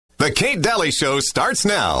The Kate Daly Show starts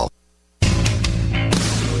now.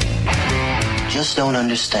 Just don't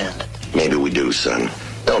understand. Maybe we do, son.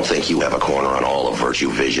 Don't think you have a corner on all of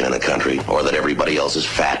virtue vision in the country, or that everybody else is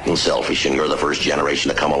fat and selfish and you're the first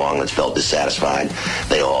generation to come along that's felt dissatisfied.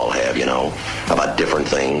 They all have, about different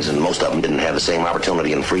things, and most of them didn't have the same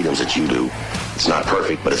opportunity and freedoms that you do. It's not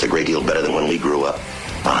perfect, but it's a great deal better than when we grew up.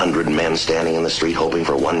 100 men standing in the street hoping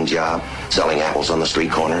for one job, selling apples on the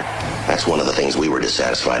street corner. That's one of the things we were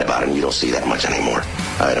dissatisfied about, and you don't see that much anymore.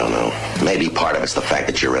 I don't know. Maybe part of it's the fact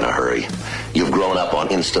that you're in a hurry. You've grown up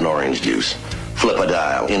on instant orange juice. Flip a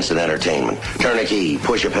dial, instant entertainment. Turn a key,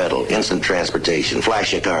 push a pedal, instant transportation.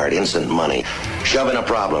 Flash a card, instant money. Shove in a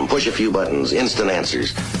problem, push a few buttons, instant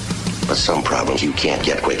answers. But some problems you can't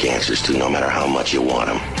get quick answers to no matter how much you want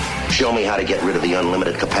them. Show me how to get rid of the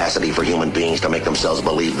unlimited capacity for human beings to make themselves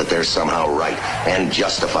believe that they're somehow right and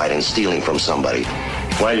justified in stealing from somebody.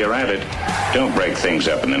 While you're at it, don't break things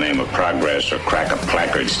up in the name of progress or crack a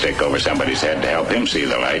placard stick over somebody's head to help him see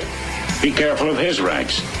the light. Be careful of his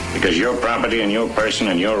rights, because your property and your person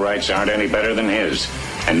and your rights aren't any better than his.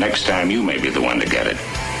 And next time you may be the one to get it.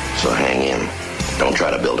 So hang in. Don't try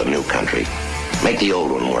to build a new country. Make the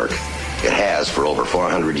old one work. It has for over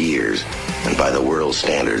 400 years. And by the world's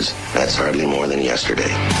standards, that's hardly more than yesterday.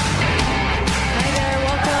 Hi there.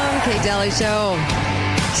 Welcome, Kate Daly Show.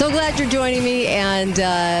 So glad you're joining me, and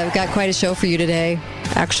we've got quite a show for you today,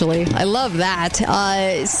 actually. I love that.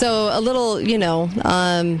 So a little,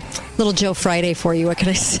 little Joe Friday for you. What can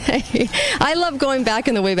I say? I love going back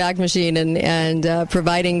in the Wayback Machine and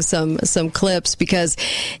providing some clips, because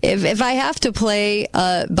if I have to play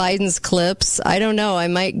Biden's clips, I don't know, I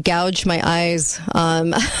might gouge my eyes.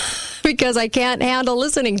 Because I can't handle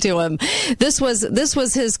listening to him. This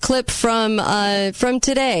was his clip from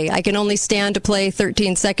today. I can only stand to play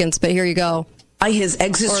 13 seconds, but here you go. By his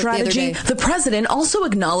exit strategy, the president also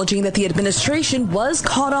acknowledging that the administration was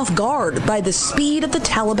caught off guard by the speed of the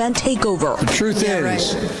Taliban takeover. The truth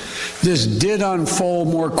is, this did unfold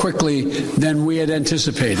more quickly than we had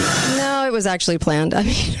anticipated. No, it was actually planned. I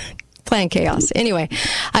mean, planned chaos. Anyway,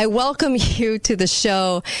 I welcome you to the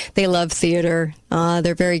show. They love theater.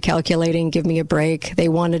 They're very calculating. Give me a break. They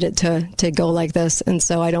wanted it to go like this, and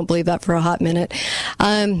so I don't believe that for a hot minute.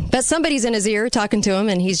 But somebody's in his ear talking to him,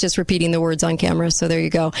 and he's just repeating the words on camera. So there you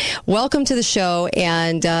go. Welcome to the show,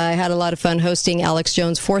 and I had a lot of fun hosting Alex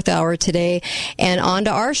Jones' fourth hour today, and on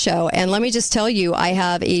to our show. And let me just tell you, I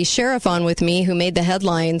have a sheriff on with me who made the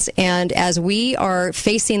headlines, and as we are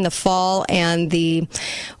facing the fall and the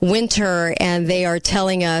winter, and they are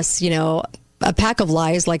telling us, a pack of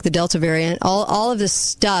lies like the Delta variant, all of this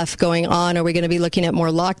stuff going on. Are we going to be looking at more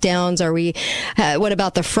lockdowns? Are we, what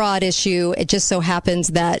about the fraud issue? It just so happens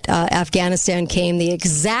that Afghanistan came the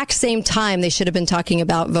exact same time they should have been talking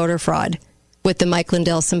about voter fraud with the Mike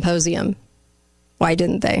Lindell Symposium. Why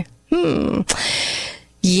didn't they?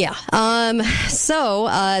 Yeah.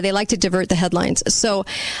 So they like to divert the headlines. So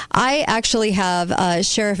I actually have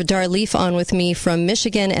Sheriff Dar Leaf on with me from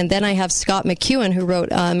Michigan, and then I have Scott McEwen, who wrote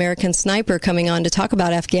American Sniper, coming on to talk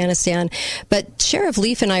about Afghanistan. But Sheriff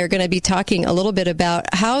Leaf and I are going to be talking a little bit about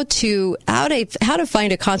how to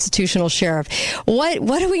find a constitutional sheriff.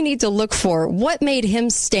 What do we need to look for? What made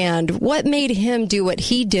him stand? What made him do what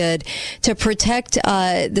he did to protect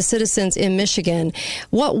the citizens in Michigan?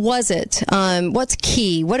 What was it? What's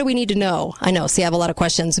key? What do we need to know? I know, see, I have a lot of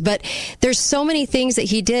questions, but there's so many things that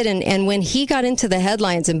he did. And when he got into the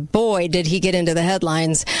headlines, and boy, did he get into the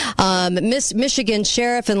headlines, Michigan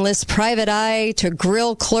sheriff enlists private eye to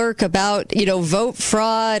grill clerk about, vote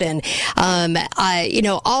fraud and,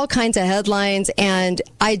 all kinds of headlines. And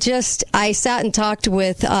I sat and talked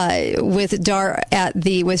with Dar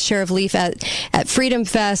with Sheriff Leaf at Freedom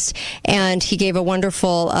Fest, and he gave a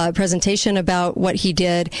wonderful presentation about what he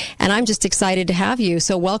did. And I'm just excited to have you.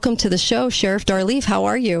 So welcome to the show, Sheriff Dar Leaf. How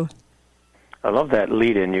are you? I love that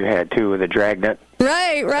lead-in you had, too, with the dragnet.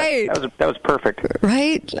 Right. That was perfect.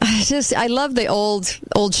 Right. I love the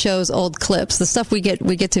old shows, old clips. The stuff we get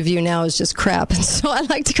to view now is just crap, and so I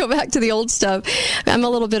like to go back to the old stuff. I'm a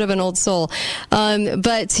little bit of an old soul,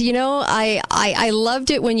 but I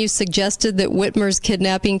loved it when you suggested that Whitmer's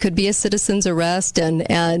kidnapping could be a citizen's arrest, and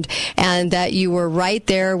that you were right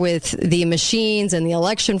there with the machines and the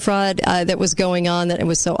election fraud that was going on. That it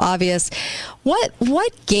was so obvious.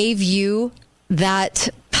 What gave you that?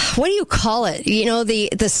 What do you call it?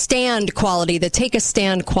 The stand quality, the take a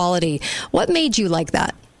stand quality. What made you like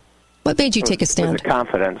that? What made you take a stand? The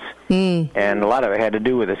confidence. And a lot of it had to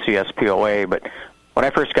do with the CSPOA. But when I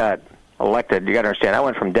first got elected, you got to understand, I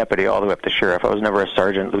went from deputy all the way up to sheriff. I was never a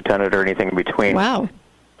sergeant, lieutenant, or anything in between. Wow.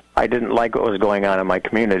 I didn't like what was going on in my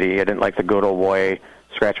community. I didn't like the good old boy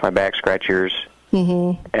scratch my back, scratch yours.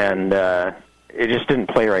 Mm-hmm. And it just didn't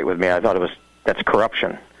play right with me. I thought that's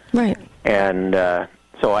corruption. Right. And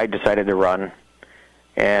so I decided to run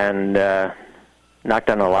and knocked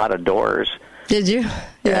on a lot of doors. Did you?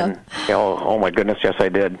 Yeah. And, oh my goodness, yes, I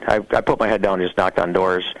did. I put my head down and just knocked on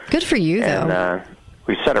doors. Good for you, though. And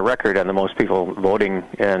we set a record on the most people voting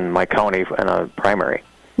in my county in a primary.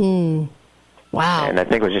 Wow. And I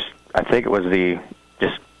think it was the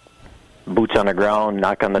just boots on the ground,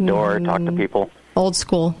 knock on the door, talk to people. Old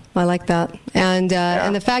school. I like that. And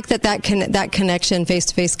and the fact that connection,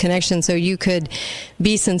 face-to-face connection, so you could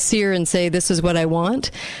be sincere and say, this is what I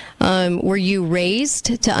want. Were you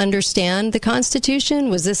raised to understand the Constitution?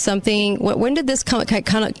 Was this something, when did this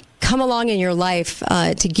come along in your life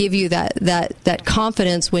to give you that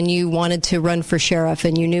confidence when you wanted to run for sheriff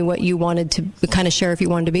and you knew what you wanted to, the kind of sheriff you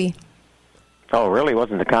wanted to be? Oh, it really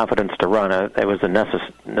wasn't the confidence to run. It was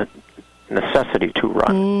the necessity to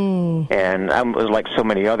run. And I was like so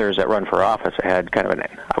many others that run for office. I had kind of I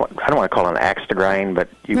don't want to call it an axe to grind, but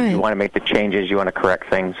you want to make the changes, you want to correct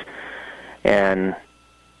things. And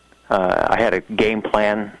I had a game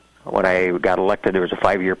plan. When I got elected, there was a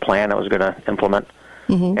 5-year plan I was going to implement.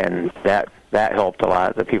 And that helped a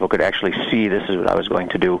lot, that people could actually see this is what I was going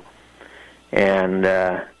to do. And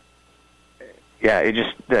the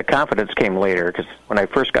confidence came later, because when I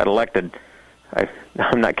first got elected,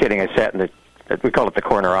 I'm not kidding, I sat we call it the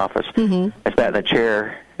corner office. I sat in the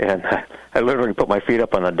chair, and I literally put my feet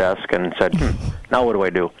up on the desk and said, now what do I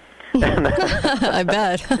do? I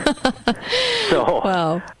bet. So,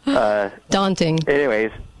 wow. Daunting.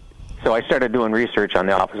 Anyways, so I started doing research on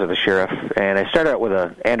the office of the sheriff, and I started out with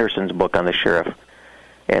Anderson's book on the sheriff.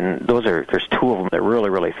 And there's 2 of them that are really,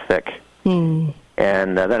 really thick. And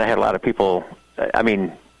then I had a lot of people, I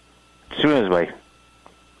mean, as soon as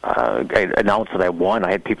I announced that I won,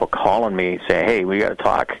 I had people calling me saying, hey, we got to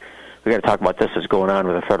talk. We got to talk about this that's going on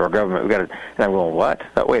with the federal government. And I'm going, what?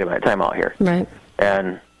 Wait a minute, time out here. Right.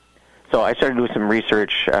 And so I started doing some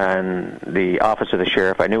research on the office of the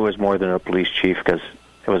sheriff. I knew it was more than a police chief because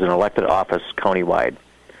it was an elected office countywide.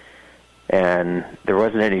 And there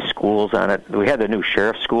wasn't any schools on it. We had the new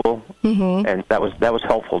sheriff's school, and that was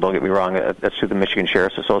helpful. Don't get me wrong. That's through the Michigan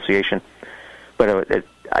Sheriff's Association. But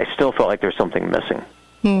I still felt like there was something missing.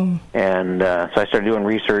 And so I started doing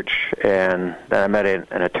research, and then I met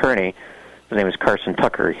an attorney. His name is Carson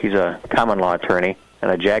Tucker. He's a common law attorney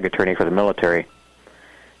and a JAG attorney for the military.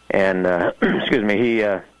 And excuse me, he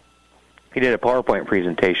did a PowerPoint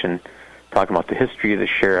presentation talking about the history of the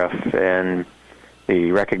sheriff and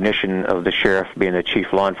the recognition of the sheriff being the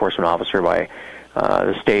chief law enforcement officer by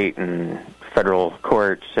the state and federal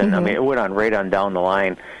courts. And I mean, it went on right on down the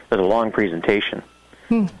line. It was a long presentation.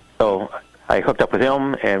 So I hooked up with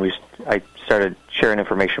him, and I started sharing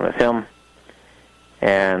information with him.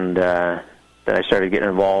 And then I started getting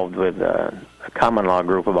involved with a common law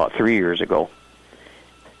group about 3 years ago.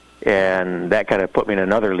 And that kind of put me in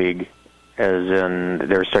another league, as in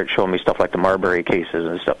they started showing me stuff like the Marbury cases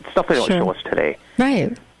and stuff they don't show us today.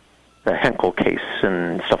 Right. The Henkel case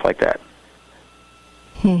and stuff like that.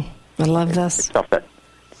 I love this.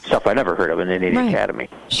 Stuff I never heard of in any academy.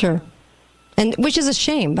 Sure. And which is a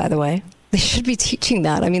shame, by the way. They should be teaching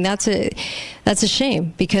that. I mean, that's a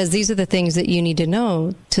shame, because these are the things that you need to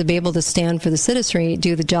know to be able to stand for the citizenry,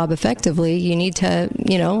 do the job effectively. You need to,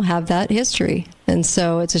 have that history. And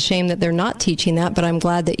so it's a shame that they're not teaching that, but I'm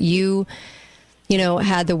glad that you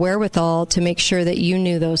had the wherewithal to make sure that you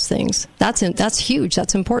knew those things. That's huge.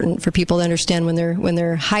 That's important for people to understand when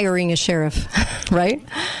they're hiring a sheriff, right?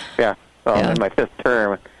 Yeah. Well, in my 5th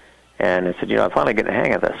term, and I said, I'm finally getting the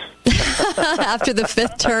hang of this. After the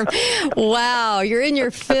 5th term. Wow, you're in your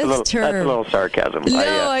 5th term. That's a little sarcasm.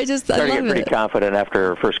 No, I started getting pretty confident after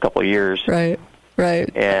the first couple of years. Right.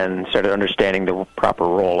 And started understanding the proper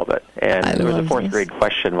role of it. And there was a 4th grade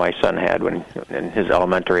question my son had in his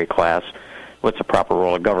elementary class: what's the proper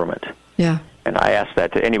role of government? Yeah. And I asked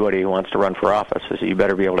that to anybody who wants to run for office. I said, you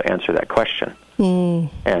better be able to answer that question.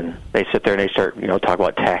 And they sit there and they start, talk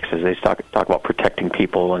about taxes. They talk about protecting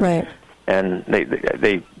people, and and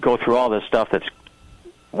they go through all this stuff that's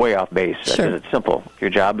way off base. Sure. It's simple. Your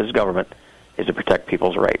job as government is to protect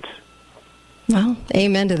people's rights. Well,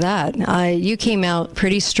 amen to that. You came out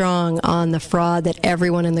pretty strong on the fraud that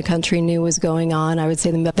everyone in the country knew was going on. I would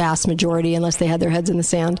say the vast majority, unless they had their heads in the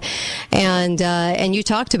sand. And you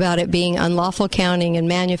talked about it being unlawful counting and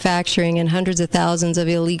manufacturing and hundreds of thousands of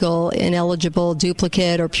illegal, ineligible,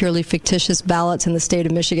 duplicate, or purely fictitious ballots in the state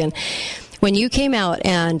of Michigan. when you came out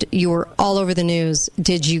and you were all over the news,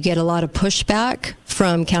 did you get a lot of pushback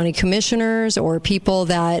from county commissioners or people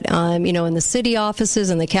that, in the city offices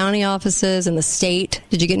and the county offices and the state?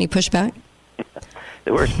 Did you get any pushback?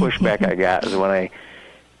 The worst pushback I got was when I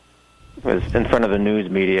was in front of the news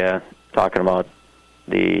media talking about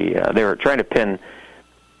they were trying to pin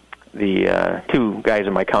the 2 guys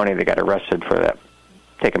in my county that got arrested for that,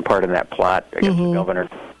 taking part in that plot against the governor.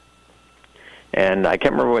 And I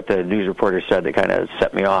can't remember what the news reporter said that kind of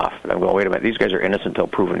set me off. And I'm going, wait a minute, these guys are innocent until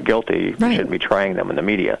proven guilty. You shouldn't be trying them in the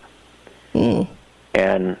media.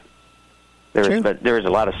 And there was a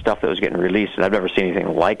lot of stuff that was getting released, and I've never seen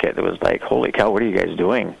anything like it. It was like, holy cow, what are you guys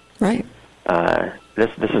doing? Right. This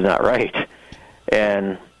is not right.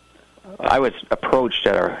 And I was approached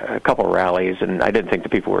at a couple rallies, and I didn't think the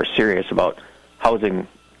people were serious about housing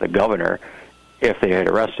the governor if they had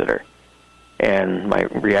arrested her. And my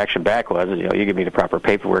reaction back was, you give me the proper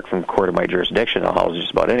paperwork from the court of my jurisdiction, I'll house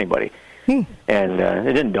just about anybody. And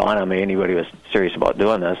it didn't dawn on me anybody was serious about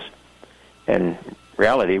doing this. And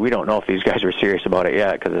reality, we don't know if these guys are serious about it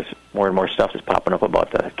yet because more and more stuff is popping up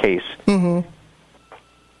about the case.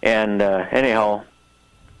 And anyhow,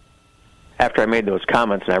 after I made those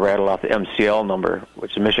comments and I rattled off the MCL number,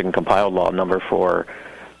 which is the Michigan Compiled Law number for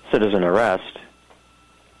citizen arrest,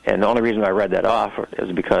 and the only reason I read that off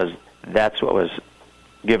is because that's what was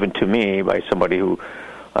given to me by somebody who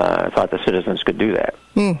thought the citizens could do that.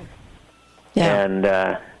 And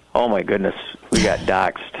oh my goodness, we got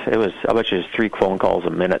doxxed. It was, I bet you, 3 phone calls a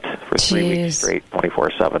minute for 3 weeks straight,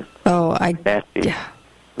 24/7. Oh, I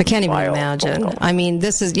can't even imagine. I mean,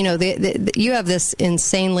 this is, you have this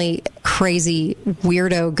insanely crazy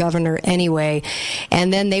weirdo governor anyway,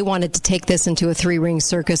 and then they wanted to take this into a 3-ring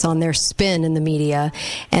circus on their spin in the media.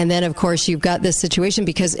 And then, of course, you've got this situation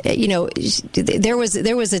because, there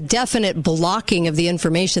was a definite blocking of the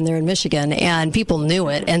information there in Michigan, and people knew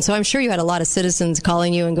it. And so I'm sure you had a lot of citizens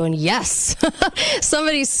calling you and going, yes,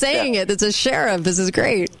 somebody's saying it. It's a sheriff. This is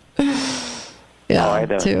great. I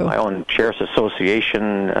had my own sheriff's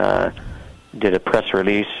association did a press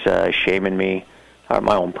release shaming me.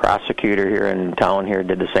 My own prosecutor here in town here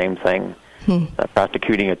did the same thing.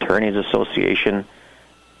 Prosecuting Attorneys Association.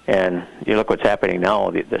 And you look what's happening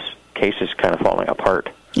now. This case is kind of falling apart.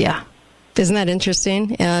 Yeah. Isn't that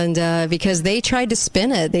interesting? And because they tried to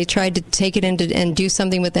spin it, they tried to take it into and do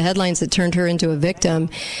something with the headlines that turned her into a victim,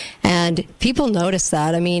 and people noticed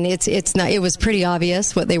that. I mean, it was pretty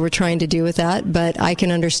obvious what they were trying to do with that. But I can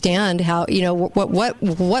understand how what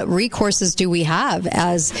recourses do we have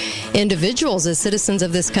as individuals, as citizens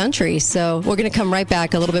of this country? So we're going to come right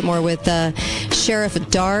back a little bit more with Sheriff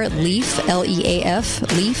Dar Leaf,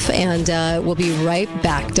 L-E-A-F, Leaf, and we'll be right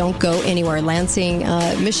back. Don't go anywhere. Lansing,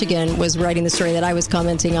 Michigan was writing the story that I was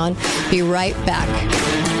commenting on. Be right back.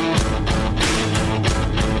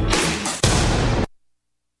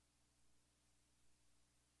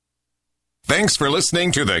 Thanks for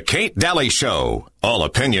listening to The Kate Daly Show. All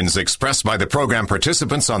opinions expressed by the program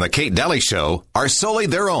participants on The Kate Daly Show are solely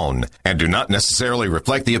their own and do not necessarily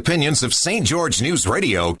reflect the opinions of St. George News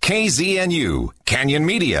Radio, KZNU, Canyon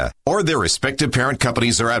Media, or their respective parent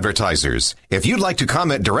companies or advertisers. If you'd like to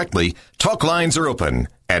comment directly, talk lines are open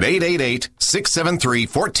at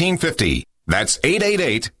 888-673-1450. That's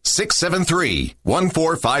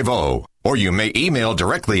 888-673-1450. Or you may email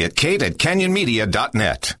directly at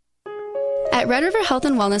kate@canyonmedia.net. At Red River Health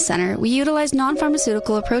and Wellness Center, we utilize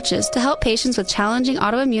non-pharmaceutical approaches to help patients with challenging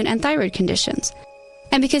autoimmune and thyroid conditions.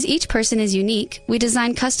 And because each person is unique, we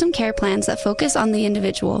design custom care plans that focus on the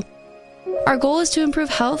individual. Our goal is to improve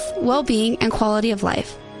health, well-being, and quality of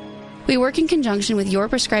life. We work in conjunction with your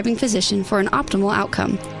prescribing physician for an optimal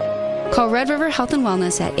outcome. Call Red River Health and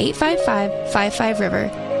Wellness at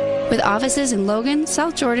 855-55-RIVER, with offices in Logan,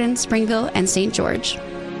 South Jordan, Springville, and St. George.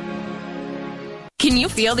 Can you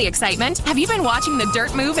feel the excitement? Have you been watching the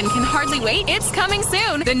dirt move and can hardly wait? It's coming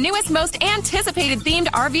soon. The newest, most anticipated themed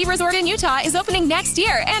RV resort in Utah is opening next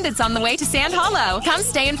year, and it's on the way to Sand Hollow. Come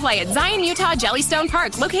stay and play at Zion Utah Jellystone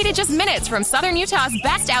Park, located just minutes from Southern Utah's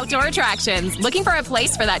best outdoor attractions. Looking for a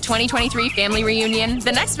place for that 2023 family reunion,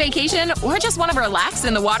 the next vacation, or just want to relax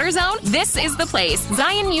in the water zone? This is the place.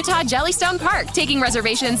 Zion Utah Jellystone Park, taking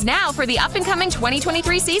reservations now for the up-and-coming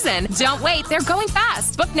 2023 season. Don't wait, they're going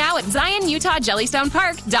fast. Book now at Zion Utah Jellystone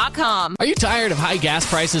KeystonePark.com. Are you tired of high gas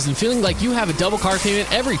prices and feeling like you have a double car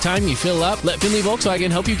payment every time you fill up? Let Finley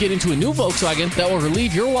Volkswagen help you get into a new Volkswagen that will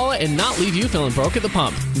relieve your wallet and not leave you feeling broke at the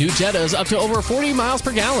pump. New Jettas up to over 40 miles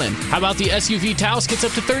per gallon. How about the SUV Taos gets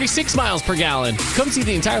up to 36 miles per gallon? Come see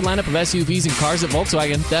the entire lineup of SUVs and cars at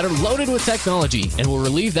Volkswagen that are loaded with technology and will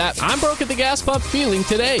relieve that I'm broke at the gas pump feeling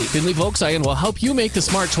today. Finley Volkswagen will help you make the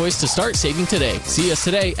smart choice to start saving today. See us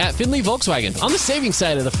today at Finley Volkswagen on the saving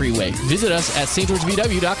side of the freeway. Visit us at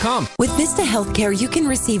stgeorgevw.com. With Vista Healthcare, you can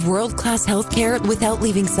receive world-class healthcare without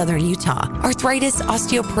leaving Southern Utah. Arthritis,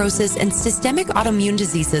 osteoporosis, and systemic autoimmune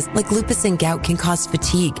diseases like lupus and gout can cause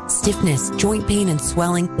fatigue, stiffness, joint pain, and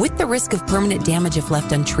swelling with the risk of permanent damage if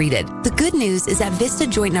left untreated. The good news is at Vista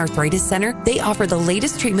Joint and Arthritis Center, they offer the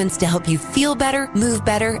latest treatments to help you feel better, move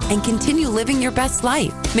better, and continue living your best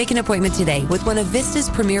life. Make an appointment today with one of Vista's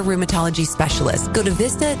premier rheumatology specialists. Go to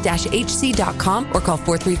vista-hc.com or call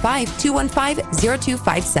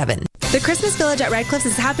 435-215-0257. The Christmas Village at Red Cliffs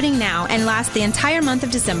is happening now and lasts the entire month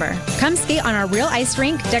of December. Come skate on our real ice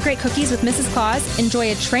rink, decorate cookies with Mrs. Claus,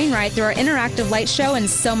 enjoy a train ride through our interactive light show, and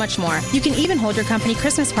so much more. You can even hold your company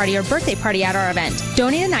Christmas party or birthday party at our event.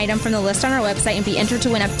 Donate an item from the list on our website and be entered to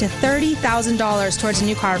win up to $30,000 towards a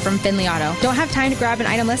new car from Finley Auto. Don't have time to grab an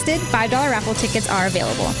item listed? $5 raffle tickets are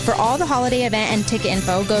available. For all the holiday event and ticket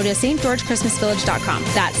info, go to stgeorgechristmasvillage.com.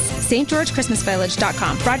 That's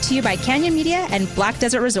stgeorgechristmasvillage.com. Brought to you by Canyon Media and Black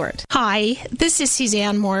Desert Resort. Hi, this is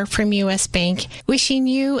Suzanne Moore from U.S. Bank, wishing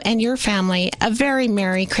you and your family a very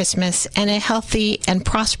Merry Christmas and a healthy and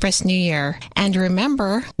prosperous New Year. And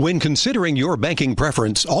remember, when considering your banking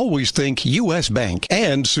preference, always think U.S. Bank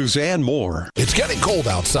and Suzanne Moore. It's getting cold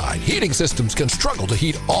outside. Heating systems can struggle to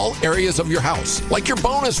heat all areas of your house, like your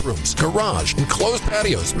bonus rooms, garage, enclosed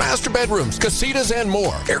patios, master bedrooms, casitas, and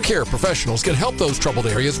more. Air Care professionals can help those troubled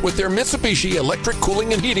areas with their Mitsubishi electric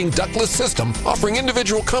cooling and heating ductless system, offering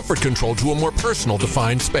individual comfort control to a more personal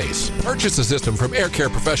defined space. Purchase a system from Air Care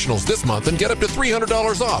professionals this month and get up to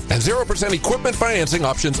 $300 off and 0% equipment financing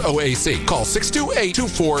options OAC. Call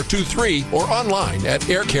 628-2423 or online at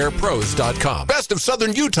aircarepros.com. Best of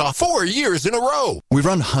Southern Utah 4 years in a row. We've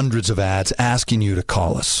run hundreds of ads asking you to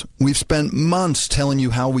call us. We've spent months telling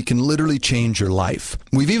you how we can literally change your life.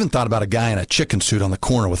 We've even thought about a guy in a chicken suit on the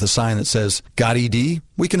corner with a sign that says, "Got ED?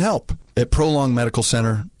 We can help." At Prolong Medical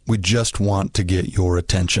Center, we just want to get your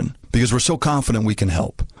attention because we're so confident we can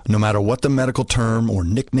help. No matter what the medical term or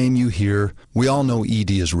nickname you hear, we all know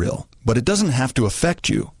ED is real. But it doesn't have to affect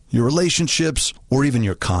you, your relationships, or even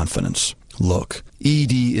your confidence. Look,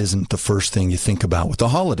 ED isn't the first thing you think about with the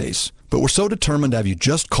holidays. But we're so determined to have you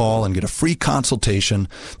just call and get a free consultation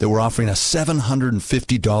that we're offering a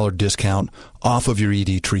 $750 discount off of your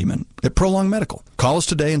ED treatment at Prolong Medical. Call us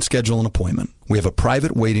today and schedule an appointment. We have a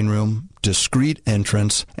private waiting room, discreet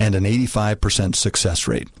entrance, and an 85% success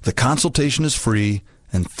rate. The consultation is free,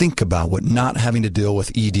 and think about what not having to deal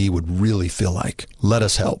with ED would really feel like. Let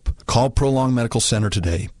us help. Call Prolong Medical Center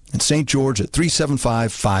today in St. George at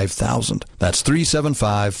 375-5000. That's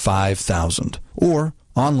 375-5000. Or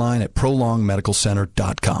online at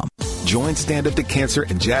prolongmedicalcenter.com. Join Stand Up to Cancer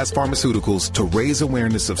and Jazz Pharmaceuticals to raise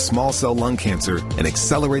awareness of small cell lung cancer and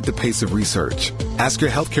accelerate the pace of research. Ask your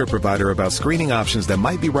healthcare provider about screening options that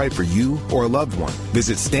might be right for you or a loved one.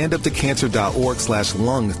 Visit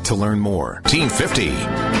standuptocancer.org/lung to learn more. Team 50.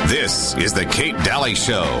 This is the Kate Daly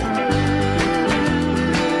Show.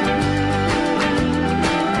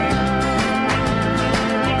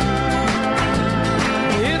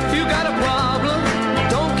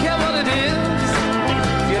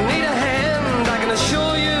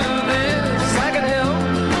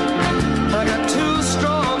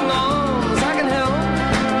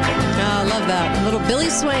 Billy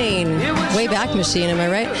Swain, Wayback Machine, am I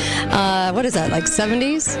right? What is that, like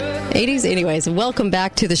 70s? 80s? Anyways, welcome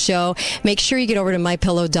back to the show. Make sure you get over to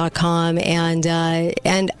mypillow.com and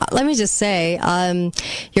let me just say,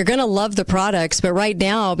 you're going to love the products, but right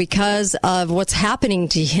now, because of what's happening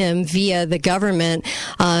to him via the government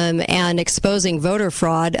and exposing voter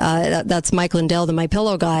fraud, that's Mike Lindell, the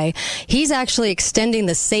MyPillow guy, he's actually extending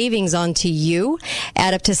the savings onto you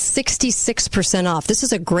at up to 66% off. This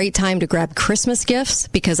is a great time to grab Christmas gifts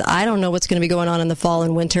because I don't know what's going to be going on in the fall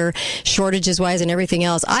and winter, shortages-wise and everything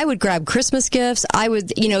else. I would grab Christmas gifts. I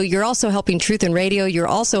would, you're also helping Truth and Radio. You're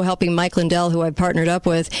also helping Mike Lindell, who I've partnered up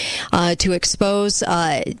with, to expose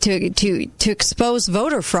to expose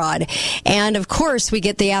voter fraud. And of course, we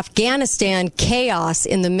get the Afghanistan chaos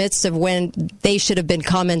in the midst of when they should have been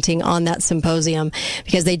commenting on that symposium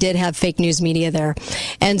because they did have fake news media there.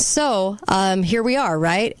 And so here we are,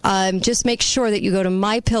 right? Just make sure that you go to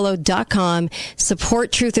mypillow.com,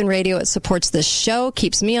 support Truth in Radio. It supports this show,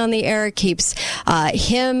 keeps me on the air, keeps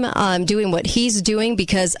him doing what he's doing,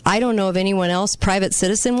 because I don't know of anyone else, private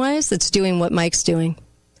citizen-wise, that's doing what Mike's doing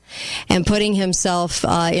and putting himself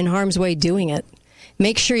in harm's way doing it.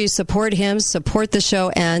 Make sure you support him, support the show,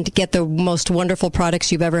 and get the most wonderful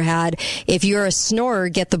products you've ever had. If you're a snorer,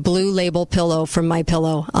 get the Blue Label pillow from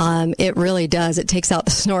MyPillow. It really does. It takes out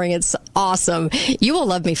the snoring. It's awesome. You will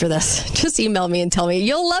love me for this. Just email me and tell me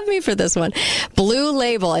you'll love me for this one. Blue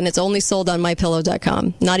Label, and it's only sold on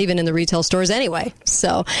MyPillow.com. Not even in the retail stores anyway.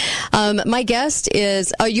 So, my guest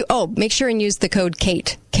is, make sure and use the code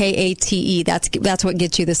KATE. KATE. That's what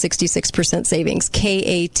gets you the 66% savings.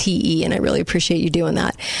 KATE, and I really appreciate you doing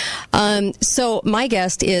that. So my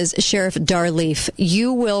guest is Sheriff Dar Leaf.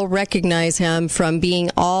 You will recognize him from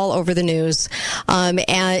being all over the news. And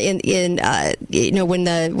when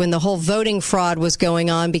the whole voting fraud was going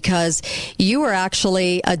on, because you were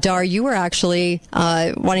actually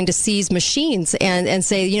wanting to seize machines and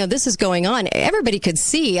say, this is going on. Everybody could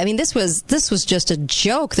see. I mean, this was just a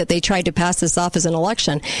joke that they tried to pass this off as an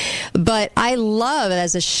election. But I love,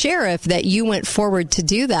 as a sheriff, that you went forward to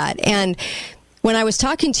do that. And when I was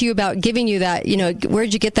talking to you about giving you that,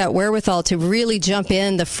 where'd you get that wherewithal to really jump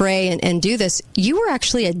in the fray and do this? You were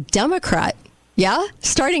actually a Democrat, yeah?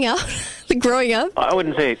 Starting out, growing up? I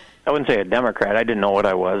wouldn't say a Democrat. I didn't know what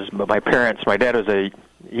I was. But my dad was a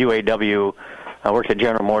UAW, worked at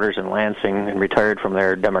General Motors in Lansing and retired from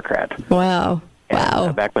there, Democrat. Wow.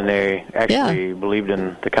 Wow. Back when they actually believed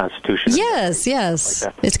in the Constitution. Yes.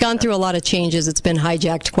 Like it's gone through a lot of changes. It's been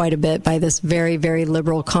hijacked quite a bit by this very, very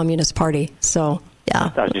liberal Communist Party. So,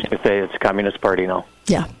 yeah. I was just going to say it's a Communist Party now.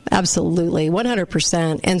 Yeah, absolutely.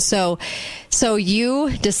 100%. And so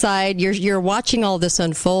you decide, you're watching all this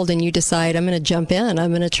unfold, and you decide, I'm going to jump in.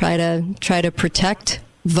 I'm going to try to protect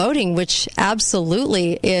voting, which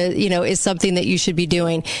absolutely is something that you should be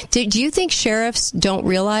doing. Do you think sheriffs don't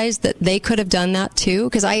realize that they could have done that too?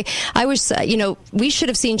 Because I was, we should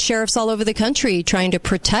have seen sheriffs all over the country trying to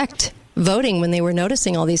protect voting when they were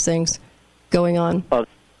noticing all these things going on. Well,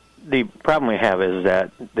 the problem we have is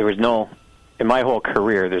that there was in my whole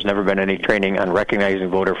career, there's never been any training on recognizing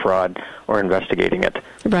voter fraud or investigating it.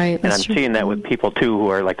 Right. And I'm seeing that with people too who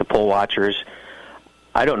are like the poll watchers.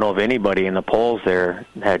 I don't know if anybody in the polls there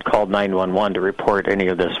had called 911 to report any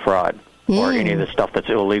of this fraud or any of the stuff that's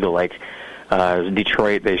illegal. Like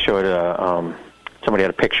Detroit, they showed somebody had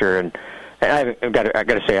a picture, and I got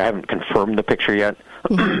to say I haven't confirmed the picture yet,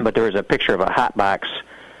 but there was a picture of a hot box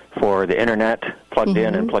for the internet plugged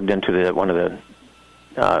in and plugged into one of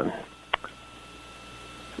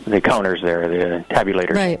the counters there, the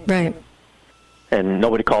tabulators. Right. And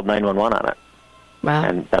nobody called 911 on it. Wow.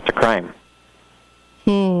 And that's a crime.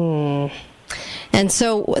 And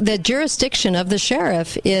so the jurisdiction of the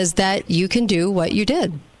sheriff is that you can do what you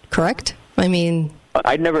did, correct? I mean,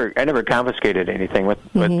 I never confiscated anything. With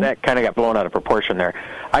that kind of got blown out of proportion there.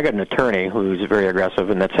 I got an attorney who's very aggressive,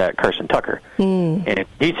 and that's at Carson Tucker. And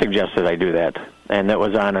he suggested I do that, and that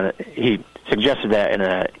was he suggested that in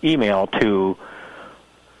an email to,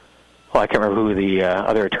 I can't remember who the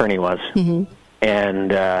other attorney was,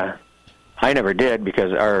 and I never did,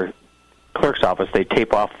 because our clerk's office, they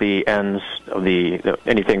tape off the ends of the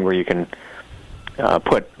anything where you can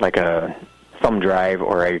put like a thumb drive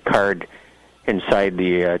or a card inside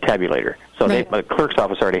the tabulator. So the clerk's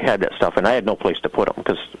office already had that stuff, and I had no place to put them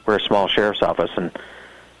because we're a small sheriff's office, and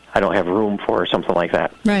I don't have room for something like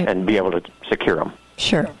that and be able to secure them.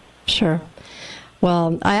 Sure.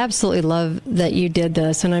 Well, I absolutely love that you did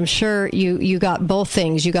this, and I'm sure you got both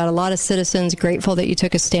things. You got a lot of citizens grateful that you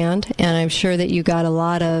took a stand, and I'm sure that you got a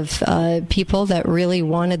lot of people that really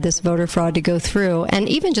wanted this voter fraud to go through, and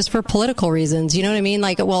even just for political reasons. You know what I mean?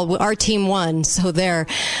 Like, well, our team won, so there.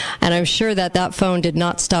 And I'm sure that phone did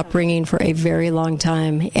not stop ringing for a very long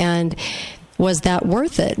time. And was that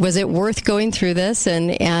worth it? Was it worth going through this,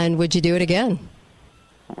 and would you do it again?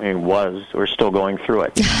 We're still going through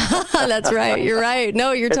it. That's right. You're right.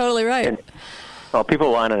 No, you're totally right. Well,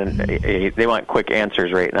 people they want quick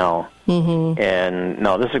answers right now. And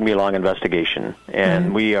no, this is going to be a long investigation.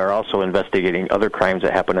 And we are also investigating other crimes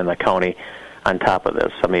that happen in the county on top of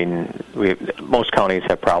this. I mean, most counties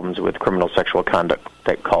have problems with criminal sexual conduct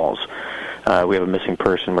type calls. We have a missing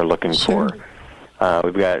person we're looking for.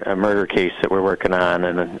 We've got a murder case that we're working on,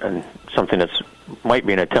 and something that's might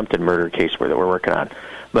be an attempted murder case that we're working on.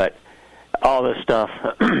 But all this stuff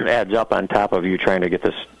adds up on top of you trying to get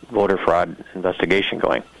this voter fraud investigation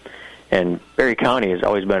going. And Berry County has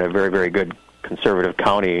always been a very, very good conservative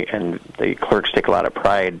county, and the clerks take a lot of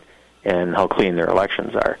pride in how clean their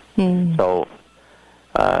elections are. So,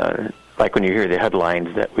 like when you hear the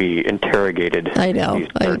headlines that we interrogated. I know.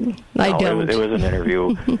 I don't. It was an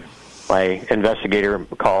interview. My investigator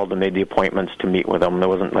called and made the appointments to meet with them. There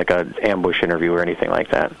wasn't like an ambush interview or anything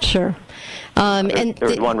like that. Sure. There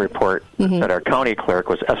was one report that our county clerk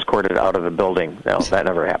was escorted out of the building. No, that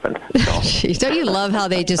never happened. So. Don't you love how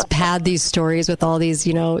they just pad these stories with all these,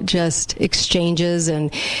 just exchanges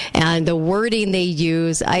and the wording they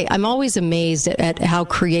use? I'm always amazed at how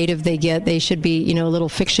creative they get. They should be, little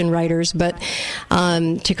fiction writers, but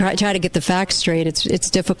to try to get the facts straight, it's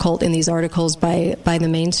difficult in these articles by the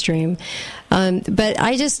mainstream. But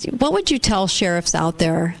what would you tell sheriffs out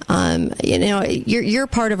there? You're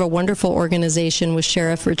part of a wonderful organization with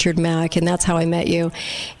Sheriff Richard Mack, and that's how I met you.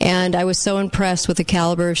 And I was so impressed with the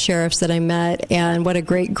caliber of sheriffs that I met, and what a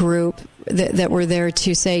great group that were there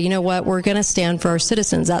to say, you know what, we're going to stand for our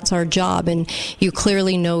citizens. That's our job, and you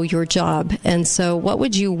clearly know your job. And so what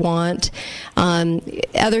would you want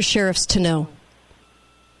other sheriffs to know?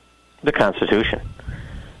 The Constitution.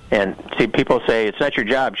 And see, people say, it's not your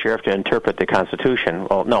job, Sheriff, to interpret the Constitution.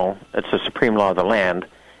 Well, no, it's the supreme law of the land.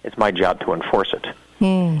 It's my job to enforce it.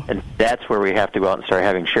 And that's where we have to go out and start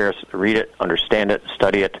having sheriffs read it, understand it,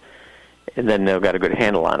 study it, and then they've got a good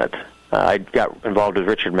handle on it. I got involved with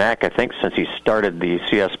Richard Mack, I think, since he started the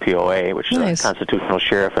CSPOA, which is the Constitutional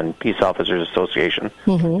Sheriff and Peace Officers Association.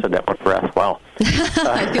 Said that one breath. Wow.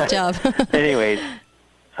 Good job. Anyways,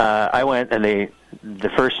 I went, and the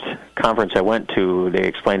first conference I went to, they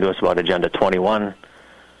explained to us about Agenda 21.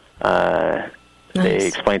 They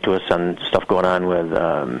explained to us on stuff going on with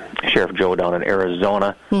Sheriff Joe down in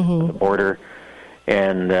Arizona, the border.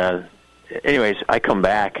 And anyways, I come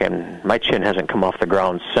back, and my chin hasn't come off the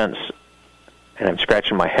ground since. And I'm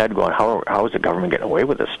scratching my head going, how is the government getting away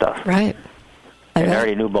with this stuff? Right. And I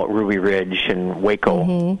already knew about Ruby Ridge and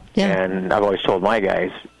Waco. And I've always told my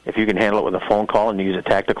guys, if you can handle it with a phone call and use a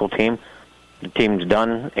tactical team, the team's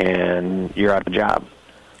done, and you're out of a job.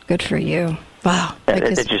 Good for you. Wow.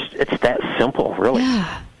 It's that simple, really.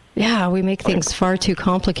 Yeah, we make things far too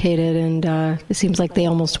complicated, and it seems like they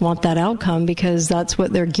almost want that outcome because that's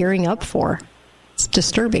what they're gearing up for. It's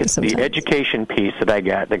disturbing sometimes. The education piece that I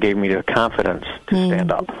got that gave me the confidence to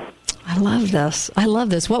stand up. I love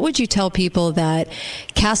this. What would you tell people that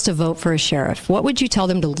cast a vote for a sheriff? What would you tell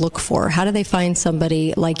them to look for? How do they find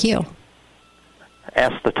somebody like you?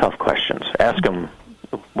 Ask the tough questions. Ask them,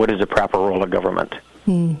 what is the proper role of government?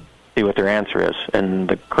 See what their answer is. And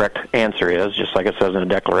the correct answer is, just like it says in the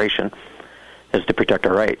Declaration, is to protect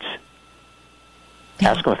our rights.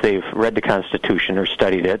 Ask them if they've read the Constitution or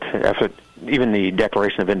studied it, even the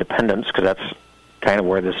Declaration of Independence, because that's kind of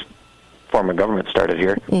where this form of government started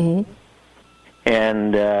here.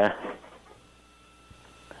 And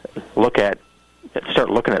start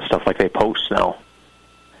looking at stuff like they post now.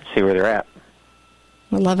 See where they're at.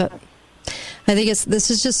 I love it. I think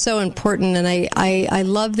this is just so important, and I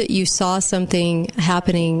love that you saw something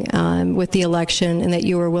happening with the election and that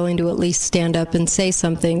you were willing to at least stand up and say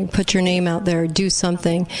something, put your name out there, do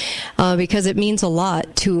something, because it means a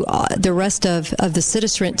lot to the rest of the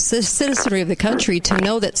citizenry of the country to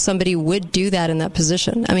know that somebody would do that in that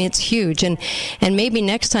position. I mean, it's huge, and maybe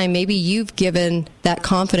next time, maybe you've given that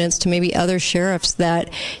confidence to maybe other sheriffs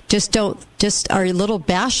that just are a little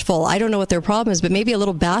bashful. I don't know what their problem is, but maybe a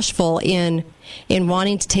little bashful in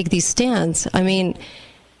wanting to take these stands. I mean,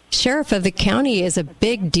 sheriff of the county is a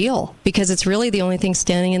big deal because it's really the only thing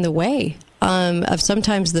standing in the way of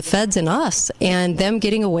sometimes the feds and us and them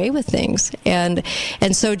getting away with things. And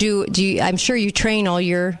so do you, I'm sure you train all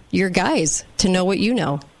your guys to know what you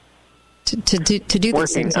know. To do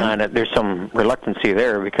these things. Working on it, there's some reluctancy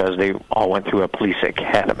there because they all went through a police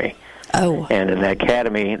academy. And in the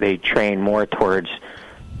academy, they train more towards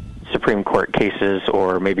Supreme Court cases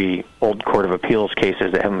or maybe old Court of Appeals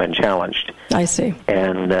cases that haven't been challenged. I see.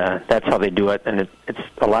 And that's how they do it. And it's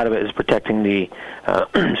a lot of it is protecting the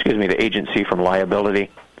the agency from liability.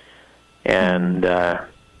 And don't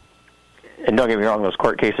get me wrong, those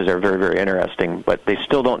court cases are very, very interesting, but they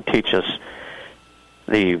still don't teach us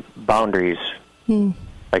the boundaries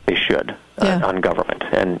like they should on government.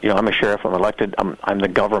 And I'm a sheriff. I'm elected. I'm the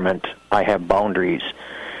government. I have boundaries,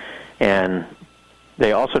 and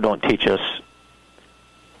they also don't teach us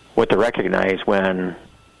what to recognize when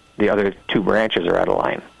the other two branches are out of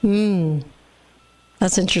line.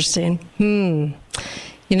 That's interesting. We're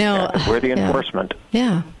the enforcement.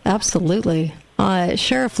 Yeah, absolutely.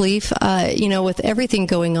 Sheriff Leaf, with everything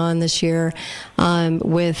going on this year,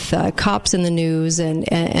 with cops in the news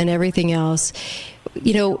and everything else,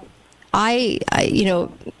 I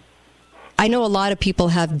I know a lot of people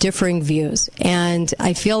have differing views, and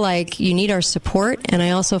I feel like you need our support. And I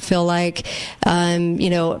also feel like,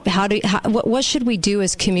 what should we do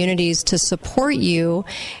as communities to support you,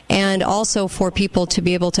 and also for people to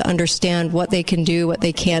be able to understand what they can do, what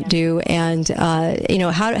they can't do, and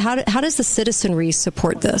how does the citizenry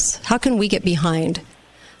support this? How can we get behind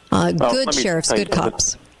good sheriffs, good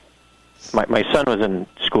cops? My son was in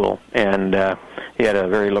school, and he had a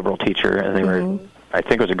very liberal teacher, and they were, I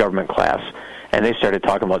think it was a government class, and they started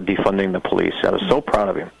talking about defunding the police. I was so proud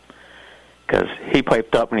of him, because he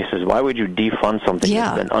piped up and he says, why would you defund something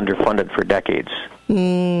that's been underfunded for decades?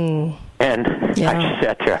 And I just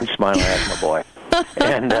sat there, I'm smiling at my boy.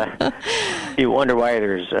 And you wonder why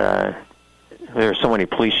there's so many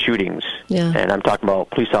police shootings. And I'm talking about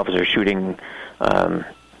police officers shooting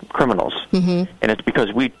criminals. And it's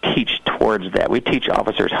because we teach towards that. We teach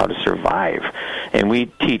officers how to survive, and we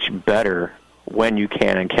teach better when you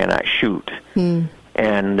can and cannot shoot.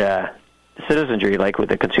 And citizenry, like with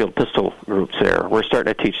the concealed pistol groups there, we're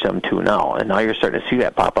starting to teach them too now. And now you're starting to see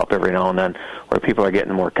that pop up every now and then, where people are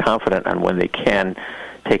getting more confident on when they can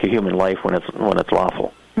take a human life when it's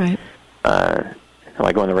lawful. Right. Am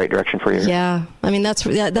I going the right direction for you? Yeah. I mean, that's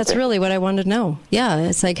really what I wanted to know. Yeah.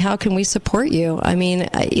 It's like, how can we support you? I mean,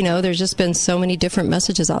 there's just been so many different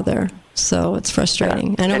messages out there. So it's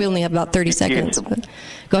frustrating. I know we only have about 30 seconds, but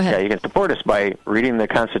go ahead. Yeah, you can support us by reading the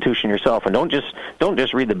Constitution yourself, and don't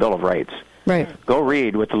just read the Bill of Rights. Right. Go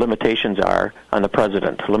read what the limitations are on the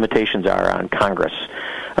president, limitations are on Congress.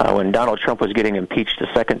 When Donald Trump was getting impeached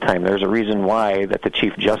the second time, there's a reason why that the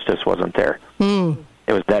Chief Justice wasn't there.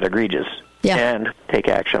 It was that egregious. Yeah. And take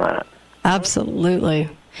action on it. Absolutely.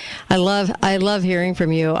 I love hearing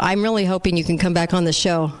from you. I'm really hoping you can come back on the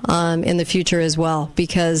show in the future as well,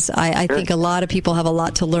 because I think a lot of people have a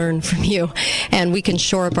lot to learn from you, and we can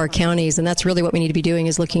shore up our counties, and that's really what we need to be doing,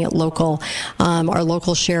 is looking at our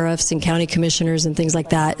local sheriffs and county commissioners and things like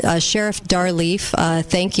that. Sheriff Dar Leaf,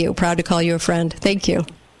 thank you. Proud to call you a friend. Thank you.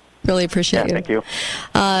 Really appreciate you. Thank you.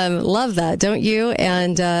 Love that, don't you?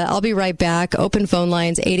 And I'll be right back. Open phone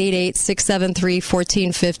lines,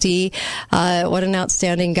 888-673-1450. What an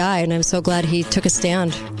outstanding guy, and I'm so glad he took a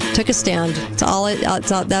stand. That's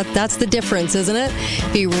the difference, isn't it?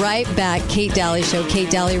 Be right back. Kate Daly Show,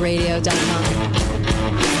 KateDalyRadio.com.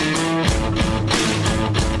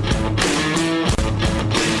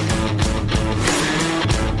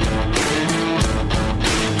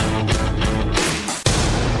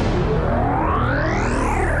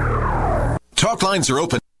 Talk lines are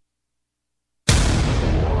open.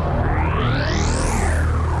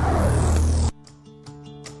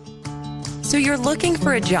 So you're looking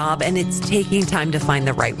for a job and it's taking time to find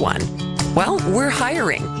the right one. Well, we're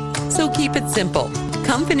hiring. So keep it simple.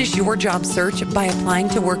 Come finish your job search by applying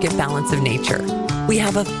to work at Balance of Nature. We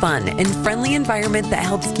have a fun and friendly environment that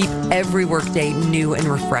helps keep every workday new and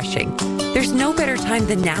refreshing. There's no better time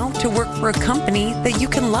than now to work for a company that you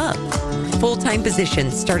can love. Full-time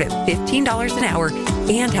positions start at $15 an hour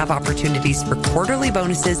and have opportunities for quarterly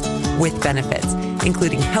bonuses with benefits,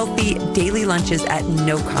 including healthy daily lunches at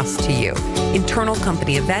no cost to you, internal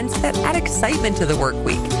company events that add excitement to the work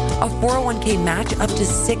week, a 401k match up to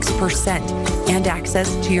 6%, and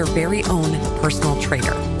access to your very own personal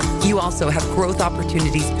trainer. You also have growth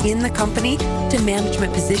opportunities in the company to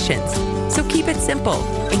management positions. So keep it simple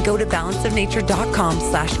and go to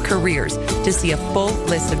balanceofnature.com/careers to see a full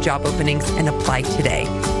list of job openings and apply today.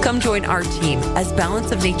 Come join our team as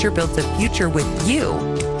Balance of Nature builds a future with you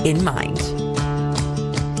in mind.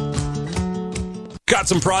 Got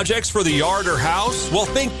some projects for the yard or house? Well,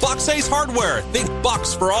 think Buck's Ace Hardware. Think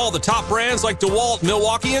Buck's for all the top brands like DeWalt,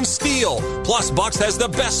 Milwaukee, and Steel. Plus, Buck's has the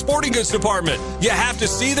best sporting goods department. You have to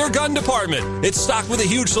see their gun department. It's stocked with a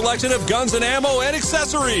huge selection of guns and ammo and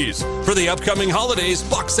accessories. For the upcoming holidays,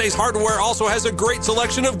 Buck's Ace Hardware also has a great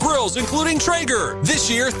selection of grills, including Traeger. This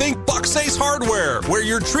year, think Buck's Ace Hardware, where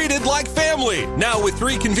you're treated like family. Now with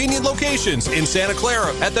 3 convenient locations in Santa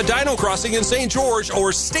Clara, at the Dino Crossing in St. George,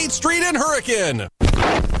 or State Street in Hurricane.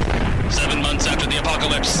 7 months after the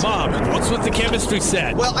apocalypse. Mom, what's with the chemistry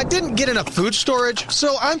set? Well, I didn't get enough food storage,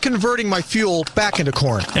 so I'm converting my fuel back into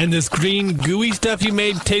corn. And this green, gooey stuff you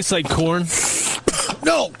made tastes like corn?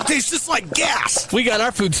 No, tastes just like gas. We got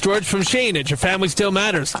our food storage from Shane at Your Family Still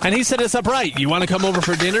Matters, and he set us up right. You want to come over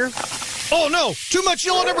for dinner? Oh, no. Too much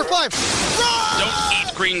yellow number 5. Don't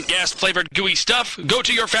eat green gas-flavored gooey stuff. Go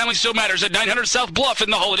to Your Family Still Matters at 900 South Bluff in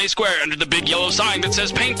the Holiday Square under the big yellow sign that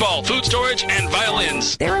says paintball, food storage, and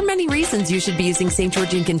violins. There are many reasons you should be using St.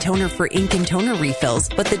 George Ink and Toner for ink and toner refills,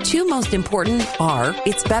 but the 2 most important are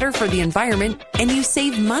it's better for the environment and you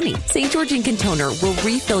save money. St. George Ink and Toner will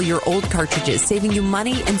refill your old cartridges, saving you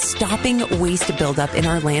money and stopping waste buildup in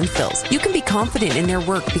our landfills. You can be confident in their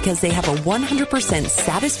work because they have a 100%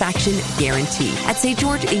 satisfaction guarantee. At St.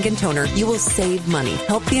 George Ink and Toner, you will save money,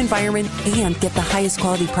 help the environment, and get the highest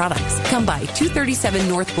quality products. Come by 237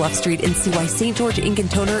 North Bluff Street and see why St. George Ink and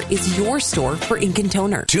Toner is your store for ink and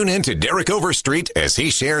toner. Tune in to Derek Overstreet as he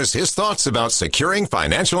shares his thoughts about securing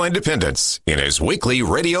financial independence in his weekly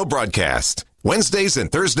radio broadcast. Wednesdays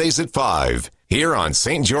and Thursdays at 5, here on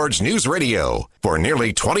St. George News Radio. For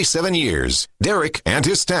nearly 27 years, Derek and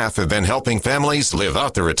his staff have been helping families live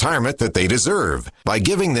out the retirement that they deserve by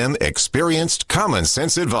giving them experienced,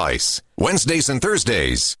 common-sense advice. Wednesdays and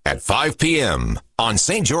Thursdays at 5 p.m. on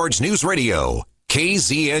St. George News Radio,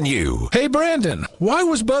 KZNU. Hey, Brandon, why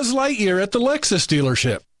was Buzz Lightyear at the Lexus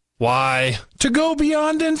dealership? Why? To go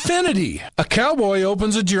beyond infinity. A cowboy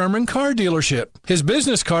opens a German car dealership. His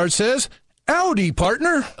business card says, Audi,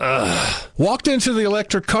 partner. Walked into the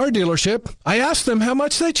electric car dealership. I asked them how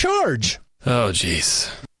much they charge. Oh,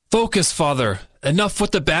 jeez. Focus, Father. Enough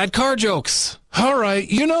with the bad car jokes. All right,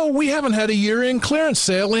 we haven't had a year-end clearance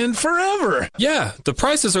sale in forever. Yeah, the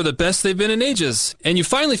prices are the best they've been in ages, and you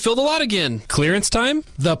finally filled a lot again. Clearance time?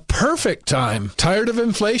 The perfect time. Tired of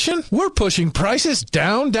inflation? We're pushing prices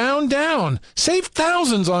down, down, down. Save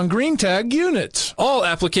thousands on green tag units. All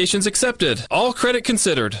applications accepted. All credit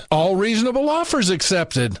considered. All reasonable offers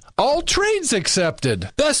accepted. All trades accepted.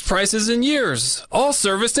 Best prices in years. All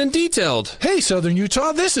serviced and detailed. Hey, Southern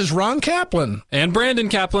Utah, this is Ron Kaplan. And Brandon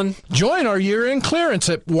Kaplan. Join our year-end clearance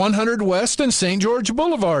at 100 West and St. George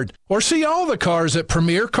Boulevard. Or see all the cars at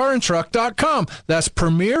PremierCarandTruck.com. That's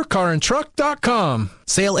PremierCarandTruck.com.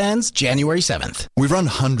 Sale ends January 7th. We've run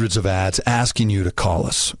hundreds of ads asking you to call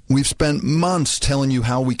us. We've spent months telling you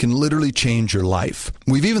how we can literally change your life.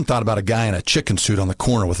 We've even thought about a guy in a chicken suit on the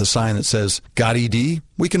corner with a sign that says, "Got ED?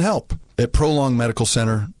 We can help." At Prolong Medical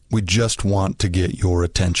Center, we just want to get your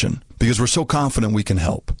attention because we're so confident we can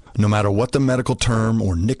help. No matter what the medical term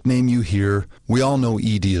or nickname you hear, we all know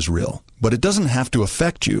ED is real. But it doesn't have to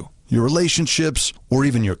affect you, your relationships, or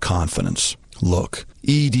even your confidence. Look,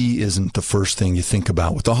 ED isn't the first thing you think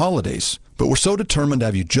about with the holidays, but we're so determined to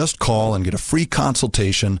have you just call and get a free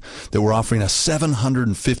consultation that we're offering a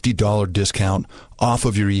 $750 discount off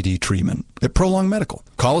of your ED treatment at Prolong Medical.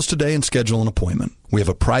 Call us today and schedule an appointment. We have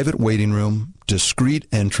a private waiting room, discreet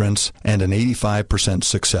entrance, and an 85%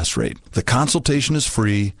 success rate. The consultation is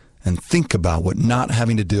free, and think about what not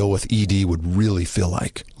having to deal with ED would really feel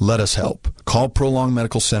like. Let us help. Call Prolong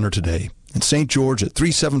Medical Center today in St. George at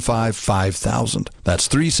 375-5000. That's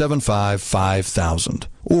 375-5000.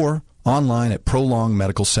 Or online at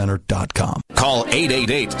prolongmedicalcenter.com. Call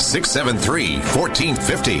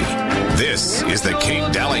 888-673-1450. This is the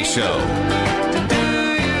Kate Daly Show.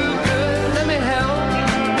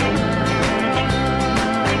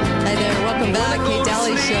 Hi there, welcome back, Kate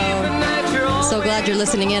Daly Show. So glad you're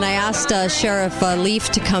listening in. I asked Sheriff Leaf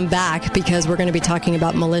to come back because we're going to be talking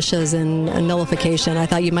about militias and nullification. I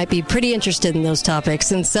thought you might be pretty interested in those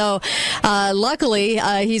topics. And so luckily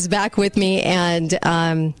he's back with me, and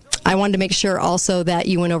I wanted to make sure also that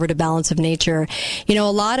you went over to Balance of Nature. A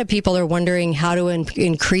lot of people are wondering how to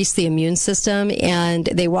increase the immune system, and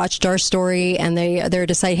they watched our story and they're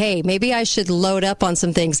decide, hey, maybe I should load up on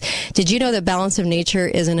some things. Did you know that Balance of Nature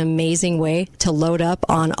is an amazing way to load up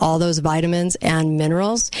on all those vitamins and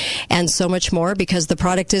minerals and so much more, because the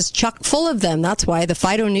product is chock full of them. That's why the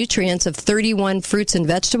phytonutrients of 31 fruits and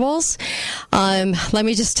vegetables. Let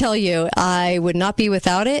me just tell you, I would not be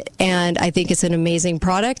without it, and I think it's an amazing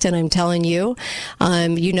product. And I'm telling you,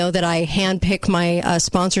 you know that I handpick my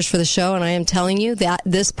sponsors for the show, and I am telling you that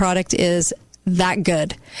this product is that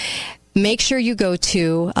good. Make sure you go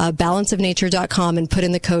to balanceofnature.com and put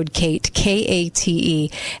in the code KATE,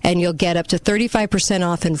 K-A-T-E, and you'll get up to 35%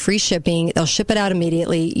 off and free shipping. They'll ship it out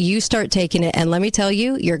immediately. You start taking it, and let me tell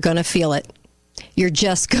you, you're going to feel it. You're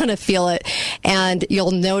just going to feel it, and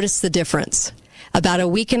you'll notice the difference. About a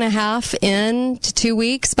week and a half into 2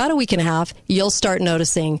 weeks, about a week and a half, you'll start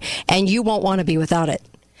noticing, and you won't want to be without it.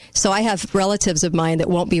 So I have relatives of mine that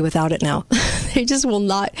won't be without it now. They just will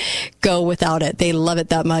not go without it. They love it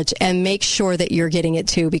that much. And make sure that you're getting it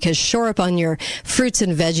too, because shore up on your fruits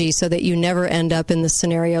and veggies so that you never end up in the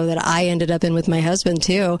scenario that I ended up in with my husband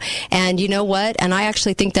too. And you know what? And I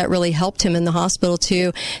actually think that really helped him in the hospital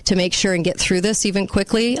too, to make sure and get through this even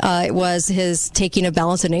quickly. It was his taking a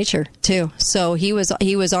Balance of Nature too. So he was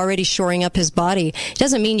already shoring up his body. It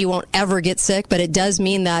doesn't mean you won't ever get sick, but it does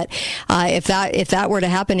mean that if that were to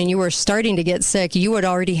happen and you were starting to get sick, you would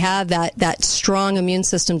already have that strong immune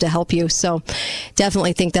system to help you. So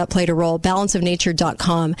definitely think that played a role.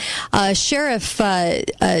 Balanceofnature.com. Sheriff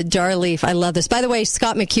Darleaf, I love this. By the way,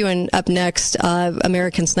 Scott McEwen up next,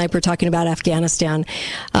 American Sniper, talking about Afghanistan.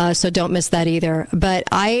 So don't miss that either. But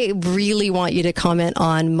I really want you to comment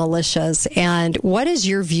on militias, and what is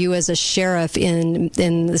your view as a sheriff in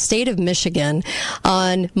the state of Michigan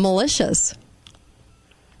on militias?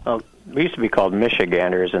 Well, we used to be called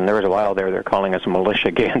Michiganders, and there was a while there they're calling us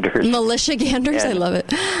Militiaganders. Militiaganders, I love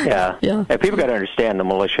it. Yeah. And people got to understand the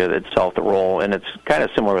militia itself, the role, and it's kind of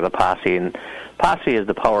similar with a posse. And posse is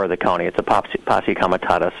the power of the county. It's a posse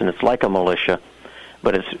comitatus, and it's like a militia,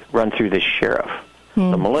 but it's run through the sheriff.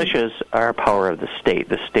 The militias are power of the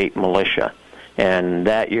state militia, and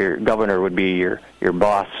that your governor would be your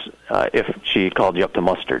boss if she called you up to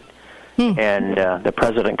muster. And the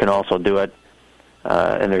president can also do it.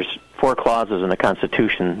 And there's 4 clauses in the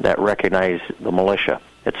Constitution that recognize the militia.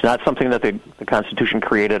 It's not something that the Constitution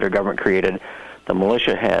created or government created. The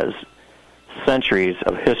militia has centuries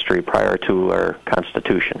of history prior to our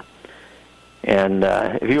Constitution. And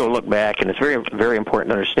if you look back, and it's very, very important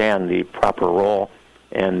to understand the proper role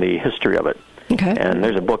and the history of it. Okay. And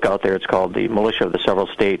there's a book out there, it's called The Militia of the Several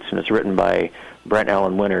States, and it's written by Brent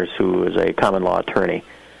Allen Winters, who is a common law attorney.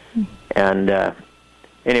 And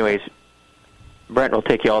anyways, Brent will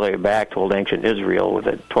take you all the way back to old ancient Israel with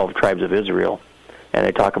the 12 tribes of Israel, and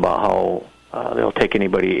they talk about how they'll take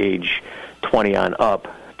anybody age 20 on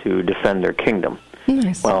up to defend their kingdom.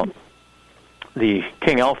 Nice. Well, the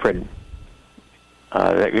King Alfred,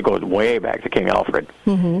 that goes way back to King Alfred,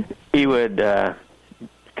 he would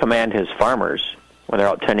command his farmers when they're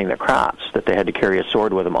out tending the crops that they had to carry a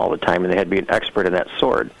sword with them all the time, and they had to be an expert in that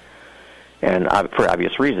sword. And for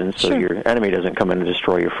obvious reasons, so your enemy doesn't come in and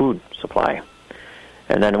destroy your food supply.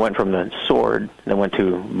 And then it went from the sword, and then went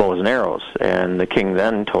to bows and arrows. And the king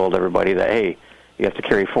then told everybody that, hey, you have to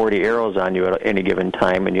carry 40 arrows on you at any given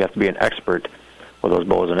time, and you have to be an expert with those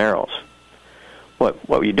bows and arrows.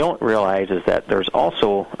 What you don't realize is that there's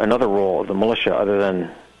also another role of the militia other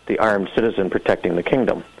than the armed citizen protecting the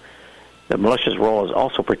kingdom. The militia's role is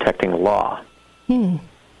also protecting law.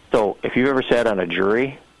 So if you ever sat on a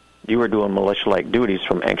jury, you were doing militia-like duties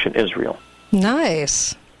from ancient Israel.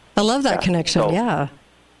 Nice. I love that connection, so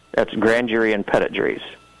that's grand jury and petit juries.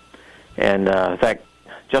 And in fact,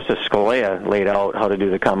 Justice Scalia laid out how to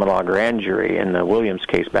do the common law grand jury in the Williams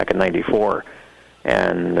case back in '94.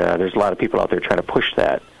 And there's a lot of people out there trying to push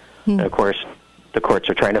that. And of course, the courts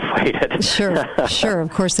are trying to fight it. Sure,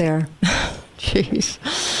 of course they are. Jeez.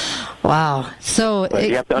 Wow. So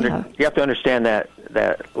you have to understand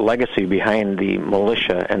that legacy behind the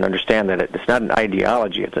militia, and understand that it's not an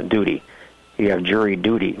ideology, it's a duty. You have jury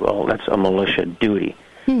duty. Well, that's a militia duty.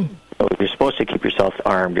 So you're supposed to keep yourself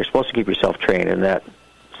armed. You're supposed to keep yourself trained. In that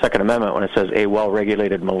Second Amendment, when it says a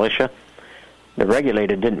well-regulated militia, the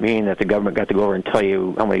regulated didn't mean that the government got to go over and tell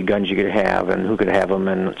you how many guns you could have and who could have them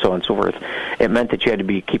and so on and so forth. It meant that you had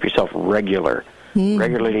to keep yourself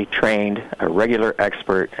regularly trained, a regular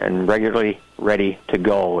expert, and regularly ready to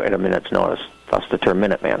go at a minute's notice. That's the term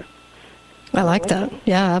Minuteman. I like that.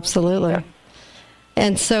 Yeah, absolutely. Yeah.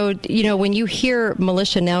 And so, when you hear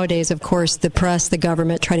militia nowadays, of course, the press, the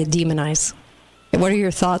government try to demonize. What are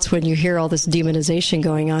your thoughts when you hear all this demonization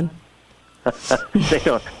going on? They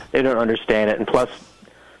don't understand it. And plus,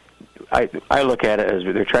 I look at it as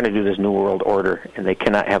they're trying to do this new world order, and they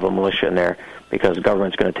cannot have a militia in there because the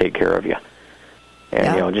government's going to take care of you.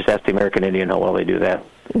 And, just ask the American Indian how well they do that.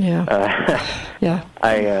 Yeah.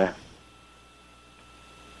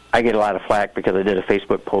 I get a lot of flack because I did a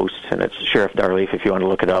Facebook post, and it's Sheriff Darleaf, if you want to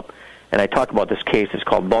look it up. And I talk about this case. It's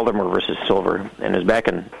called Baltimore versus Silver, and it was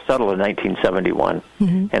settled in 1971,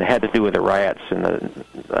 and it had to do with the riots in the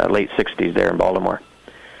late 60s there in Baltimore.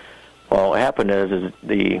 Well, what happened is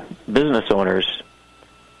the business owners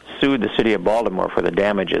sued the city of Baltimore for the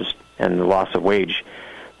damages and the loss of wage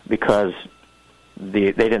because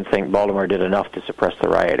they didn't think Baltimore did enough to suppress the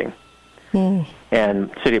rioting. And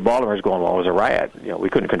the city of Baltimore is going, well, it was a riot. We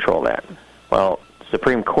couldn't control that. Well,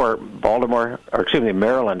 Supreme Court,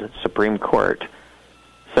 Maryland Supreme Court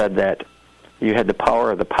said that you had the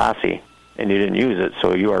power of the posse and you didn't use it,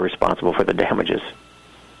 so you are responsible for the damages.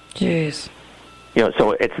 Jeez.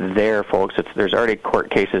 So it's there, folks. There's already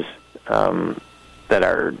court cases that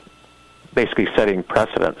are basically setting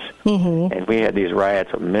precedents. And we had these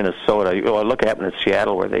riots in Minnesota. Look what happened in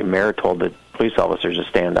Seattle where the mayor told the police officers to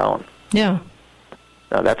stand down. Yeah.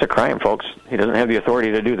 Now, that's a crime, folks. He doesn't have the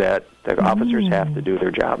authority to do that. The officers have to do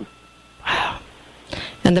their job. Wow.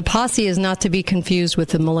 And the posse is not to be confused with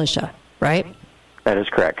the militia, right? That is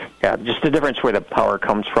correct. Yeah, just the difference where the power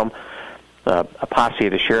comes from. A posse,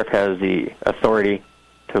 the sheriff has the authority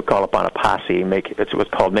to call upon a posse, it's what's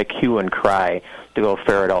called make hue and cry, to go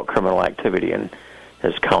ferret out criminal activity in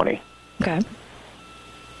his county. Okay.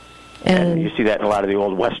 And you see that in a lot of the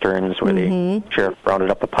old westerns where the sheriff rounded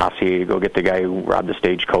up a posse to go get the guy who robbed the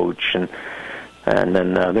stagecoach, and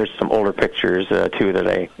then there's some older pictures too that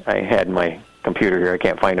I had in my computer here. I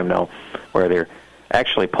can't find them now, where they're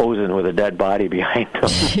actually posing with a dead body behind them,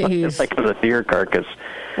 it's like a deer carcass.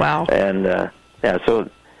 Wow. And so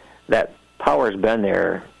that power's been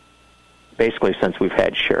there basically since we've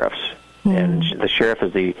had sheriffs. And the sheriff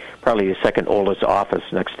is probably the second oldest office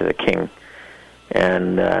next to the king.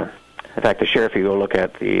 And in fact, the sheriff, you go look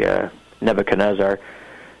at the Nebuchadnezzar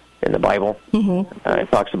in the Bible,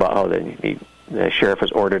 it talks about how the sheriff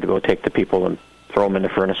was ordered to go take the people and throw them in the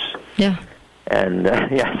furnace. Yeah. And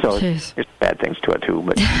so there's bad things to it too.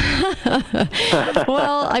 But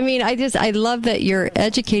well, I mean, I love that you're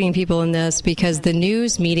educating people in this, because the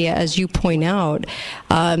news media, as you point out,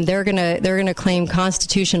 they're gonna claim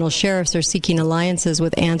constitutional sheriffs are seeking alliances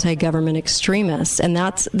with anti-government extremists, and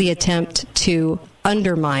that's the attempt to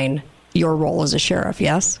undermine your role as a sheriff.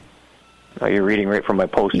 Yes. Oh, you're reading right from my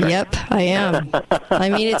post. Right? Yep, I am. I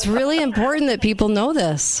mean, it's really important that people know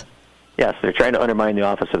this. Yes, they're trying to undermine the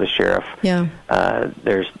office of the sheriff. Yeah.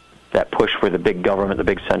 There's that push for the big government, the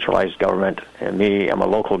big centralized government. And me, I'm a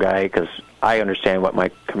local guy because I understand what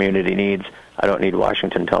my community needs. I don't need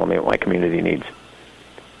Washington telling me what my community needs.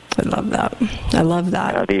 I love that. I love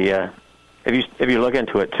that. If you look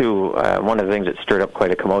into it too, one of the things that stirred up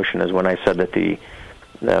quite a commotion is when I said that the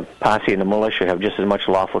posse and the militia have just as much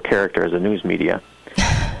lawful character as the news media.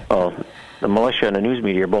 Well, the militia and the news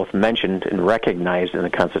media are both mentioned and recognized in the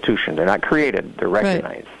Constitution. They're not created; they're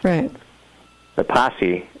recognized. Right. The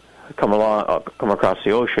posse come across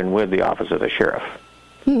the ocean with the office of the sheriff.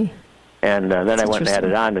 And then I went and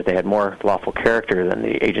added on that they had more lawful character than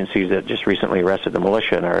the agencies that just recently arrested the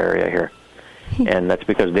militia in our area here. And that's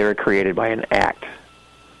because they were created by an act.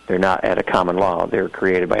 They're not at a common law. They were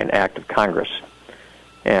created by an act of Congress.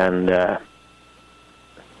 And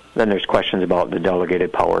then there's questions about the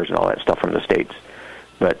delegated powers and all that stuff from the states.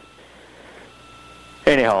 But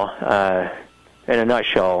anyhow, in a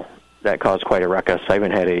nutshell, that caused quite a ruckus. I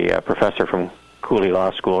even had a professor from Cooley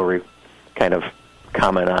Law School kind of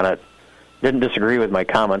comment on it. Didn't disagree with my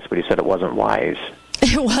comments, but he said it wasn't wise.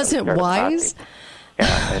 It wasn't wise?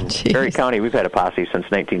 Yeah, in Perry County, we've had a posse since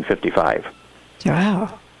 1955.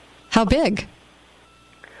 Wow. How big?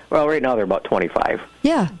 Well, right now they're about 25.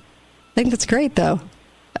 Yeah. I think that's great, though.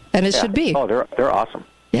 And it should be. Oh, they're awesome.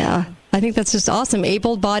 Yeah. I think that's just awesome.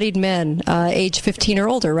 Able-bodied men, age 15 or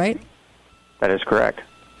older, right? That is correct.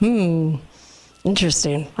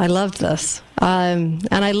 Interesting. I love this. And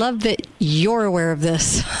I love that you're aware of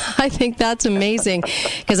this. I think that's amazing.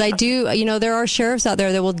 Because there are sheriffs out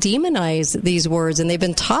there that will demonize these words, and they've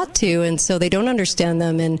been taught to, and so they don't understand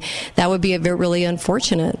them, and that would be really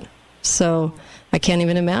unfortunate. So I can't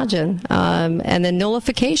even imagine. And then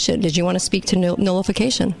nullification. Did you want to speak to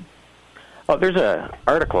nullification? Oh, there's an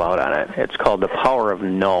article out on it. It's called The Power of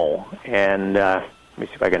No. And let me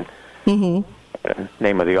see if I can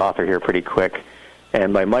name of the author here pretty quick.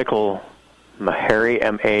 And by Michael Maharrey,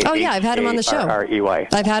 M-A-H-A-R-R-E-Y. Oh, yeah, I've had him on the show.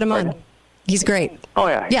 I've had him on. He's great. Oh,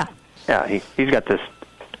 yeah. Yeah. Yeah, he's got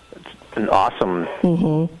an awesome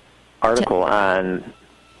article on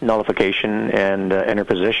nullification and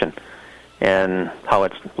interposition and how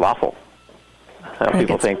it's lawful.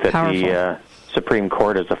 People think that the Supreme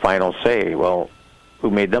Court is the final say. Well, who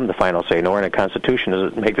made them the final say? Nowhere in the Constitution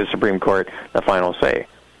does it make the Supreme Court the final say.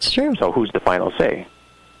 It's true. So who's the final say?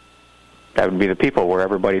 That would be the people, where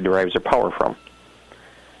everybody derives their power from.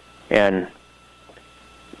 And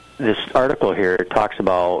this article here talks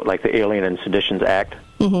about like the Alien and Seditions Act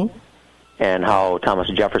and how Thomas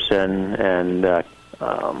Jefferson and I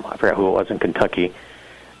forgot who it was in Kentucky,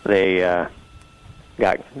 they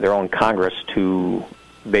got their own Congress to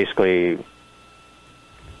basically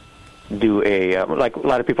do like a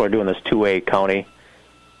lot of people are doing this two-way county,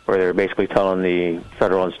 where they're basically telling the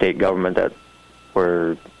federal and state government that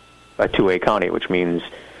we're a two-way county, which means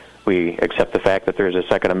we accept the fact that there's a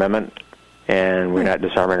Second Amendment and we're not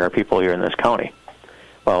disarming our people here in this county.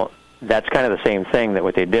 Well, that's kind of the same thing that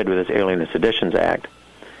what they did with this Alien and Seditions Act.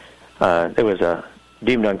 It was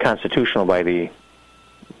deemed unconstitutional by the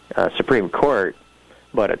Supreme Court,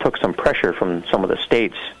 but it took some pressure from some of the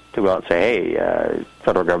states to go out and say, hey,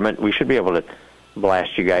 federal government, we should be able to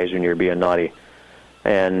blast you guys when you're being naughty,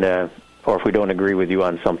 and or if we don't agree with you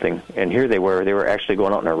on something. And here they were actually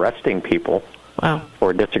going out and arresting people Wow.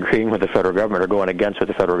 For disagreeing with the federal government or going against what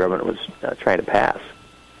the federal government was trying to pass.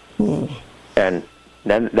 And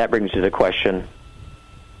then that brings you to the question,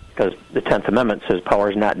 because the 10th Amendment says power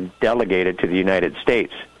is not delegated to the United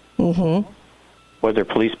States. Was there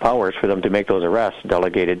police powers for them to make those arrests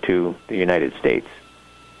delegated to the United States?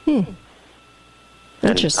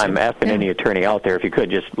 Interesting. I'm asking any attorney out there, if you could,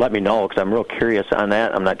 just let me know, because I'm real curious on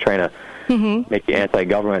that. I'm not trying to make you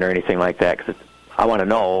anti-government or anything like that, because I want to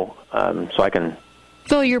know so I can...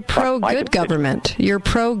 Well, you're pro-good government. You're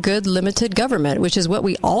pro-good, limited government, which is what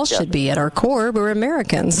we all should be at our core. We're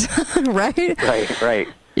Americans, right? Right.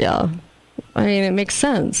 Yeah. I mean, it makes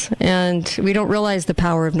sense. And we don't realize the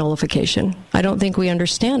power of nullification. I don't think we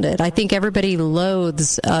understand it. I think everybody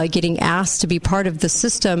loathes getting asked to be part of the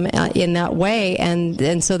system in that way,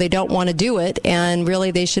 and so they don't want to do it. And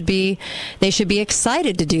really, they should be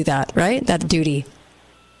excited to do that, right? That duty.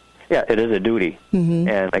 Yeah, it is a duty.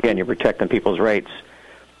 And again, you're protecting people's rights.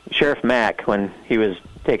 Sheriff Mack, when he was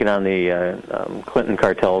taking on the Clinton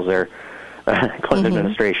cartels there, Clinton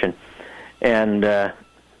administration, and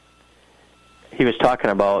he was talking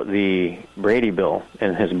about the Brady Bill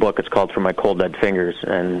in his book. It's called From My Cold Dead Fingers.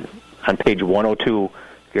 And on page 102,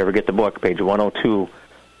 if you ever get the book, page 102,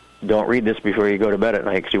 don't read this before you go to bed at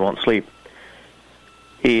night because you won't sleep.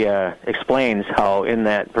 He explains how in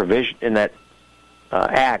that provision, in that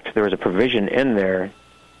act, there was a provision in there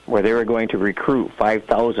where they were going to recruit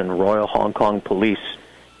 5,000 Royal Hong Kong police,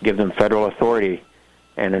 give them federal authority,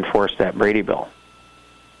 and enforce that Brady Bill.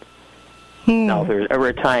 Now, if there's ever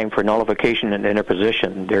a time for nullification and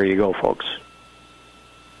interposition, there you go, folks.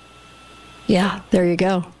 Yeah, there you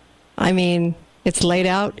go. I mean, it's laid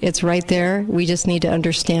out. It's right there. We just need to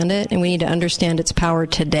understand it, and we need to understand its power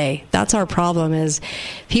today. That's our problem, is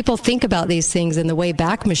people think about these things in the way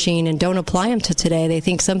back machine and don't apply them to today. They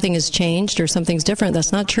think something has changed or something's different.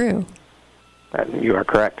 That's not true. You are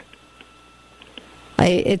correct.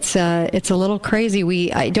 It's a little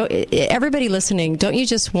crazy. Everybody listening, don't you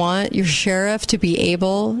just want your sheriff to be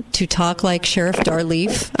able to talk like Sheriff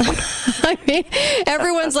Darleaf? I mean,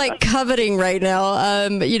 everyone's like coveting right now,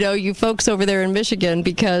 you folks over there in Michigan,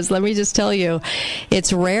 because let me just tell you,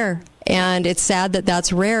 it's rare. And it's sad that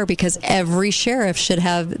that's rare, because every sheriff should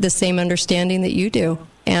have the same understanding that you do.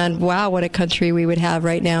 And wow, what a country we would have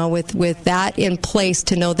right now with that in place,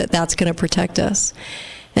 to know that that's going to protect us.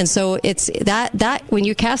 And so it's that when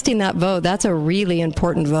you're casting that vote, that's a really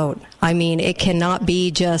important vote. I mean, it cannot be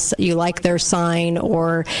just you like their sign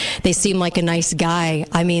or they seem like a nice guy.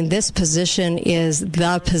 I mean, this position is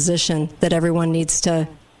the position that everyone needs to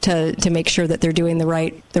make sure that they're doing the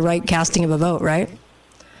right casting of a vote, right?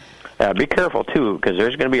 Be careful, too, because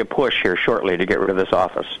there's going to be a push here shortly to get rid of this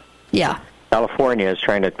office. Yeah. California is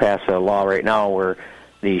trying to pass a law right now where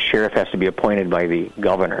the sheriff has to be appointed by the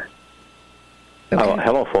governor. Okay.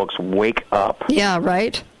 Hello, folks, wake up. Yeah,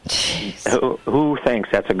 right? Who thinks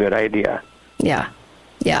that's a good idea? Yeah.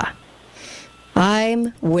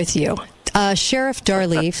 I'm with you. Sheriff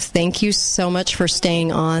Darleaf, thank you so much for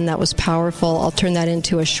staying on. That was powerful. I'll turn that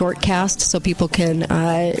into a short cast so people can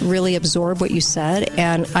really absorb what you said.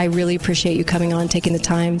 And I really appreciate you coming on, taking the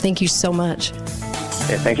time. Thank you so much.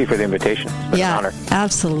 Yeah, thank you for the invitation. It's been an honor.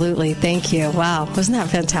 Absolutely. Thank you. Wow. Wasn't that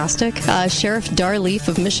fantastic? Sheriff Darleaf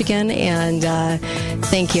of Michigan, and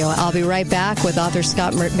thank you. I'll be right back with author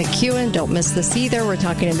Scott McEwen. Don't miss this either. We're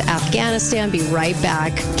talking in Afghanistan. Be right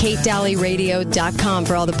back. KateDalleyRadio.com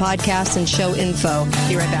for all the podcasts and show info.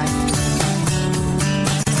 Be right back.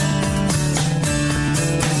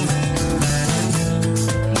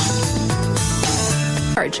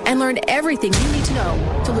 And learn everything you need to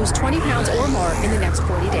know to lose 20 pounds or more in the next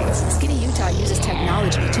 40 days. Skinny Utah uses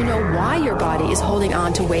technology to know why your body is holding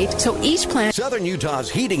on to weight, so each plan... Southern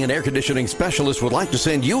Utah's heating and air conditioning specialist would like to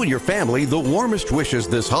send you and your family the warmest wishes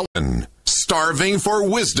this holiday. Starving for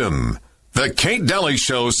wisdom. The Kate Daly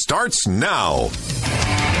Show starts now.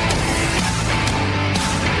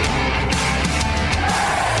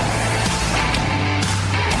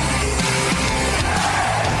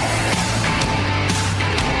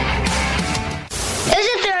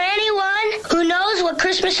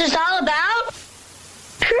 Christmas is all about?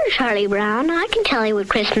 Sure, Charlie Brown. I can tell you what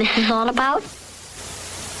Christmas is all about.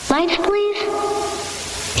 Lights,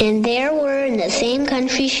 please. And there were in the same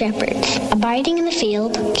country shepherds, abiding in the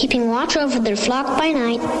field, keeping watch over their flock by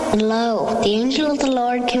night. And lo, the angel of the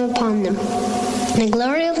Lord came upon them. And the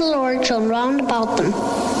glory of the Lord shone round about them.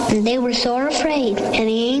 And they were sore afraid. And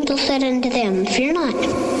the angel said unto them, Fear not.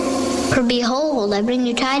 For behold, I bring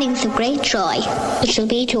you tidings of great joy, which shall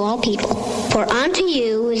be to all people. For unto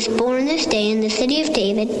you is born this day in the city of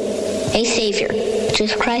David a Savior, which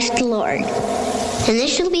is Christ the Lord. And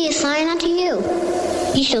this shall be a sign unto you.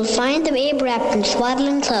 Ye shall find the babe wrapped in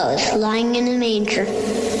swaddling clothes, lying in a manger.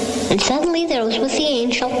 And suddenly there was with the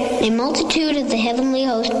angel a multitude of the heavenly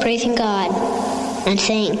host praising God, and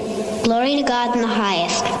saying, Glory to God in the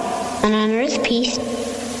highest, and on earth peace,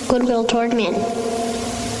 goodwill toward men.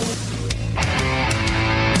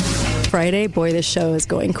 Friday. Boy, this show is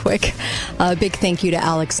going quick. Big thank you to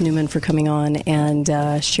Alex Newman for coming on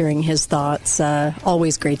and sharing his thoughts.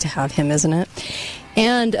 Always great to have him, isn't it?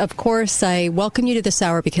 And, of course, I welcome you to this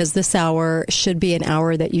hour because this hour should be an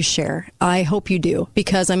hour that you share. I hope you do,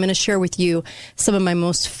 because I'm going to share with you some of my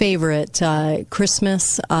most favorite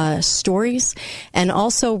Christmas stories and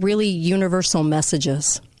also really universal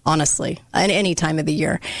messages, honestly, at any time of the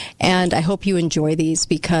year. And I hope you enjoy these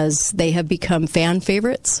because they have become fan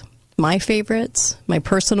favorites. My favorites, my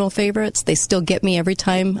personal favorites. They still get me every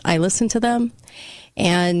time I listen to them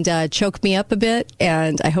and choke me up a bit,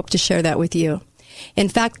 and I hope to share that with you. In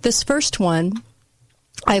fact, this first one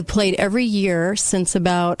I've played every year since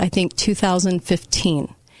about, I think,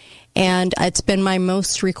 2015. And it's been my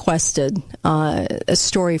most requested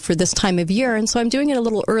story for this time of year. And so I'm doing it a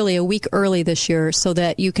little early, a week early this year, so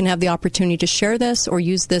that you can have the opportunity to share this or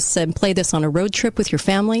use this and play this on a road trip with your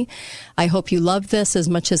family. I hope you love this as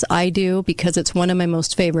much as I do because it's one of my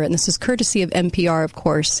most favorite. And this is courtesy of NPR, of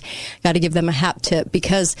course. Got to give them a hat tip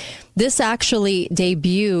because this actually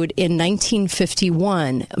debuted in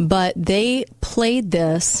 1951, but they played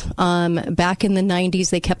this back in the 90s.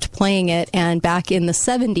 They kept playing it, and back in the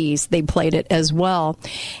 70s, they played it as well.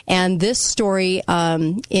 And this story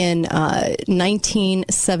in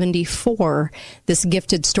 1974, this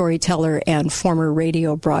gifted storyteller and former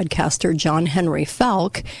radio broadcaster John Henry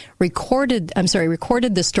Falk recorded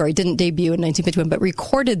this story. Didn't debut in 1951, but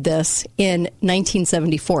recorded this in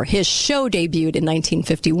 1974. His show debuted in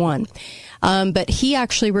 1951. But he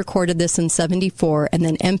actually recorded this in 74, and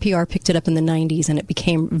then NPR picked it up in the 90s, and it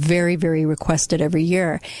became very, very requested every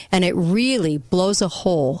year. And it really blows a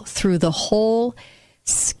hole through the whole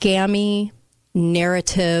scammy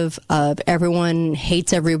narrative of everyone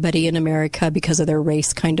hates everybody in America because of their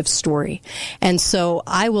race kind of story. And so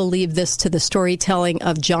I will leave this to the storytelling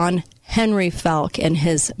of John Henry Falk and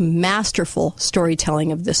his masterful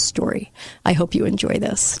storytelling of this story. I hope you enjoy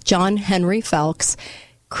this. John Henry Falk's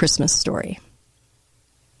Christmas story.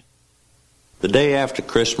 The day after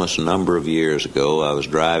Christmas a number of years ago, I was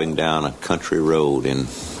driving down a country road in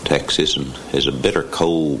Texas, and it was a bitter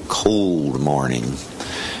cold morning.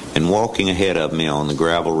 And walking ahead of me on the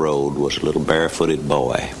gravel road was a little barefooted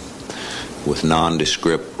boy with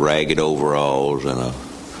nondescript ragged overalls and a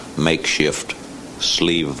makeshift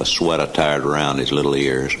sleeve of a sweater tied around his little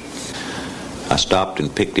ears. I stopped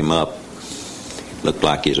and picked him up. Looked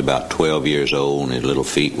like he was about 12 years old, and his little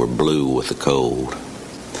feet were blue with the cold.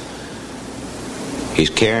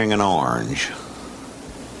 He's carrying an orange.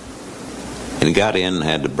 And he got in and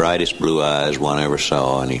had the brightest blue eyes one ever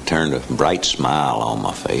saw, and he turned a bright smile on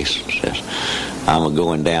my face and says, I'm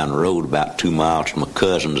going down the road about 2 miles to my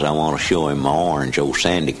cousin's. I want to show him my orange old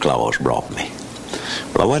Sandy Claus brought me.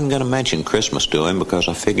 Well, I wasn't going to mention Christmas to him because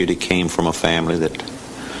I figured he came from a family that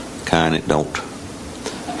kind of don't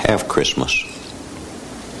have Christmas.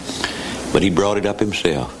 But he brought it up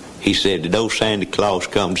himself. He said, did old Sandy Claus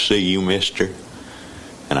come to see you, mister?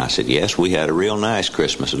 And I said, yes, we had a real nice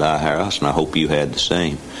Christmas at our house, and I hope you had the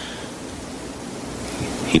same.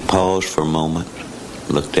 He paused for a moment,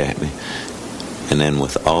 looked at me, and then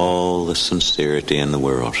with all the sincerity in the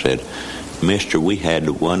world said, mister, we had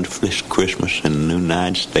the wonderfulest Christmas in the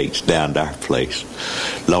United States down to our place.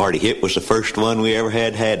 Lordy, it was the first one we ever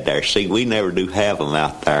had there. See, we never do have them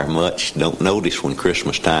out there much. Don't notice when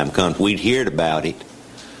Christmas time comes. We'd heard about it,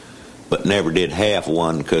 but never did have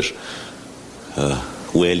one because,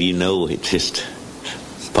 well, you know, it just...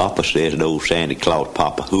 Papa says that old Santa Claus,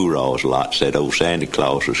 Papa hoorahs a lot, said old Santa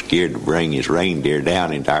Claus was scared to bring his reindeer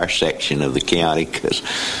down into our section of the county because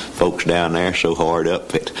folks down there are so hard up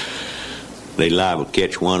that they liable to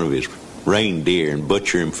catch one of his reindeer and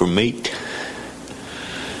butcher him for meat.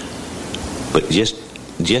 But just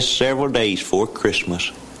several days before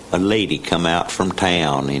Christmas, a lady come out from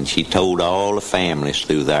town, and she told all the families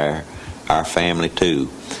through there, our family too,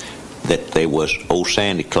 that there was old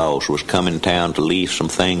Santa Claus was coming to town to leave some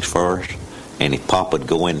things for us, and if Papa'd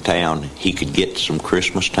go in town, he could get some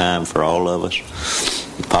Christmas time for all of us.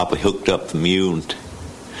 And Papa hooked up the mule and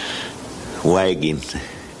wagon.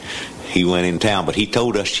 He went in town, but he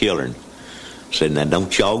told us children, said, now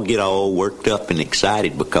don't y'all get all worked up and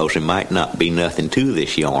excited because there might not be nothing to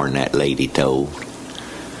this yarn that lady told.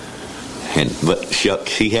 But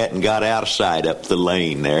shucks, he hadn't got out of sight up the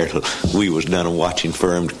lane there. We was done watching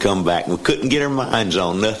for him to come back. We couldn't get our minds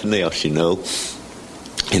on nothing else, you know.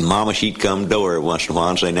 And Mama, she'd come to her once in a while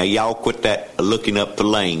and say, now, y'all quit that looking up the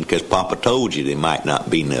lane, because Papa told you there might not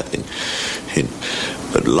be nothing.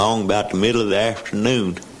 But along about the middle of the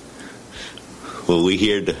afternoon, well, we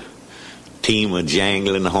heard the team of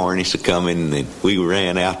jangling the harness coming, and we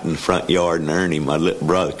ran out in the front yard, and Ernie, my little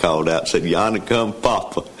brother, called out and said, yonder come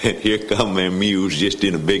Papa. And here come them mules just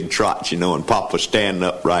in a big trot, you know, and Papa standing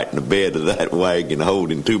upright in the bed of that wagon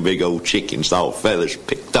holding 2 big old chickens, all feathers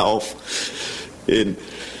picked off. And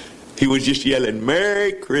he was just yelling,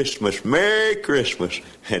 Merry Christmas, Merry Christmas.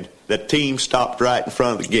 And the team stopped right in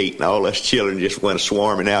front of the gate, and all us children just went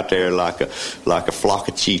swarming out there like a flock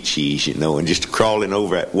of chee-chees, you know, and just crawling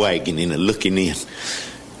over that wagon and looking in.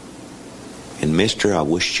 And, mister, I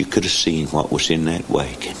wish you could have seen what was in that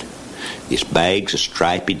wagon. It's bags of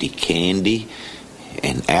striped candy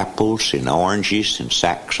and apples and oranges and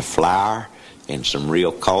sacks of flour and some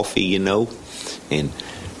real coffee, you know, and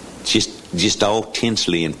just all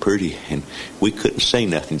tinsley and pretty, and we couldn't say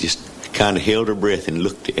nothing, just kind of held our breath and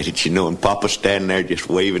looked at it, you know, and Papa standing there just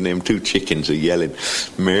waving them 2 chickens and yelling,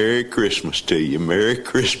 Merry Christmas to you, Merry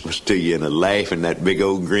Christmas to you, and a laugh and that big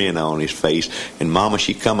old grin on his face. And Mama,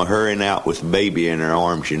 she come a-hurrying out with the baby in her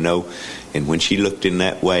arms, you know, and when she looked in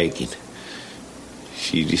that wagon,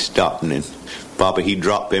 she just stopped, and then Papa, he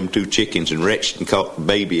dropped them 2 chickens and reached and caught the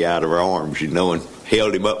baby out of her arms, you know, and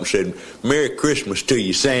held him up and said, Merry Christmas to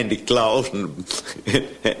you, Sandy Claus.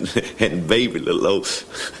 And baby little old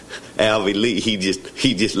Alvy Lee, he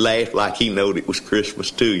just laughed like he knowed it was Christmas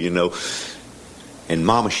too, you know. And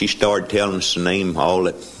Mama, she started telling us to name all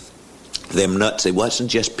them nuts. It wasn't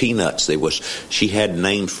just peanuts. She had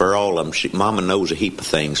names for all of them. Mama knows a heap of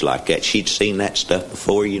things like that. She'd seen that stuff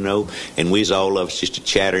before, you know. And we was all of us just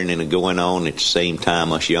a-chattering and a-going on at the same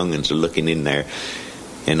time, us young'uns are looking in there.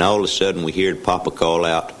 And all of a sudden we heard Papa call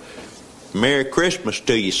out, Merry Christmas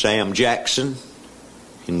to you, Sam Jackson.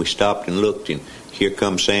 And we stopped and looked, and here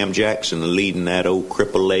comes Sam Jackson leading that old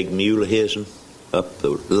cripple-legged mule of his'n up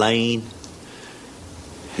the lane.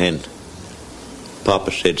 And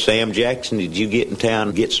Papa said, Sam Jackson, did you get in town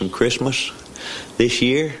and get some Christmas this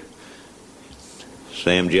year?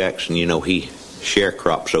 Sam Jackson, you know, he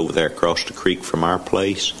sharecrops over there across the creek from our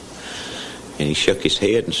place. And he shook his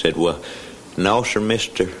head and said, well, no, sir,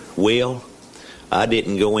 Mr. Will, I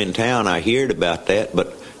didn't go in town. I heard about that,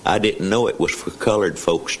 but I didn't know it was for colored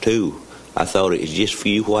folks, too. I thought it was just for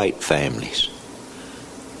you white families.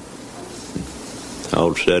 All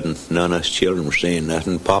of a sudden, none of us children were saying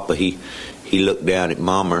nothing. Papa, he looked down at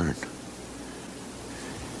Mama, and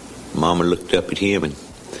Mama looked up at him, and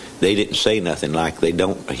they didn't say nothing, like they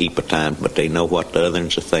don't a heap of times, but they know what the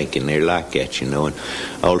others are thinking. They're like that, you know. And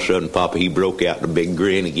all of a sudden, Papa, he broke out in a big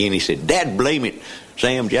grin again. He said, Dad, blame it,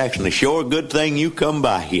 Sam Jackson, it's sure a good thing you come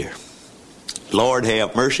by here. Lord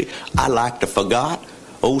have mercy, I like to forgot.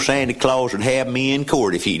 Old Santa Claus would have me in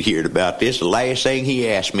court if he'd heard about this. The last thing he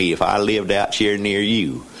asked me if I lived out here near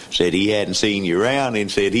you. Said he hadn't seen you around,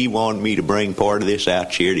 and said he wanted me to bring part of this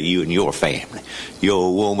out here to you and your family,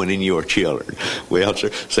 your woman and your children. Well,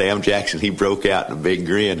 sir, Sam Jackson, he broke out in a big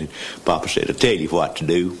grin, and Papa said, I'll tell you what to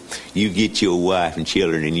do. You get your wife and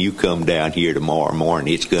children, and you come down here tomorrow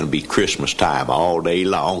morning. It's going to be Christmas time all day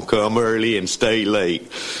long. Come early and stay late.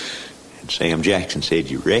 And Sam Jackson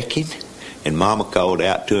said, you reckon? And Mama called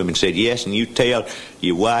out to him and said, yes, and you tell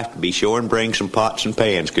your wife to be sure and bring some pots and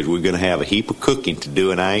pans, because we're going to have a heap of cooking to do,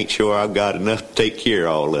 and I ain't sure I've got enough to take care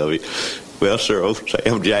of all of it. Well, sir, old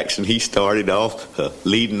Sam Jackson, he started off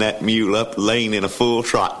leading that mule up the lane in a full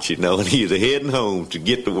trot, you know, and he was heading home to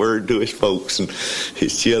get the word to his folks and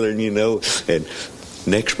his children, you know. And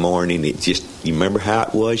next morning, it just, you remember how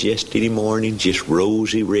it was yesterday morning? Just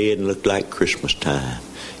rosy red and looked like Christmas time.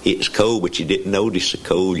 It was cold, but you didn't notice the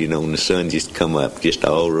cold, you know, and the sun just come up, just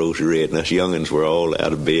all rosy red, and us young'uns were all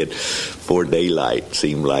out of bed before daylight,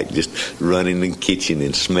 seemed like, just running in the kitchen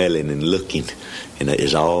and smelling and looking, and it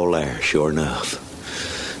is all there, sure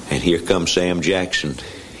enough. And here comes Sam Jackson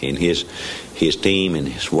and his team and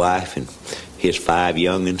his wife and his 5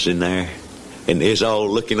 young'uns in there, and they're all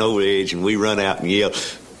looking over the edge, and we run out and yell,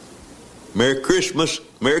 Merry Christmas,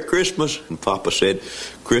 Merry Christmas. And Papa said,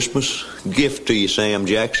 Christmas gift to you, Sam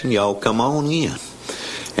Jackson. Y'all come on in.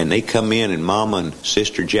 And they come in, and Mama and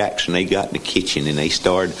Sister Jackson, they got in the kitchen, and they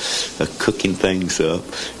started cooking things up.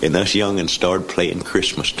 And us young'uns started playing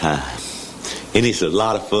Christmas time. And it's a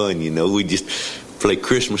lot of fun, you know. We just play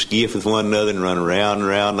Christmas gift with one another and run around and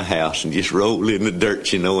around the house and just roll in the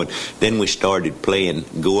dirt, you know. And then we started playing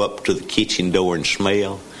go up to the kitchen door and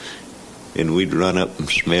smell. And we'd run up and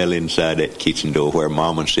smell inside that kitchen door where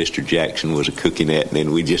Mom and Sister Jackson was cooking at, and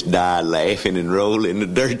then we'd just die laughing and roll in the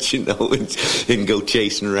dirt, and go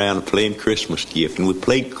chasing around and playing Christmas gift. And we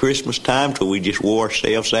played Christmas time till we just wore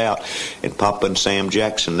ourselves out. And Papa and Sam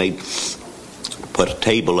Jackson, they'd put a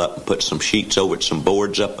table up and put some sheets over it, some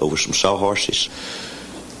boards up over some sawhorses.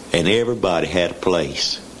 And everybody had a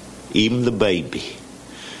place, even the baby.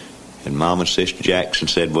 And Mom and Sister Jackson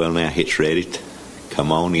said, well, now it's ready.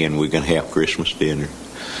 Come on in, we're going to have Christmas dinner.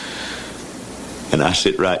 And I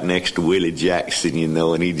sit right next to Willie Jackson,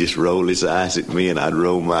 and he'd just roll his eyes at me, and I'd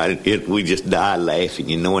roll mine. We just die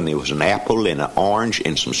laughing, and there was an apple and an orange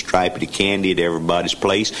and some stripedy candy at everybody's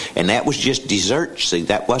place, and that was just dessert. See,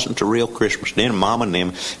 that wasn't the real Christmas dinner. Mom and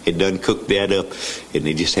them had done cooked that up, and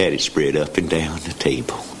they just had it spread up and down the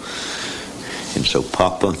table. And so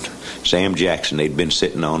Papa and Sam Jackson, they'd been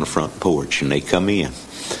sitting on the front porch, and they come in.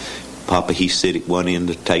 Papa, he sit at one end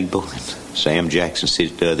of the table, and Sam Jackson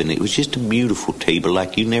sit at the other, and it was just a beautiful table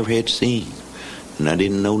like you never had seen. And I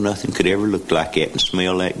didn't know nothing could ever look like that and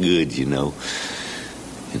smell that good,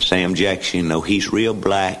 And Sam Jackson, he's real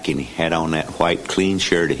black, and he had on that white clean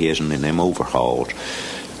shirt of his and then them overalls.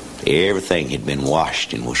 Everything had been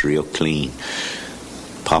washed and was real clean.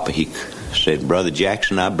 Papa, he said, Brother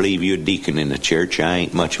Jackson, I believe you're a deacon in the church. I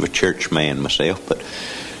ain't much of a church man myself, but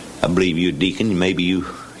I believe you're a deacon. Maybe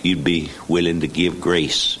you'd be willing to give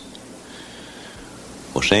grace.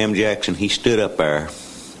 Well, Sam Jackson, he stood up there,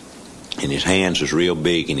 and his hands was real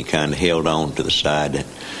big, and he kind of held on to the side of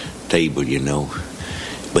that table,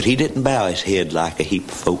 But he didn't bow his head like a heap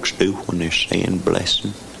of folks do when they're saying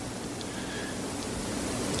blessing.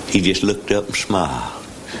 He just looked up and smiled.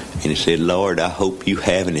 And he said, Lord, I hope you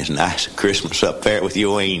having as nice a Christmas up there with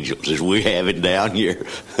your angels as we have it down here,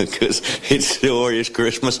 because it's glorious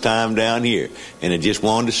Christmas time down here. And I just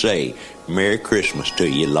wanted to say, Merry Christmas to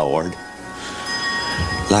you, Lord.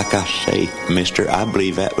 Like I say, mister, I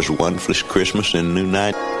believe that was the wonderfulest Christmas in the new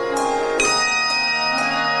night.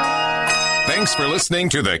 Thanks for listening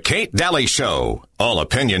to The Kate Daly Show. All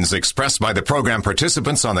opinions expressed by the program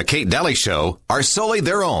participants on The Kate Daly Show are solely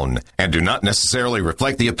their own and do not necessarily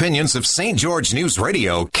reflect the opinions of St. George News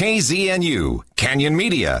Radio, KZNU, Canyon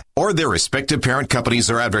Media, or their respective parent companies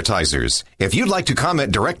or advertisers. If you'd like to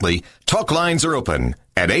comment directly, talk lines are open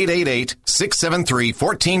at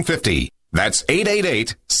 888-673-1450. That's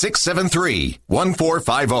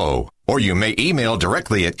 888-673-1450. Or you may email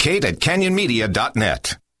directly at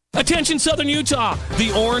kate@canyonmedia.net. Attention Southern Utah!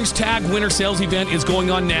 The Orange Tag Winter Sales Event is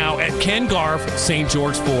going on now at Ken Garff St.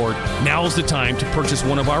 George Ford. Now is the time to purchase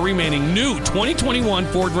one of our remaining new 2021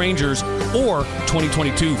 Ford Rangers or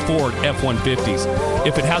 2022 Ford F-150s.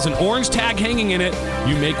 If it has an orange tag hanging in it,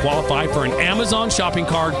 you may qualify for an Amazon shopping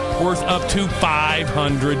cart worth up to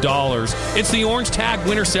 $500. It's the Orange Tag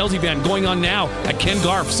Winter Sales Event going on now at Ken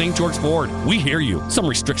Garff St. George Ford. We hear you. Some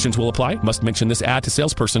restrictions will apply. Must mention this ad to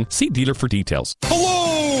salesperson. See dealer for details. Hello!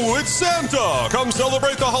 It's Santa! Come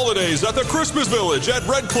celebrate the holidays at the Christmas Village at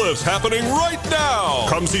Red Cliffs, happening right now!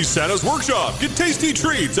 Come see Santa's Workshop, get tasty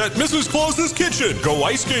treats at Mrs. Claus's Kitchen, go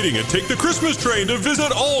ice skating and take the Christmas train to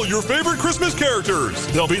visit all your favorite Christmas characters.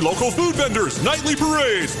 There'll be local food vendors, nightly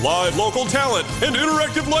parades, live local talent, an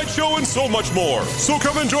interactive light show, and so much more. So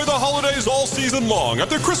come enjoy the holidays all season long at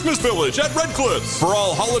the Christmas Village at Red Cliffs. For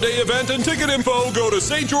all holiday event and ticket info, go to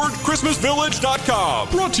stgeorgechristmasvillage.com.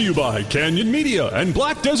 Brought to you by Canyon Media and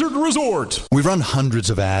Black Desert Resort. We've run hundreds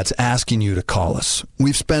of ads asking you to call us.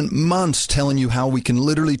 We've spent months telling you how we can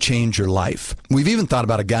literally change your life. We've even thought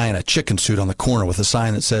about a guy in a chicken suit on the corner with a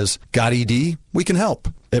sign that says, "Got ED? We can help."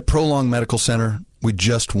 At Prolong Medical Center, we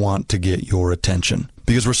just want to get your attention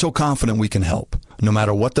because we're so confident we can help. No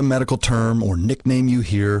matter what the medical term or nickname you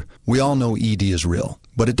hear, we all know ED is real.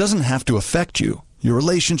 But it doesn't have to affect you, your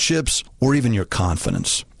relationships, or even your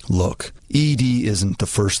confidence. Look, ED isn't the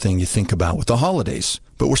first thing you think about with the holidays.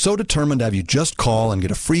 But we're so determined to have you just call and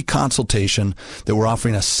get a free consultation that we're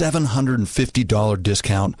offering a $750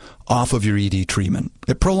 discount off of your ED treatment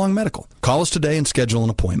at Prolong Medical. Call us today and schedule an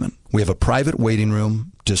appointment. We have a private waiting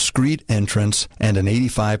room, discreet entrance, and an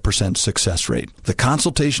 85% success rate. The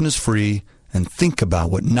consultation is free, and think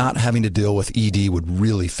about what not having to deal with ED would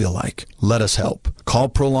really feel like. Let us help. Call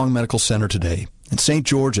Prolong Medical Center today in St.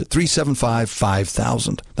 George at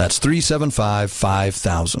 375-5000. That's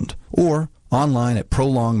 375-5000. Or online at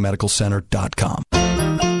prolongmedicalcenter.com.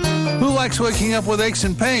 Who likes waking up with aches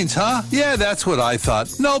and pains, huh? Yeah, that's what I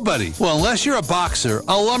thought. Nobody. Well, unless you're a boxer,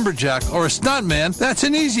 a lumberjack, or a stuntman, that's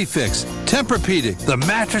an easy fix. Tempur-Pedic, the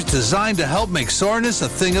mattress designed to help make soreness a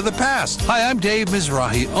thing of the past. Hi, I'm Dave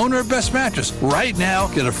Mizrahi, owner of Best Mattress. Right now,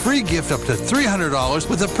 get a free gift up to $300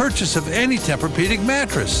 with the purchase of any Tempur-Pedic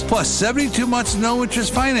mattress. Plus 72 months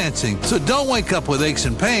no-interest financing. So don't wake up with aches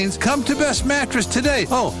and pains. Come to Best Mattress today.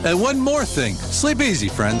 Oh, and one more thing. Sleep easy,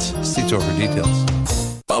 friends. See store for details.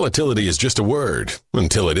 Volatility is just a word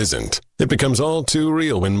until it isn't. It becomes all too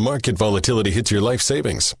real when market volatility hits your life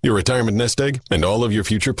savings, your retirement nest egg, and all of your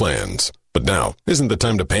future plans. But now isn't the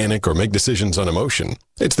time to panic or make decisions on emotion.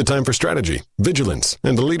 It's the time for strategy, vigilance,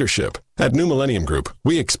 and leadership. At New Millennium Group,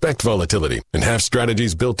 we expect volatility and have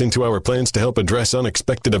strategies built into our plans to help address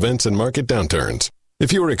unexpected events and market downturns.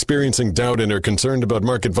 If you are experiencing doubt and are concerned about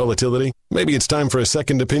market volatility, maybe it's time for a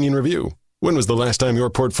second opinion review. When was the last time your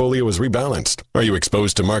portfolio was rebalanced? Are you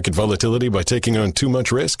exposed to market volatility by taking on too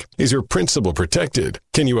much risk? Is your principal protected?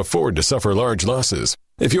 Can you afford to suffer large losses?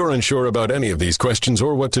 If you're unsure about any of these questions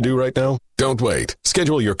or what to do right now, don't wait.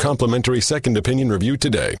 Schedule your complimentary second opinion review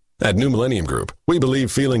today. At New Millennium Group, we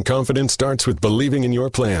believe feeling confident starts with believing in your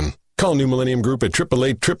plan. Call New Millennium Group at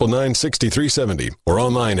 888-999-6370 or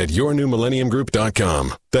online at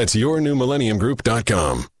yournewmillenniumgroup.com. That's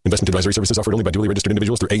yournewmillenniumgroup.com. Investment advisory services offered only by duly registered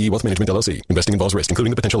individuals through AE Wealth Management, LLC. Investing involves risk, including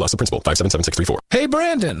the potential loss of principal. 577634. Hey,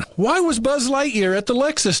 Brandon, why was Buzz Lightyear at the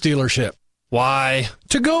Lexus dealership? Why?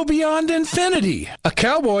 To go beyond infinity. A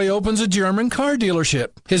cowboy opens a German car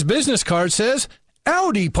dealership. His business card says,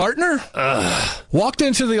 Audi, partner. Walked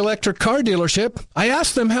into the electric car dealership. I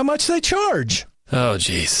asked them how much they charge. Oh,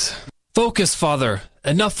 jeez. Focus, Father.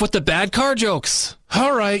 Enough with the bad car jokes.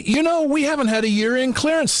 All right, we haven't had a year-end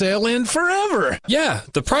clearance sale in forever. Yeah,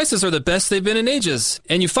 the prices are the best they've been in ages.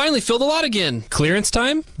 And you finally filled a lot again. Clearance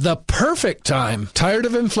time? The perfect time. Tired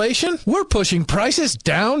of inflation? We're pushing prices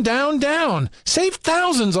down, down, down. Save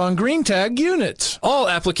thousands on green tag units. All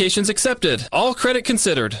applications accepted. All credit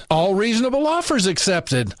considered. All reasonable offers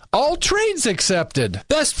accepted. All trades accepted.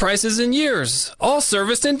 Best prices in years. All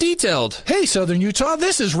serviced and detailed. Hey, Southern Utah,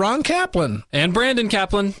 this is Ron Kaplan. And Brandon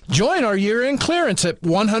Kaplan. Join our year-end clearance at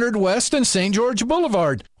 100 West and St. George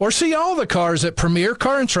Boulevard, or see all the cars at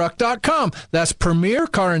PremierCarAndTruck.com. That's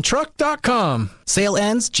PremierCarAndTruck.com. Sale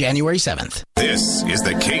ends January 7th. This is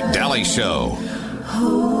the Kate Daly Show.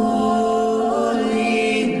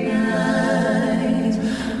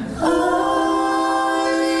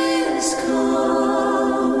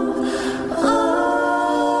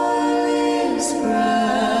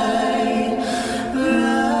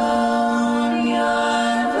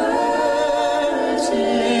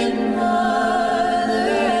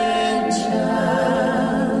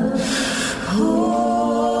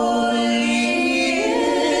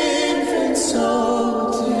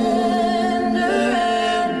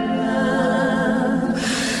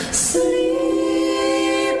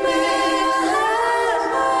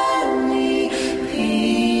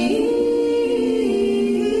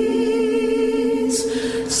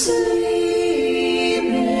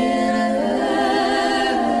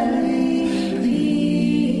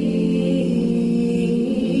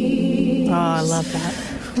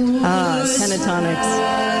 Pentatonics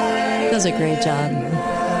does a great job,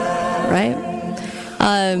 right?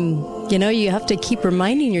 You have to keep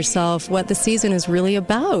reminding yourself what the season is really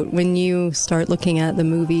about when you start looking at the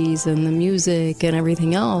movies and the music and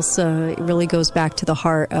everything else. It really goes back to the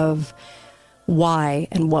heart of why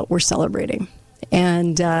and what we're celebrating.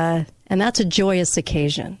 And that's a joyous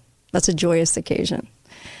occasion. That's a joyous occasion.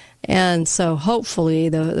 And so hopefully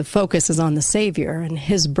the focus is on the Savior and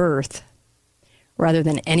his birth rather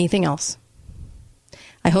than anything else.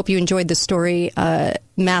 I hope you enjoyed the story.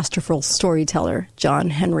 Masterful storyteller,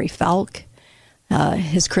 John Henry Falk.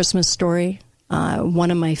 His Christmas story,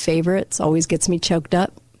 one of my favorites, always gets me choked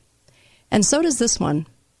up. And so does this one.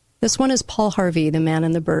 This one is Paul Harvey, The Man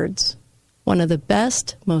and the Birds. One of the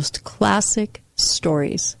best, most classic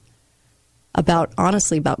stories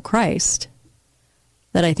honestly, about Christ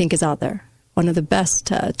that I think is out there. One of the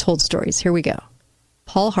best told stories. Here we go.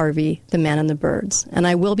 Paul Harvey, The Man and the Birds. And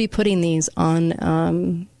I will be putting these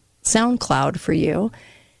on SoundCloud for you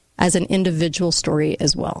as an individual story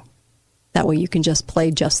as well. That way you can just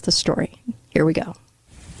play just the story. Here we go.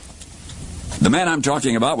 The man I'm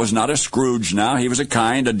talking about was not a Scrooge now. He was a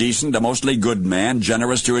kind, a decent, a mostly good man,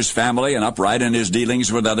 generous to his family and upright in his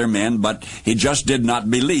dealings with other men, but he just did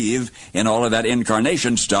not believe in all of that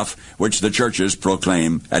incarnation stuff which the churches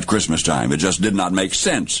proclaim at Christmas time. It just did not make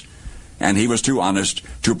sense. And he was too honest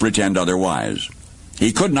to pretend otherwise.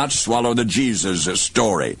 He could not swallow the Jesus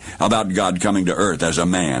story about God coming to earth as a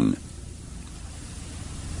man.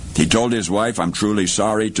 He told his wife, "I'm truly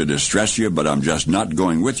sorry to distress you, but I'm just not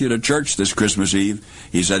going with you to church this Christmas Eve."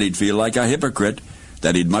 He said he'd feel like a hypocrite,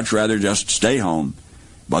 that he'd much rather just stay home,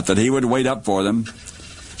 but that he would wait up for them.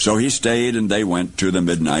 So he stayed, and they went to the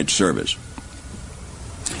midnight service.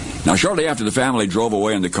 Now, shortly after the family drove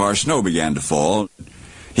away in the car, snow began to fall.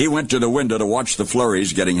 He went to the window to watch the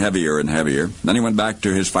flurries getting heavier and heavier. Then he went back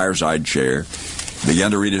to his fireside chair,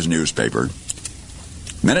 began to read his newspaper.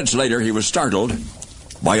 Minutes later, he was startled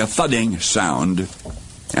by a thudding sound,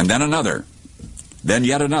 and then another, then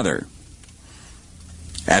yet another.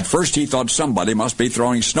 At first, he thought somebody must be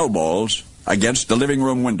throwing snowballs against the living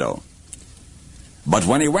room window. But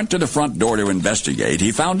when he went to the front door to investigate,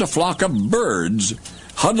 he found a flock of birds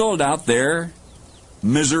huddled out there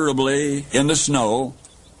miserably in the snow.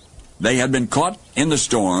 They had been caught in the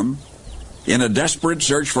storm. In a desperate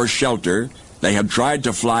search for shelter, they had tried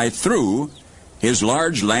to fly through his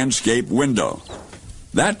large landscape window.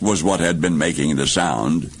 That was what had been making the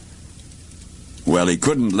sound. Well, he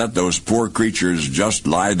couldn't let those poor creatures just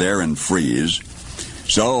lie there and freeze.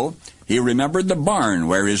 So he remembered the barn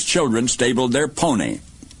where his children stabled their pony.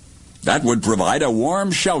 That would provide a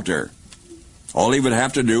warm shelter. All he would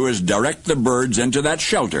have to do is direct the birds into that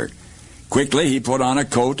shelter. Quickly, he put on a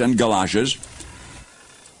coat and galoshes,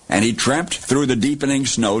 and he tramped through the deepening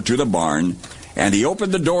snow to the barn, and he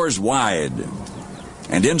opened the doors wide.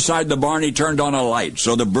 And inside the barn, he turned on a light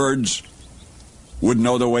so the birds would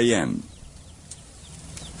know the way in.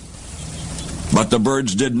 But the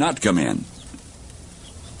birds did not come in.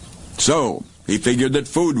 So he figured that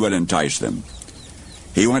food would entice them.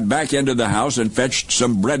 He went back into the house and fetched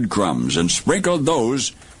some breadcrumbs and sprinkled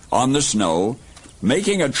those on the snow,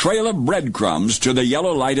 making a trail of breadcrumbs to the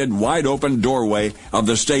yellow-lighted, wide-open doorway of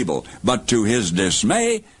the stable. But to his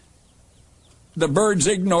dismay, the birds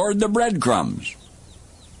ignored the breadcrumbs.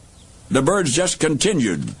 The birds just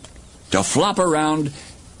continued to flop around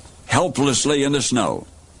helplessly in the snow.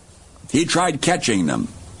 He tried catching them.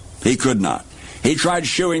 He could not. He tried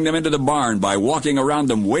shooing them into the barn by walking around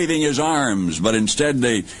them, waving his arms, but instead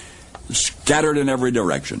they scattered in every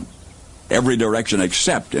direction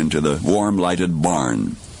except into the warm, lighted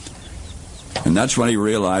barn. And that's when he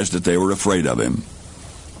realized that they were afraid of him.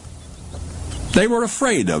 They were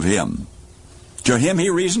afraid of him. To him, he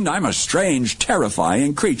reasoned, "I'm a strange,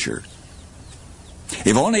 terrifying creature.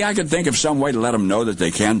 If only I could think of some way to let them know that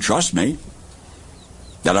they can trust me,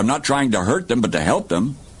 that I'm not trying to hurt them but to help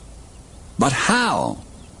them." But how?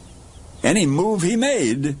 Any move he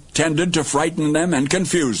made tended to frighten them and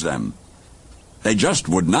confuse them. They just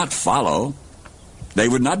would not follow. They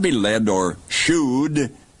would not be led or shooed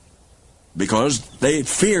because they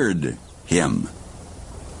feared him.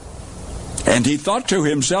 And he thought to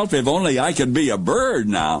himself, if only I could be a bird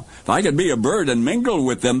now, if I could be a bird and mingle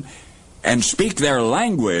with them and speak their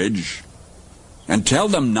language and tell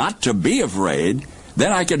them not to be afraid,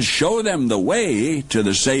 then I could show them the way to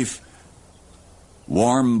the safe,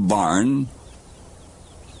 warm barn.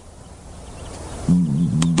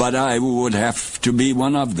 But I would have to be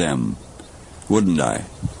one of them, wouldn't I?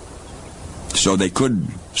 So they could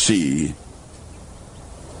see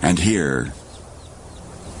and hear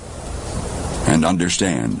and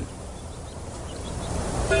understand.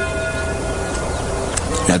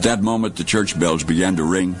 At that moment, the church bells began to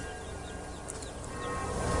ring.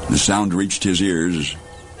 The sound reached his ears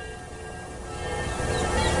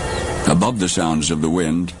above the sounds of the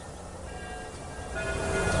wind,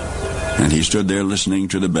 and he stood there listening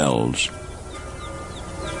to the bells.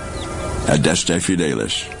 Adeste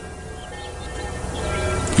Fidelis.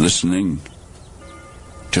 Listening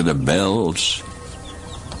to the bells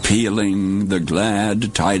pealing the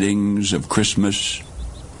glad tidings of Christmas,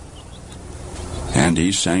 and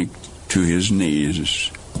he sank to his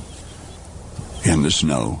knees in the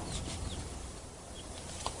snow.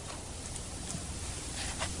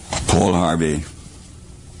 Paul Harvey,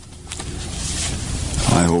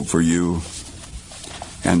 I hope for you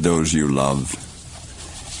and those you love,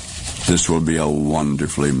 this will be a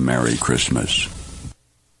wonderfully Merry Christmas.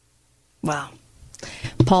 Wow.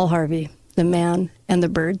 Paul Harvey, The Man and the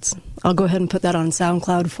Birds. I'll go ahead and put that on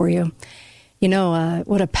SoundCloud for you. You know,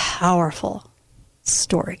 what a powerful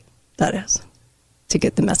story that is to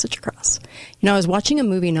get the message across. You know, I was watching a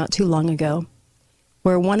movie not too long ago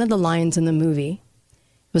where one of the lines in the movie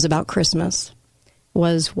was about Christmas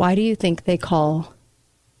was, why do you think they call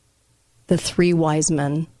the three wise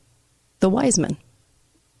men the wise men?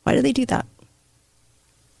 Why do they do that?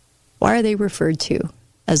 Why are they referred to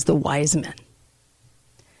as the wise men?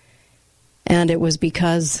 And it was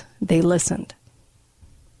because they listened.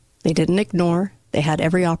 They didn't ignore. They had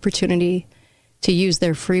every opportunity to use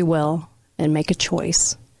their free will and make a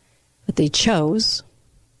choice. But they chose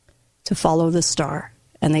to follow the star,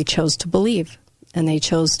 and they chose to believe, and they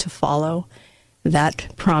chose to follow that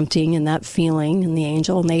prompting and that feeling in the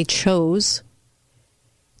angel, and they chose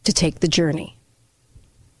to take the journey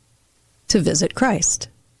to visit Christ.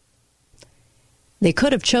 They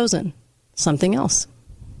could have chosen something else,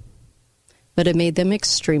 but it made them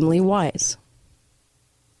extremely wise.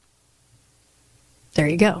 There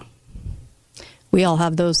you go. We all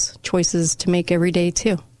have those choices to make every day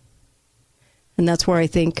too. And that's where I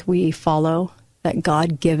think we follow that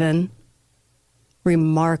God-given,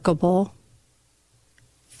 remarkable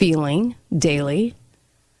feeling daily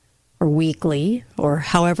or weekly or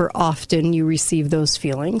however often you receive those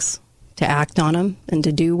feelings, to act on them and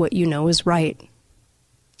to do what you know is right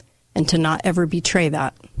and to not ever betray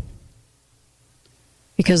that.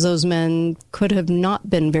 Because those men could have not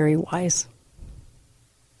been very wise.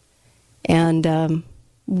 And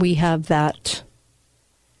we have that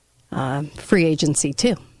free agency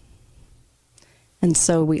too. And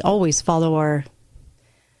so we always follow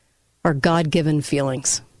our God-given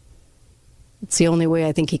feelings. It's the only way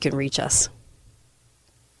I think he can reach us.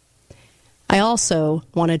 I also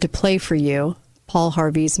wanted to play for you Paul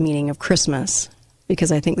Harvey's Meaning of Christmas,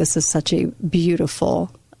 because I think this is such a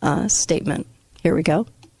beautiful statement. Here we go.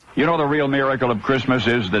 You know, the real miracle of Christmas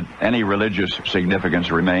is that any religious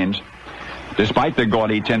significance remains. Despite the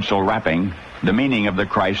gaudy tinsel wrapping, the meaning of the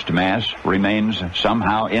Christ Mass remains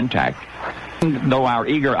somehow intact. Though our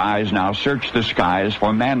eager eyes now search the skies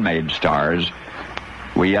for man-made stars,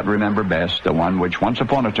 we yet remember best the one which once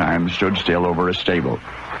upon a time stood still over a stable.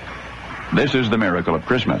 This is the miracle of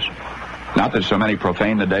Christmas. Not that so many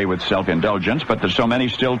profane the day with self-indulgence, but that so many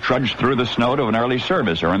still trudge through the snow to an early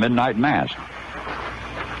service or a midnight mass.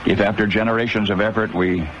 If after generations of effort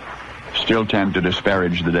we still tend to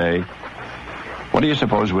disparage the day, what do you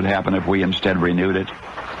suppose would happen if we instead renewed it?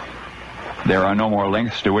 There are no more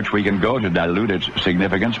lengths to which we can go to dilute its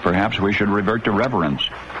significance. Perhaps we should revert to reverence.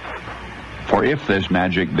 For if this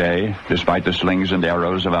magic day, despite the slings and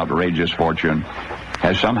arrows of outrageous fortune,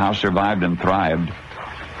 has somehow survived and thrived,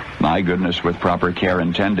 my goodness, with proper care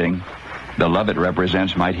and tending, the love it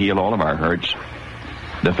represents might heal all of our hurts.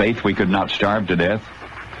 The faith we could not starve to death,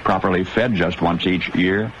 properly fed just once each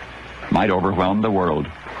year, might overwhelm the world.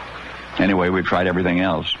 Anyway, we've tried everything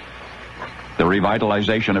else. The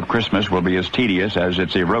revitalization of Christmas will be as tedious as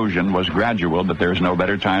its erosion was gradual, but there's no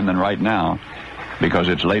better time than right now, because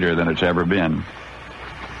it's later than it's ever been.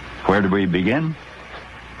 Where do we begin?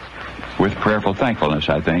 With prayerful thankfulness,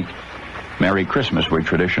 I think. Merry Christmas, we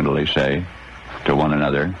traditionally say to one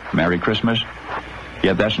another. Merry Christmas.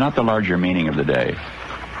 Yet that's not the larger meaning of the day.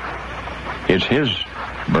 It's his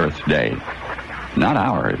birthday, not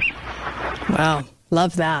ours. Wow,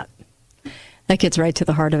 love that. That gets right to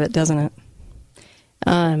the heart of it, doesn't it?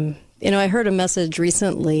 I heard a message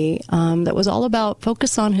recently that was all about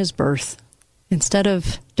focus on his birth. Instead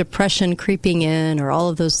of depression creeping in or all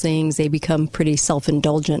of those things, they become pretty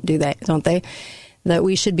self-indulgent, don't they? That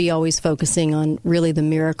we should be always focusing on really the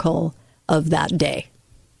miracle of that day.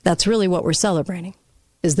 That's really what we're celebrating,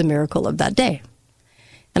 is the miracle of that day.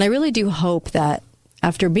 And I really do hope that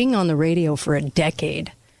after being on the radio for a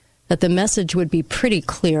decade, that the message would be pretty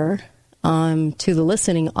clear to the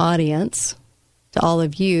listening audience, to all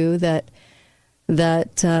of you, that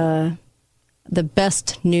the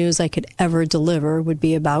best news I could ever deliver would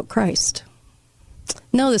be about Christ.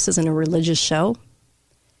 No, this isn't a religious show,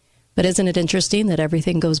 but isn't it interesting that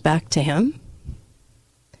everything goes back to him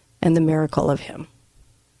and the miracle of him?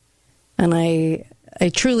 And I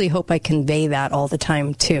truly hope I convey that all the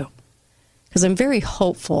time, too, because I'm very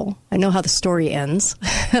hopeful. I know how the story ends,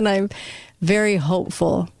 and I'm very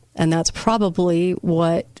hopeful, and that's probably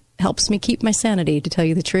what helps me keep my sanity, to tell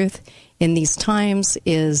you the truth, in these times,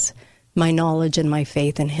 is my knowledge and my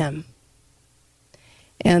faith in him.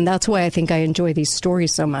 And that's why I think I enjoy these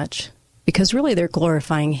stories so much, because really they're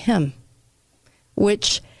glorifying him,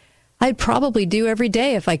 which I'd probably do every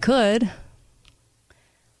day if I could.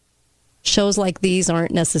 Shows like these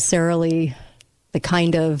aren't necessarily the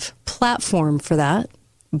kind of platform for that,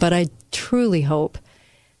 but I truly hope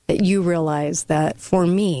that you realize that for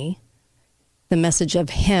me, the message of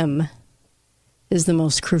him is the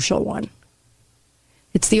most crucial one.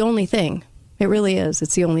 It's the only thing. It really is.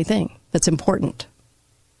 It's the only thing that's important.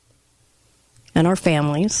 And our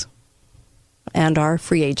families and our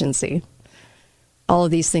free agency, all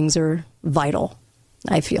of these things are vital,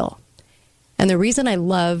 I feel. And the reason I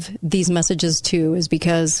love these messages, too, is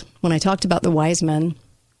because when I talked about the wise men,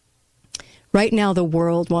 right now the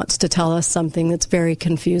world wants to tell us something that's very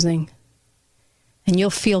confusing. And you'll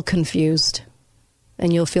feel confused,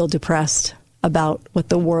 and you'll feel depressed, about what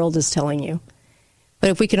the world is telling you. But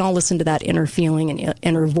if we can all listen to that inner feeling and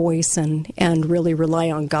inner voice and really rely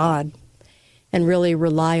on God and really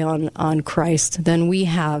rely on Christ, then we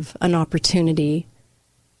have an opportunity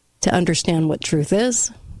to understand what truth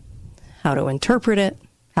is, how to interpret it,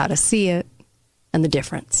 how to see it, and the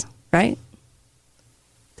difference, right?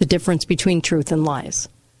 The difference between truth and lies.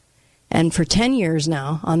 And for 10 years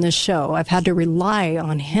now on this show, I've had to rely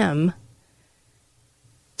on him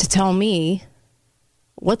to tell me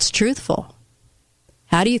what's truthful.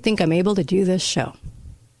 How do you think I'm able to do this show?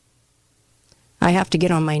 I have to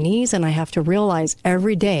get on my knees and I have to realize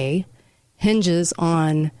every day hinges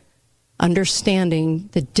on understanding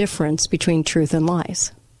the difference between truth and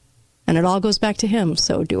lies. And it all goes back to him.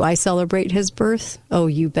 So do I celebrate his birth? Oh,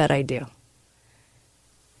 you bet I do.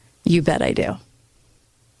 You bet I do.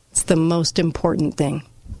 It's the most important thing.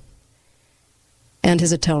 And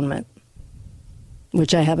his atonement,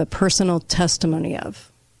 which I have a personal testimony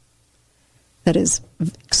of, that is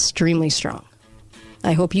extremely strong.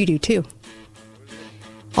 I hope you do too.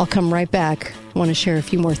 I'll come right back. I want to share a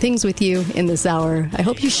few more things with you in this hour. I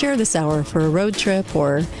hope you share this hour for a road trip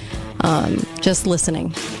or just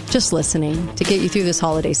listening to get you through this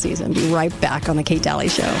holiday season. Be right back on the Kate Daly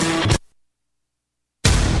Show.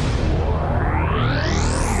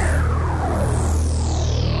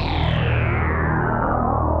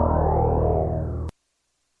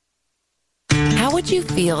 How would you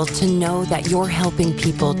feel to know that you're helping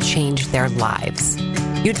people change their lives?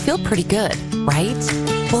 You'd feel pretty good, right?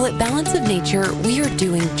 Well, at Balance of Nature, we are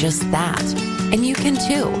doing just that. And you can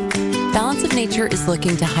too. Balance of Nature is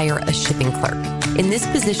looking to hire a shipping clerk. In this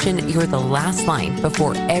position, you're the last line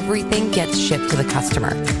before everything gets shipped to the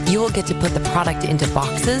customer. You will get to put the product into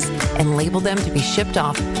boxes and label them to be shipped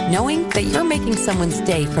off, knowing that you're making someone's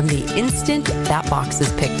day from the instant that box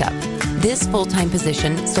is picked up. This full-time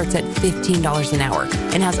position starts at $15 an hour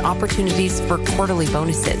and has opportunities for quarterly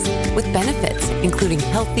bonuses with benefits, including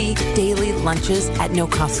healthy daily lunches at no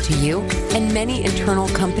cost to you and many internal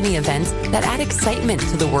company events that add excitement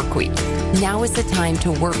to the work week. Now is the time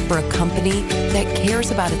to work for a company that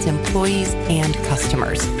cares about its employees and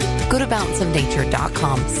customers. Go to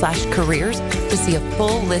balanceofnature.com/careers to see a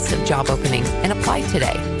full list of job openings and apply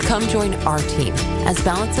today. Come join our team as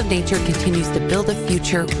Balance of Nature continues to build a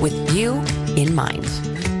future with you in mind.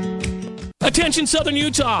 Attention Southern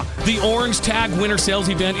Utah! The Orange Tag Winter Sales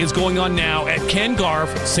Event is going on now at Ken Garff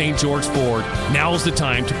St. George Ford. Now is the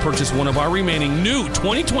time to purchase one of our remaining new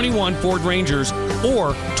 2021 Ford Rangers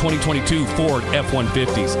or 2022 Ford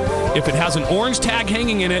F-150s. If it has an orange tag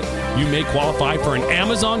hanging in it, you may qualify for an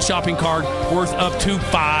Amazon shopping card worth up to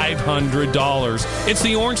 $500. It's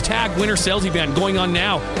the Orange Tag Winter Sales Event going on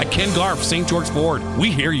now at Ken Garff St. George Ford. We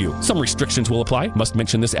hear you. Some restrictions will apply. Must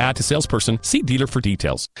mention this ad to salesperson. See dealer for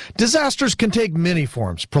details. Disasters can take many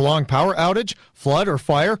forms. Prolonged power outage, flood or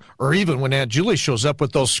fire, or even when Aunt Julie shows up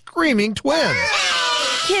with those screaming twins.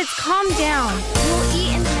 Kids, calm down. We'll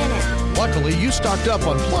eat in a minute. Luckily, you stocked up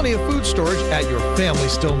on plenty of food storage at Your Family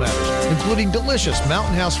Still Matters, including delicious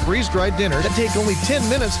Mountain House freeze-dried dinners that take only 10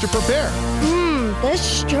 minutes to prepare. This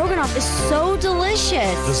stroganoff is so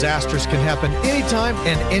delicious. Disasters can happen anytime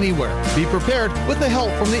and anywhere. Be prepared with the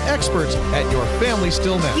help from the experts at Your Family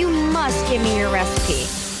Still Matters. You must give me your recipe.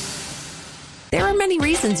 There are many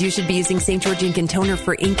reasons you should be using St. George Ink and Toner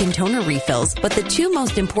for ink and toner refills, but the two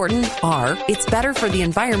most important are it's better for the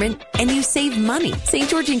environment and you save money. St.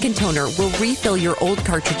 George Ink and Toner will refill your old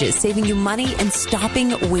cartridges, saving you money and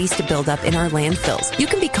stopping waste buildup in our landfills. You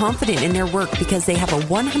can be confident in their work because they have a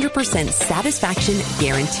 100% satisfaction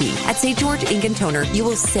guarantee. At St. George Ink and Toner, you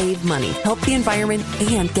will save money, help the environment,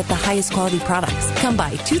 and get the highest quality products. Come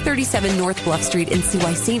by 237 North Bluff Street and see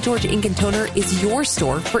why St. George Ink and Toner is your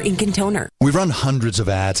store for ink and toner. We've run hundreds of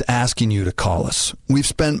ads asking you to call us. We've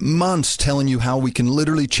spent months telling you how we can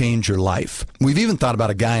literally change your life. We've even thought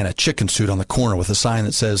about a guy in a chicken suit on the corner with a sign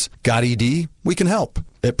that says, "Got ED? We can help."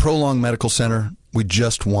 At Prolong Medical Center, we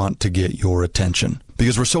just want to get your attention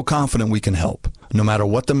because we're so confident we can help. No matter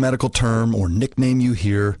what the medical term or nickname you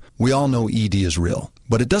hear, we all know ED is real.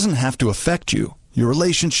 But it doesn't have to affect you, your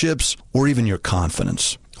relationships, or even your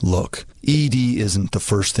confidence. Look, ED isn't the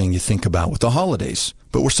first thing you think about with the holidays.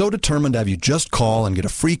 But we're so determined to have you just call and get a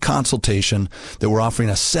free consultation that we're offering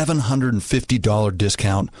a $750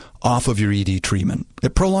 discount off of your ED treatment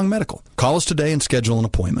at Prolong Medical. Call us today and schedule an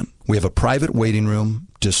appointment. We have a private waiting room,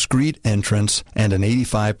 discreet entrance, and an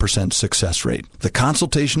 85% success rate. The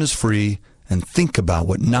consultation is free, and think about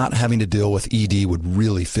what not having to deal with ED would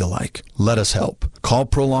really feel like. Let us help. Call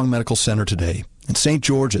Prolong Medical Center today in St.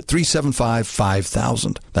 George at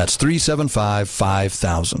 375-5000. That's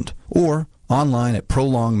 375-5000. Or online at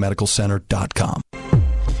prolongmedicalcenter.com.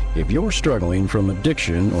 If you're struggling from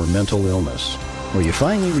addiction or mental illness, or you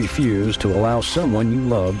finally refuse to allow someone you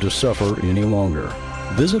love to suffer any longer,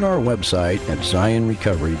 visit our website at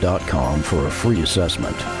zionrecovery.com for a free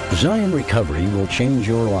assessment. Zion Recovery will change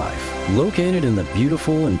your life. Located in the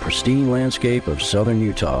beautiful and pristine landscape of southern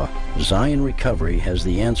Utah, Zion Recovery has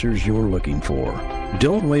the answers you're looking for.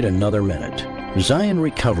 Don't wait another minute.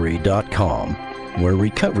 ZionRecovery.com, where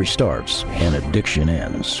recovery starts and addiction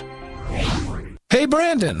ends. Hey,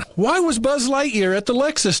 Brandon, why was Buzz Lightyear at the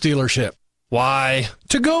Lexus dealership? Why?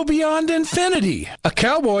 To go beyond infinity. A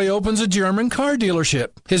cowboy opens a German car dealership.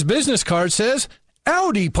 His business card says,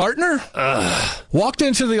 Audi, partner. Walked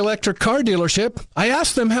into the electric car dealership. I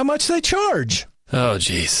asked them how much they charge. Oh,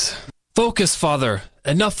 jeez. Focus, Father.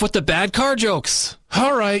 Enough with the bad car jokes.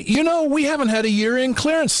 All right, we haven't had a year-end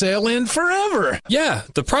clearance sale in forever. Yeah,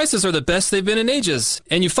 the prices are the best they've been in ages,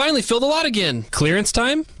 and you finally filled the lot again. Clearance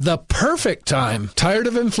time? The perfect time. Tired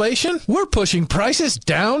of inflation? We're pushing prices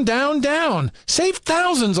down, down, down. Save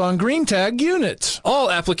thousands on green tag units. All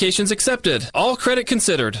applications accepted. All credit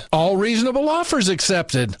considered. All reasonable offers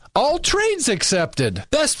accepted. All trades accepted.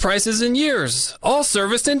 Best prices in years. All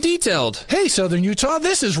serviced and detailed. Hey, Southern Utah,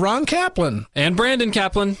 this is Ron Kaplan. And Brandon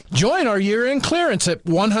Kaplan. Join our year-end clearance at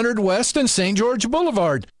 100 West and St. George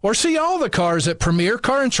Boulevard, or see all the cars at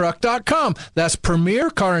PremierCarandTruck.com. That's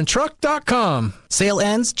PremierCarandTruck.com. Sale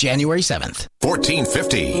ends January 7th.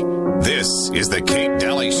 1450. This is the Kate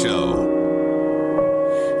Daly Show.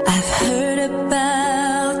 I've heard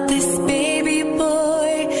about this baby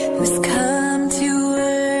boy who's come to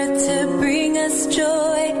earth to bring us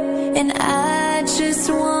joy, and I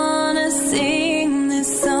just want to sing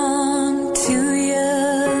this song to you.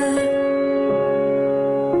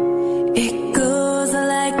 It goes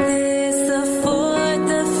like this: the fourth,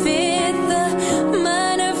 the fifth, the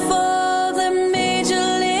minor fall, the major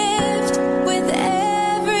lift. With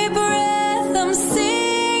every breath I'm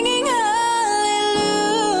singing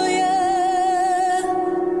hallelujah,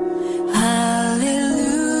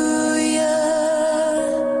 hallelujah,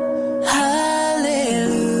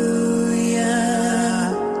 hallelujah,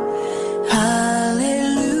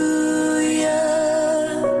 hallelujah,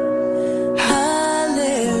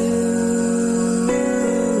 hallelujah.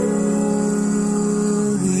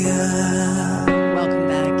 Welcome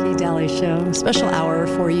back, Kate Daly Show. Special hour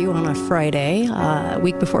for you on a Friday, a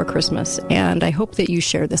week before Christmas. And I hope that you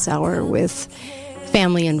share this hour with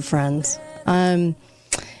family and friends. In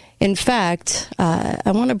fact, I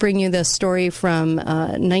want to bring you this story from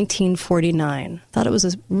 1949. Thought it was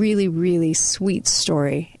a really, really sweet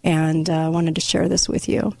story, and I wanted to share this with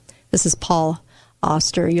you. This is Paul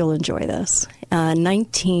Auster. You'll enjoy this.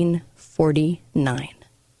 1949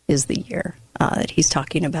 is the year that he's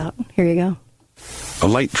talking about. Here you go. A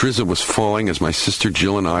light drizzle was falling as my sister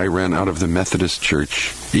Jill and I ran out of the Methodist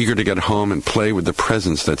church, eager to get home and play with the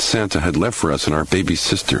presents that Santa had left for us and our baby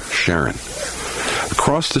sister, Sharon.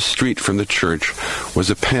 Across the street from the church was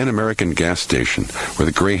a Pan American gas station where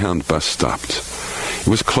the Greyhound bus stopped. It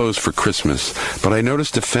was closed for Christmas, but I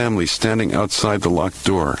noticed a family standing outside the locked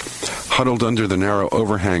door, huddled under the narrow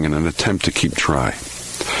overhang in an attempt to keep dry.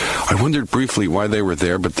 I wondered briefly why they were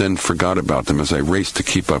there, but then forgot about them as I raced to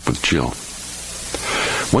keep up with Jill.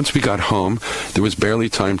 Once we got home, there was barely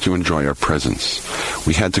time to enjoy our presents.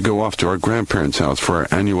 We had to go off to our grandparents' house for our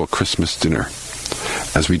annual Christmas dinner.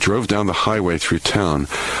 As we drove down the highway through town,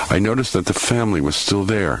 I noticed that the family was still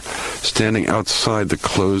there, standing outside the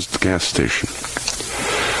closed gas station.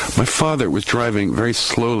 My father was driving very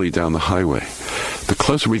slowly down the highway. The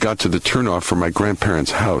closer we got to the turnoff for my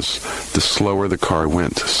grandparents' house, the slower the car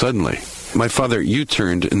went. Suddenly, my father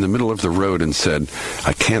U-turned in the middle of the road and said,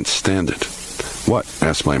 "I can't stand it." "What?"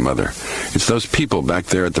 asked my mother. "It's those people back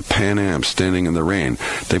there at the Pan Am standing in the rain.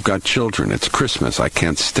 They've got children. It's Christmas. I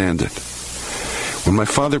can't stand it." When my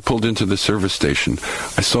father pulled into the service station,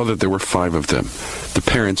 I saw that there were 5 of them, the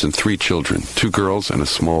parents and 3 children, 2 girls and a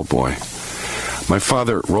small boy. My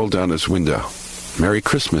father rolled down his window. "Merry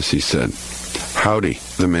Christmas," he said. "Howdy,"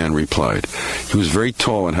 the man replied. He was very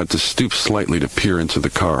tall and had to stoop slightly to peer into the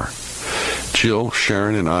car. Jill,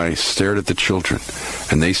 Sharon, and I stared at the children,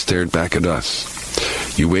 and they stared back at us.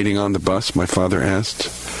 "You waiting on the bus?" my father asked.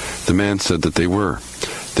 The man said that they were.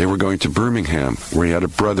 They were going to Birmingham, where he had a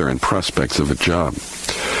brother and prospects of a job.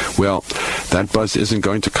 "Well, that bus isn't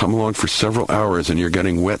going to come along for several hours, and you're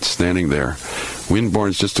getting wet standing there.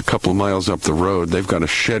 Windborne's just a couple miles up the road. They've got a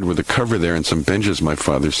shed with a cover there and some benches," my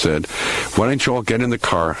father said. "Why don't you all get in the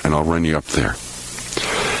car, and I'll run you up there."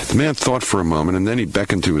 The man thought for a moment, and then he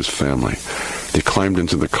beckoned to his family. They climbed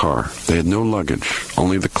into the car. They had no luggage,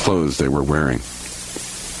 only the clothes they were wearing.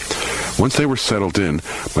 Once they were settled in,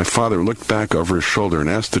 my father looked back over his shoulder and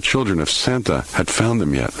asked the children if Santa had found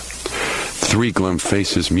them yet. 3 glum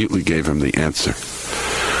faces mutely gave him the answer.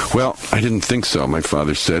 Well, I didn't think so, my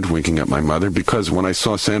father said, winking at my mother, because when I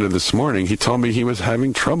saw Santa this morning, he told me he was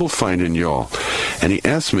having trouble finding y'all, and he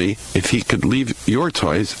asked me if he could leave your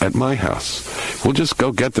toys at my house. We'll just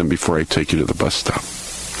go get them before I take you to the bus stop.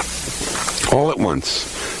 All at once,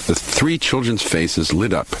 the 3 children's faces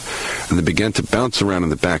lit up, and they began to bounce around in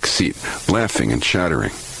the back seat, laughing and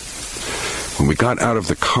chattering. When we got out of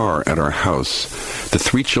the car at our house, the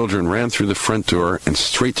 3 children ran through the front door and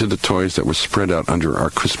straight to the toys that were spread out under our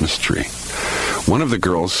Christmas tree. One of the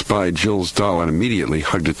girls spied Jill's doll and immediately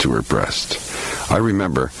hugged it to her breast. I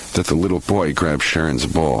remember that the little boy grabbed Sharon's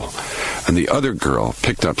ball, and the other girl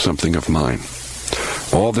picked up something of mine.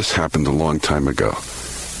 All this happened a long time ago,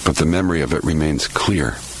 but the memory of it remains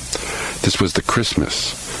clear. This was the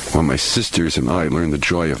Christmas when my sisters and I learned the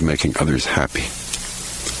joy of making others happy.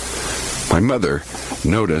 My mother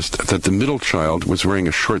noticed that the middle child was wearing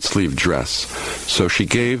a short-sleeved dress, so she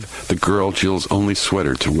gave the girl Jill's only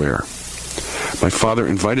sweater to wear. My father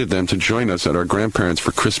invited them to join us at our grandparents'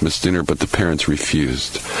 for Christmas dinner, but the parents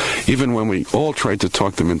refused. Even when we all tried to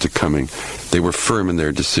talk them into coming, they were firm in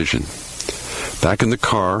their decision. Back in the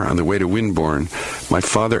car on the way to Winborn, my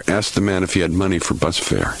father asked the man if he had money for bus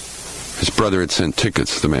fare. His brother had sent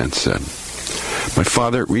tickets, the man said. My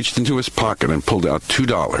father reached into his pocket and pulled out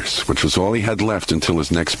 $2, which was all he had left until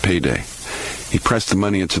his next payday. He pressed the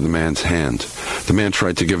money into the man's hand. The man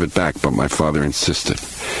tried to give it back, but my father insisted.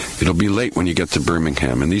 It'll be late when you get to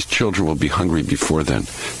Birmingham, and these children will be hungry before then.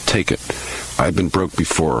 Take it. I've been broke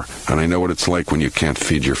before, and I know what it's like when you can't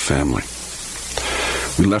feed your family.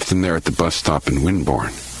 We left them there at the bus stop in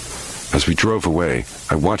Winborn. As we drove away,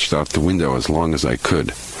 I watched out the window as long as I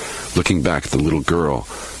could, looking back at the little girl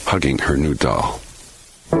hugging her new doll.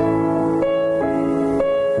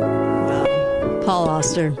 Paul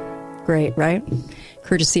Auster. Great, right?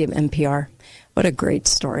 Courtesy of NPR. What a great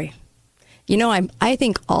story. You know, I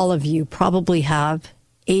think all of you probably have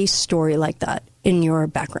a story like that in your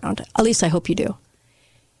background. At least I hope you do.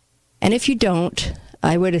 And if you don't,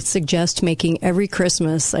 I would suggest making every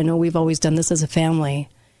Christmas, I know we've always done this as a family,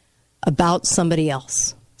 about somebody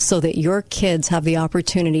else so that your kids have the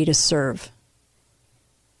opportunity to serve.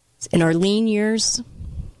 In our lean years,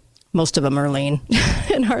 most of them are lean.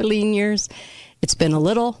 In our lean years, it's been a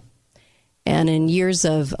little. And in years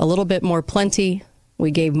of a little bit more plenty,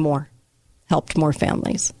 we gave more, helped more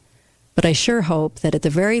families. But I sure hope that at the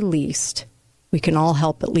very least, we can all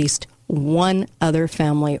help at least one other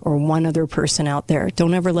family or one other person out there.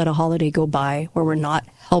 Don't ever let a holiday go by where we're not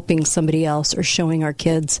helping somebody else or showing our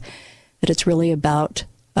kids that it's really about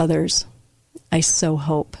others. I so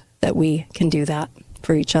hope that we can do that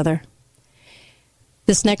for each other.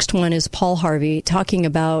 This next one is Paul Harvey talking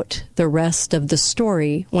about the rest of the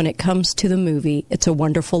story when it comes to the movie It's a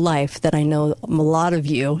Wonderful Life that I know a lot of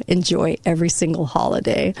you enjoy every single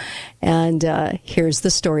holiday. And here's the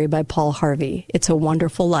story by Paul Harvey. It's a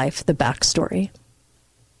Wonderful Life, the backstory.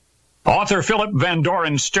 Author Philip Van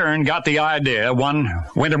Doren Stern got the idea one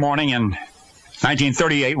winter morning in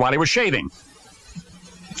 1938 while he was shaving.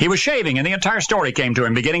 He was shaving, and the entire story came to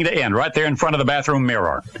him beginning to end right there in front of the bathroom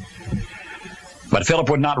mirror. But Philip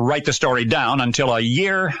would not write the story down until a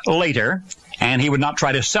year later, and he would not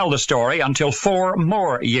try to sell the story until 4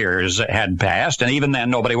 more years had passed, and even then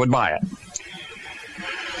nobody would buy it.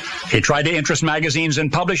 He tried to interest magazines in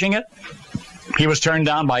publishing it. He was turned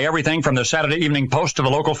down by everything from the Saturday Evening Post to the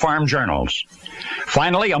local farm journals.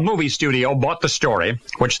 Finally, a movie studio bought the story,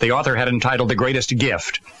 which the author had entitled The Greatest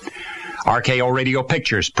Gift. RKO Radio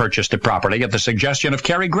Pictures purchased the property at the suggestion of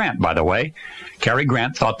Cary Grant, by the way. Cary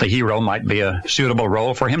Grant thought the hero might be a suitable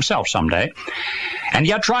role for himself someday. And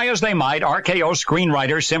yet, try as they might, RKO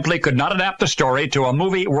screenwriters simply could not adapt the story to a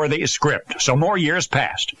movie-worthy script. So more years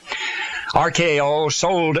passed. RKO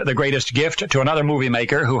sold The Greatest Gift to another movie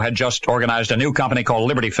maker who had just organized a new company called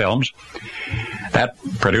Liberty Films. That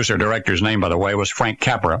producer-director's name, by the way, was Frank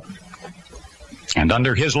Capra. And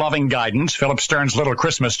under his loving guidance, Philip Stern's Little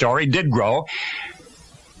Christmas Story did grow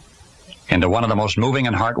into one of the most moving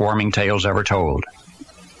and heartwarming tales ever told.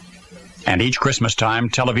 And each Christmas time,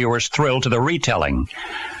 televiewers thrilled to the retelling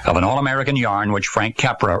of an all-American yarn which Frank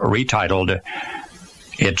Capra retitled,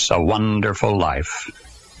 It's a Wonderful Life.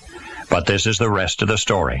 But this is the rest of the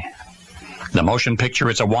story. The motion picture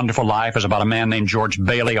It's a Wonderful Life is about a man named George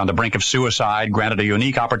Bailey on the brink of suicide, granted a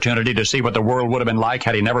unique opportunity to see what the world would have been like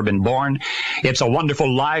had he never been born. It's a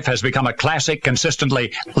Wonderful Life has become a classic,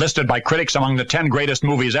 consistently listed by critics among the 10 greatest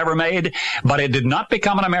movies ever made, but it did not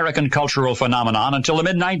become an American cultural phenomenon until the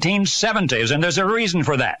mid-1970s, and there's a reason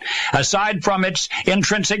for that, aside from its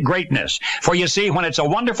intrinsic greatness. For you see, when It's a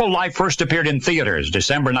Wonderful Life first appeared in theaters,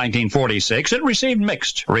 December 1946, it received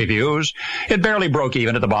mixed reviews. It barely broke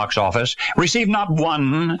even at the box office, received not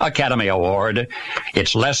one Academy Award.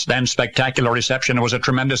 Its less than spectacular reception was a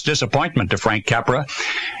tremendous disappointment to Frank Capra.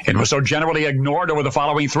 It was so generally ignored over the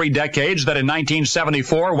following 3 decades that in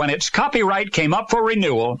 1974, when its copyright came up for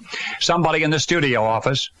renewal, somebody in the studio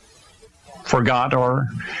office forgot or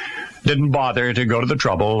didn't bother to go to the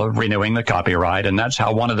trouble of renewing the copyright, and that's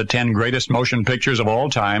how one of the 10 greatest motion pictures of all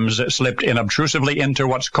times slipped inobtrusively into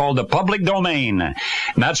what's called the public domain. And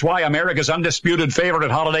that's why America's undisputed favorite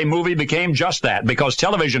holiday movie became just that, because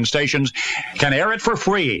television stations can air it for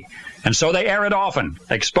free. And so they air it often,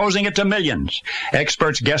 exposing it to millions.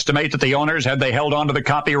 Experts guesstimate that the owners, had they held on to the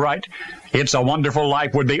copyright, It's a Wonderful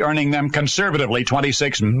Life would be earning them conservatively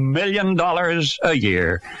 $26 million a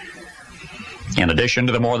year. In addition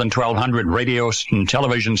to the more than 1,200 radio and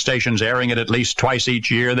television stations airing it at least twice each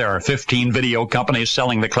year, there are 15 video companies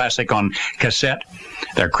selling the classic on cassette.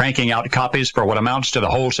 They're cranking out copies for what amounts to the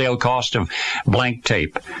wholesale cost of blank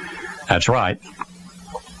tape. That's right.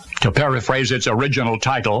 To paraphrase its original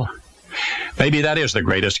title, maybe that is the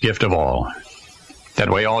greatest gift of all, that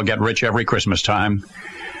we all get rich every Christmas time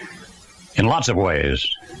in lots of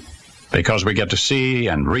ways, because we get to see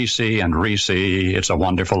and re-see and re-see It's a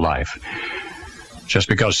Wonderful Life. Just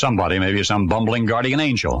because somebody, maybe some bumbling guardian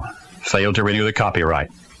angel, failed to renew the copyright.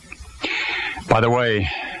 By the way,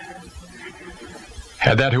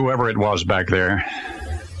 had that whoever it was back there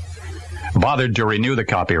bothered to renew the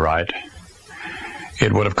copyright,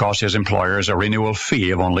 it would have cost his employers a renewal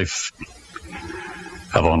fee of only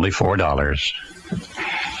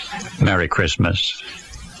 $4. Merry Christmas.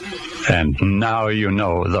 And now you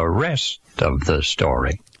know the rest of the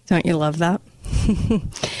story. Don't you love that?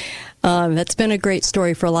 That's been a great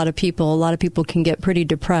story for a lot of people. A lot of people can get pretty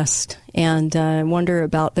depressed and wonder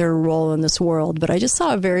about their role in this world. But I just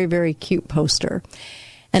saw a very, very cute poster.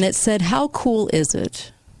 And it said, how cool is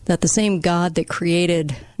it that the same God that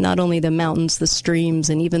created not only the mountains, the streams,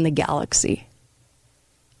 and even the galaxy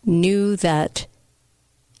knew that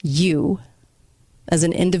you, as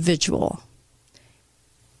an individual,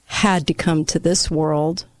 had to come to this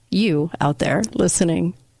world, you out there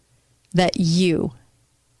listening, that you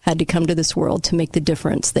had to come to this world to make the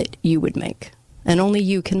difference that you would make. And only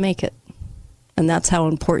you can make it. And that's how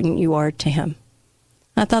important you are to him.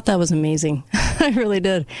 I thought that was amazing. I really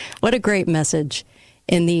did. What a great message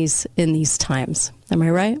in these times. Am I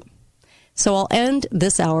right? So I'll end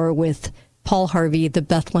this hour with Paul Harvey, the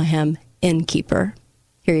Bethlehem Innkeeper.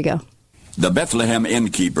 Here you go. The Bethlehem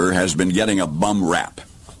Innkeeper has been getting a bum rap.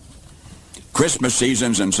 Christmas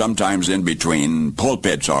seasons and sometimes in between,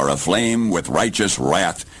 pulpits are aflame with righteous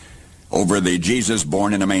wrath over the Jesus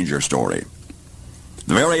born in a manger story.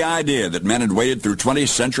 The very idea that men had waited through 20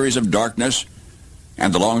 centuries of darkness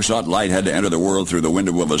and the long-sought light had to enter the world through the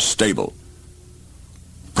window of a stable.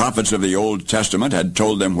 Prophets of the Old Testament had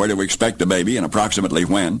told them where to expect the baby and approximately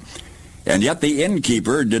when, and yet the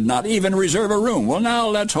innkeeper did not even reserve a room. Well, now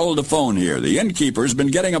let's hold the phone here. The innkeeper's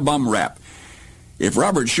been getting a bum rap. If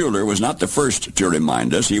Robert Schuller was not the first to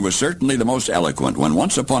remind us, he was certainly the most eloquent when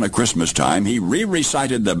once upon a Christmas time he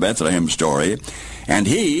re-recited the Bethlehem story, and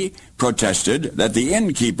he protested that the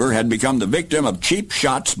innkeeper had become the victim of cheap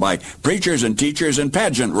shots by preachers and teachers and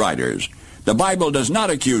pageant writers. The Bible does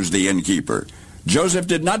not accuse the innkeeper. Joseph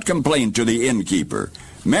did not complain to the innkeeper.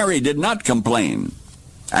 Mary did not complain.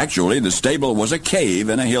 Actually, the stable was a cave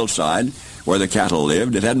in a hillside where the cattle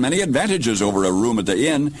lived. It had many advantages over a room at the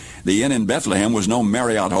inn. The inn in Bethlehem was no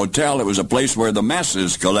Marriott hotel. It was a place where the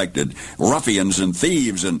masses collected, ruffians and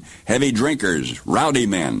thieves and heavy drinkers, rowdy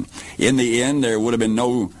men. In the inn, there would have been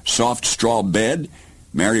no soft straw bed.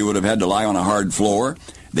 Mary would have had to lie on a hard floor.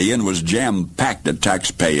 The inn was jam-packed at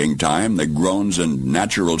tax-paying time. The groans and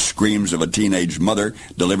natural screams of a teenage mother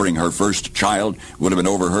delivering her first child would have been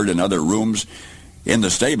overheard in other rooms. In the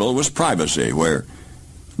stable was privacy, where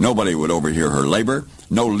nobody would overhear her labor.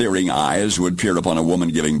 No leering eyes would peer upon a woman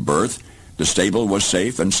giving birth. The stable was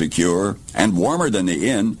safe and secure and warmer than the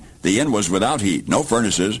inn. The inn was without heat, no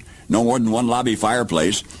furnaces, no more than one lobby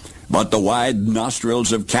fireplace. But the wide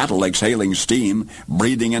nostrils of cattle exhaling steam,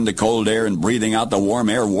 breathing in the cold air and breathing out the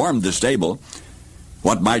warm air, warmed the stable.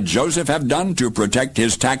 What might Joseph have done to protect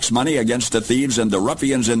his tax money against the thieves and the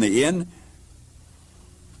ruffians in the inn?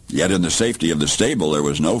 Yet in the safety of the stable there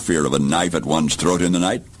was no fear of a knife at one's throat in the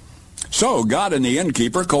night. So God and the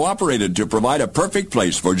innkeeper cooperated to provide a perfect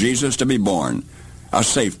place for Jesus to be born. A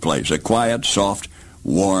safe place, a quiet, soft,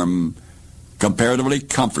 warm, comparatively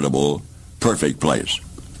comfortable, perfect place.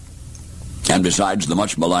 And besides, the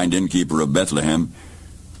much maligned innkeeper of Bethlehem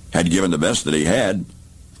had given the best that he had.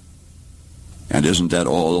 And isn't that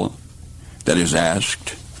all that is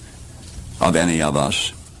asked of any of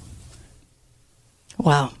us?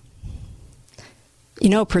 Wow. You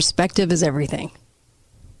know, perspective is everything.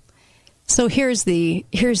 So here's the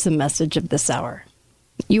message of this hour.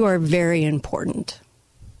 You are very important.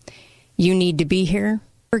 You need to be here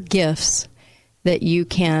for gifts that you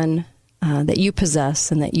can, that you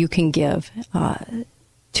possess and that you can give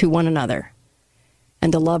to one another.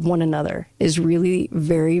 And to love one another is really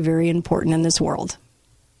very, very important in this world.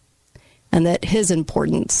 And that his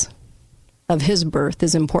importance of his birth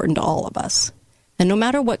is important to all of us. And no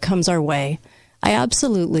matter what comes our way, I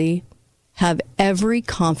absolutely have every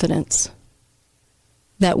confidence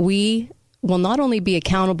that we will not only be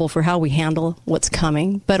accountable for how we handle what's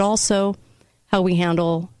coming, but also how we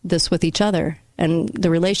handle this with each other and the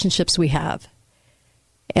relationships we have.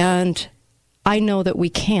 And I know that we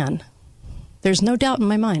can. There's no doubt in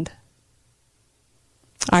my mind.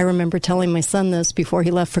 I remember telling my son this before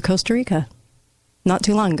he left for Costa Rica, not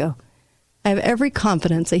too long ago. I have every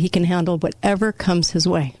confidence that he can handle whatever comes his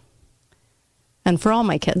way. And for all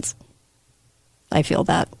my kids, I feel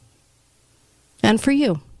that. And for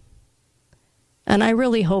you. And I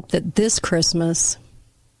really hope that this Christmas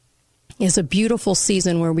is a beautiful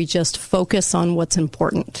season where we just focus on what's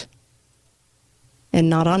important and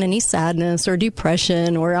not on any sadness or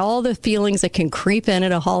depression or all the feelings that can creep in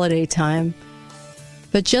at a holiday time.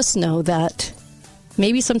 But just know that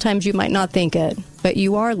maybe sometimes you might not think it, but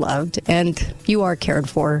you are loved and you are cared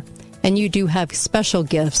for, and you do have special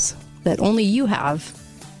gifts that only you have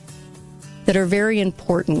that are very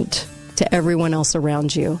important to everyone else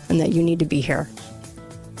around you, and that you need to be here.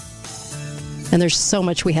 And there's so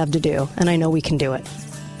much we have to do, and I know we can do it.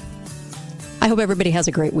 I hope everybody has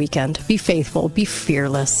a great weekend. Be faithful, be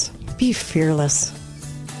fearless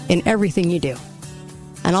in everything you do.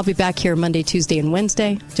 And I'll be back here Monday, Tuesday, and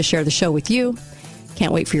Wednesday to share the show with you.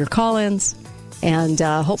 Can't wait for your call-ins, and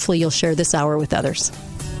hopefully you'll share this hour with others.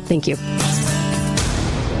 Thank you.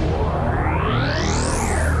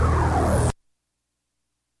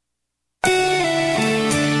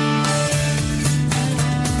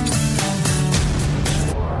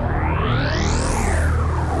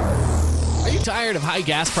 Tired of high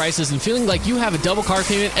gas prices and feeling like you have a double car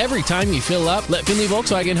payment every time you fill up? Let Finley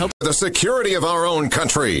Volkswagen help. The security of our own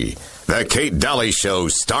country. The Kate Daly Show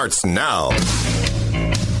starts now.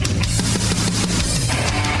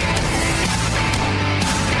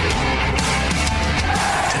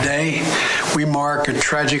 Today, we mark a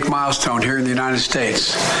tragic milestone here in the United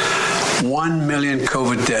States. 1 million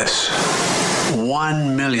COVID deaths.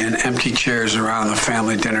 1 million empty chairs around the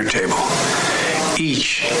family dinner table.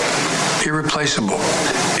 Each irreplaceable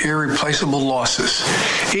losses.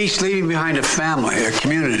 Each leaving behind a family, a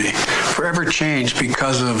community, forever changed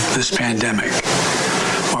because of this pandemic.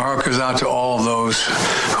 My heart goes out to all of those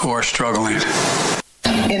who are struggling.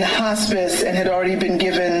 In hospice and had already been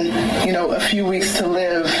given, a few weeks to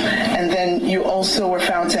live, and then you also were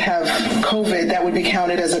found to have COVID, that would be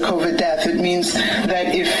counted as a COVID death. It means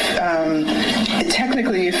that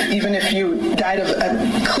even if you died of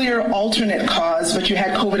a clear alternate cause, but you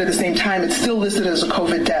had COVID at the same time, it's still listed as a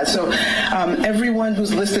COVID death. So everyone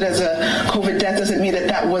who's listed as a COVID death doesn't mean that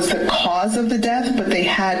that was the cause of the death, but they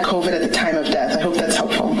had COVID at the time of death. I hope that's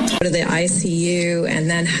helpful. Go to the ICU and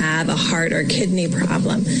then have a heart or kidney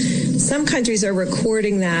problem. Some countries are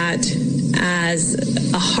recording that as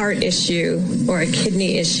a heart issue or a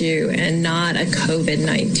kidney issue and not a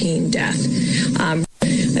COVID-19 death.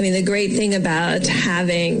 The great thing about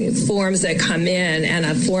having forms that come in and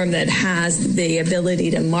a form that has the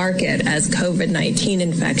ability to mark it as COVID-19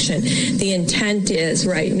 infection, the intent is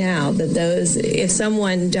right now that if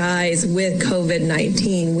someone dies with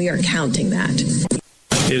COVID-19, we are counting that.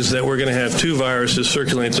 Is that we're going to have two viruses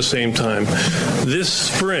circulating at the same time. This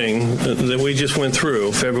spring that we just went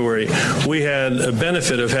through, February, we had a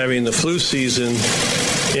benefit of having the flu season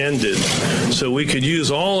ended. So we could use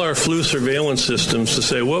all our flu surveillance systems to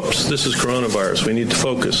say, whoops, this is coronavirus. We need to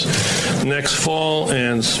focus. Next fall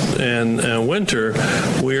and winter,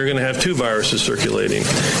 we are going to have two viruses circulating.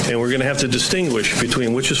 And we're going to have to distinguish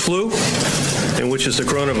between which is flu and which is the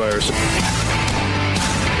coronavirus.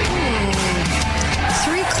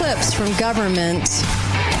 Clips from government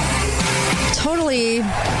totally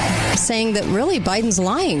saying that really Biden's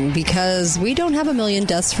lying because we don't have 1 million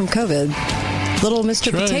deaths from COVID. Little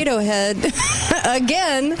Mr. Potato Head,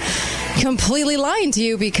 again, completely lying to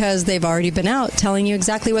you because they've already been out telling you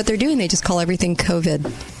exactly what they're doing. They just call everything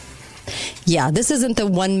COVID. Yeah, this isn't the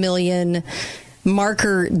 1 million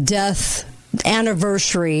marker death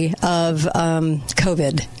anniversary of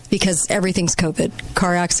COVID because everything's COVID.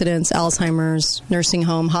 Car accidents, Alzheimer's, nursing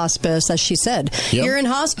home, hospice, as she said. Yep. You're in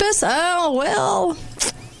hospice? Oh, well,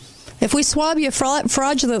 if we swab you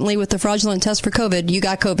fraudulently with the fraudulent test for COVID, you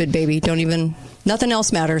got COVID, baby. Don't even, nothing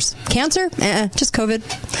else matters. Cancer? Just COVID.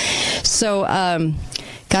 So,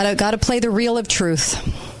 gotta play the reel of truth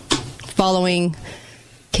following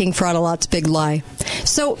King Fraud-A-Lot's big lie.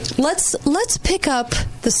 So let's pick up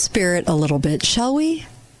the spirit a little bit, shall we?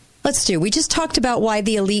 Let's do. We just talked about why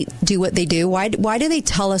the elite do what they do. Why do they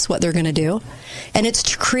tell us what they're going to do? And it's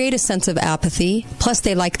to create a sense of apathy. Plus,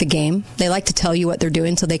 they like the game. They like to tell you what they're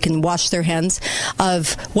doing so they can wash their hands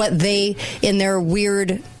of what they, in their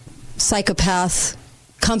weird psychopath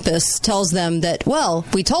compass, tells them that, well,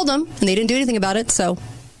 we told them and they didn't do anything about it, so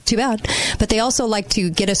too bad. But they also like to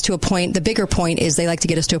get us to a point. The bigger point is they like to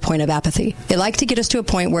get us to a point of apathy. They like to get us to a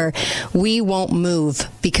point where we won't move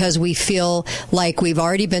because we feel like we've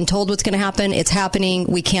already been told what's going to happen. It's happening.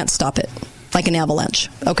 We can't stop it. Like an avalanche.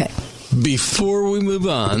 Okay. Before we move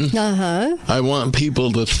on, I want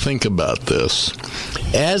people to think about this.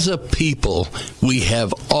 As a people, we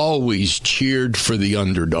have always cheered for the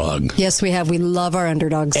underdog. Yes, we have. We love our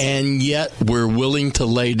underdogs. And yet we're willing to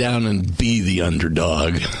lay down and be the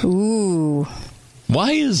underdog. Ooh.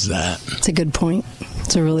 Why is that? It's a good point.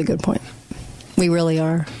 It's a really good point. We really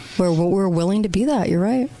are. We're willing to be that. You're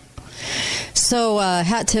right. So,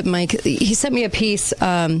 hat tip, Mike, he sent me a piece.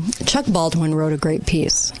 Chuck Baldwin wrote a great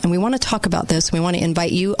piece, and we want to talk about this. We want to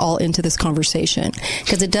invite you all into this conversation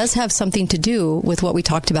because it does have something to do with what we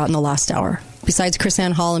talked about in the last hour. Besides Chris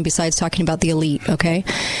Ann Hall and besides talking about the elite, okay,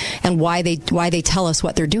 and why they tell us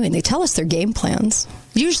what they're doing. They tell us their game plans.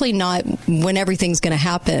 Usually not when everything's going to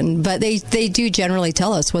happen, but they do generally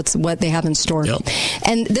tell us what they have in store. Yep.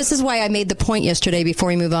 And this is why I made the point yesterday before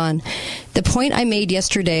we move on. The point I made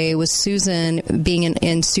yesterday was Susan being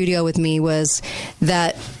in studio with me was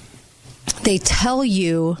that they tell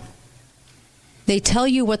you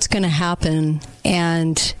what's going to happen,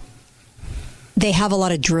 and they have a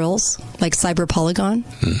lot of drills like Cyber Polygon.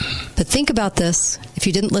 But think about this. If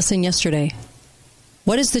you didn't listen yesterday,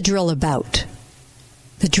 what is the drill about?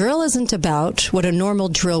 The drill isn't about what a normal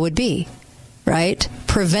drill would be, right?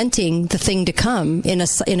 Preventing the thing to come in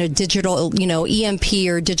a digital, EMP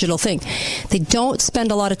or digital thing. They don't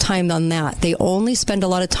spend a lot of time on that. They only spend a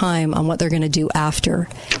lot of time on what they're going to do after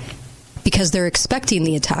because they're expecting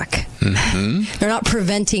the attack. Mm-hmm. They're not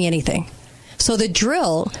preventing anything. So the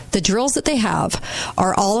drills that they have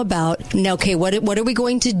are all about, okay, what are we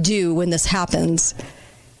going to do when this happens?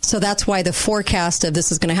 So that's why the forecast of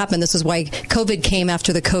this is going to happen. This is why COVID came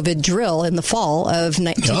after the COVID drill in the fall of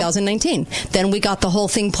 2019. Then we got the whole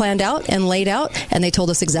thing planned out and laid out, and they told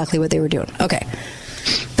us exactly what they were doing. Okay.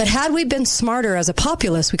 But had we been smarter as a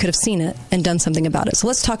populace, we could have seen it and done something about it. So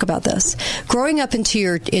let's talk about this. Growing up into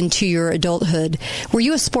your adulthood, were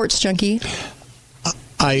you a sports junkie?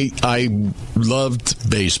 I loved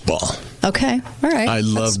baseball. Okay, all right. I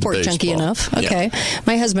loved sport baseball. Junkie enough. Okay, yeah.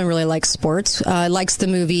 My husband really likes sports. Likes the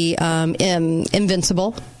movie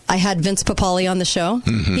Invincible. I had Vince Papale on the show.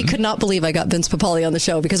 Mm-hmm. He could not believe I got Vince Papale on the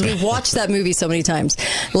show because we watched that movie so many times.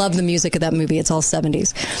 Love the music of that movie. It's all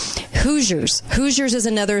 70s. Hoosiers. Hoosiers is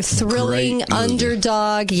another thrilling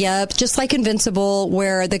underdog. Yep, just like Invincible,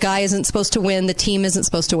 where the guy isn't supposed to win, the team isn't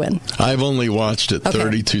supposed to win. I've only watched it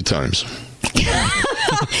 32 times.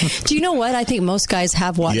 Do you know what? I think most guys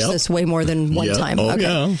have watched this way more than one time.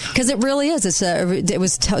 Okay, because it really is. It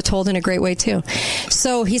was told in a great way too.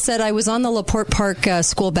 So he said, I was on the LaPorte Park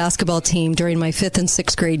school basketball team during my 5th and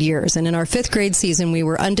 6th grade years, and in our 5th grade season, we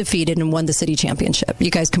were undefeated and won the city championship.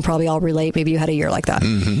 You guys can probably all relate. Maybe you had a year like that.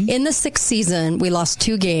 Mm-hmm. In the 6th season, we lost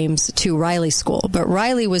 2 games to Riley School, but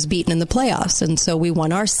Riley was beaten in the playoffs, and so we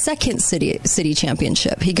won our 2nd city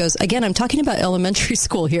championship. He goes, again, I'm talking about elementary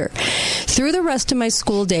school here. Through the rest of my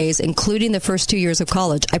school days, including the first 2 years of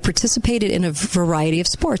college, I participated in a variety of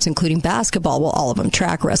sports, including basketball, well, all of them,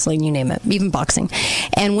 track, wrestling, you name it, even boxing.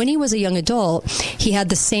 And when he was a young adult, he had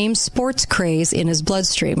the same sports craze in his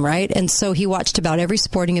bloodstream, right? And so he watched about every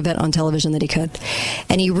sporting event on television that he could.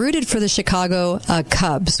 And he rooted for the Chicago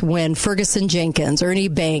Cubs when Ferguson Jenkins, Ernie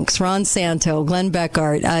Banks, Ron Santo, Glenn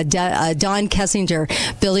Beckart, Don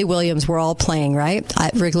Kessinger, Billy Williams were all playing, right,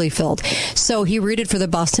 at Wrigley Field. So he rooted for the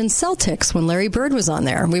Boston Celtics when Larry Bird was on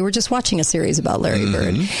there. We were just watching a series about Larry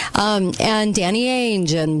Bird. And Danny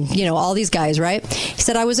Ainge and, all these guys, right? He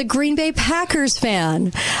said, I was a Green Bay Packers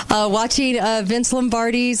fan watching Vince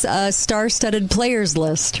Lombardi's star-studded players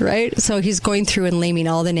list, right? So he's going through and naming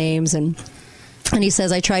all the names, and he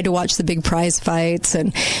says, I tried to watch the big prize fights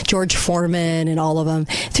and George Foreman and all of them.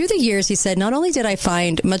 Through the years, he said, not only did I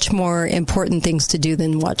find much more important things to do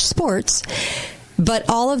than watch sports, but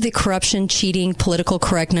all of the corruption, cheating, political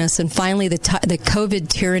correctness, and finally the COVID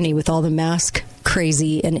tyranny with all the mask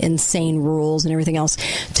crazy and insane rules and everything else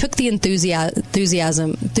took the enthusiasm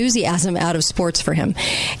out of sports for him.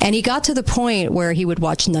 And he got to the point where he would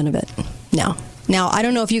watch none of it now. Now, I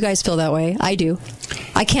don't know if you guys feel that way. I do.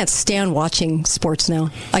 I can't stand watching sports now.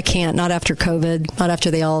 I can't. Not after COVID. Not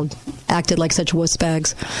after they all acted like such wuss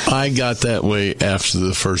bags. I got that way after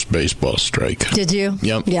the first baseball strike. Did you?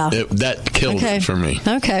 Yep. Yeah. That killed it for me.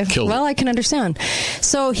 Okay. Well, I can understand.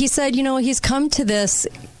 So he said, he's come to this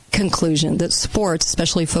conclusion that sports,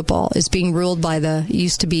 especially football, is being ruled by the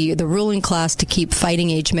ruling class to keep fighting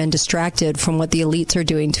age men distracted from what the elites are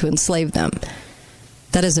doing to enslave them.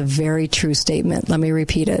 That is a very true statement. Let me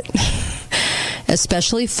repeat it.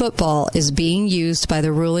 Especially football is being used by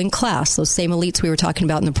the ruling class, those same elites we were talking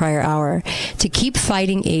about in the prior hour, to keep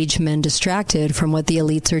fighting age men distracted from what the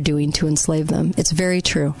elites are doing to enslave them. It's very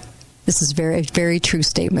true. This is very, very true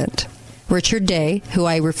statement. Richard Day, who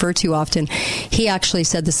I refer to often, he actually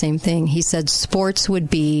said the same thing. He said sports would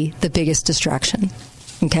be the biggest distraction.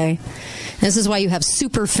 Okay? This is why you have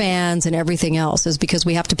super fans and everything else, is because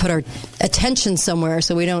we have to put our attention somewhere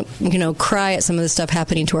so we don't, cry at some of the stuff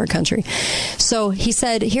happening to our country. So he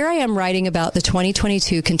said, here I am writing about the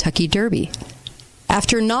 2022 Kentucky Derby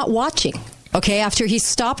after not watching. Okay, after he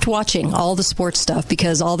stopped watching all the sports stuff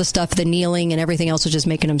because all the stuff, the kneeling and everything else was just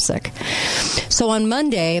making him sick. So on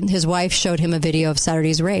Monday, his wife showed him a video of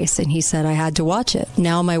Saturday's race, and he said, I had to watch it.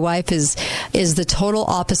 Now my wife is the total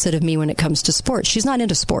opposite of me when it comes to sports. She's not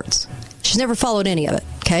into sports. She's never followed any of it,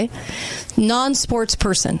 okay? Non-sports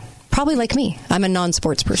person. Probably like me. I'm a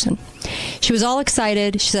non-sports person. She was all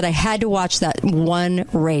excited. She said, I had to watch that one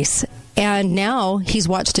race. And now he's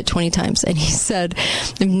watched it 20 times. And he said,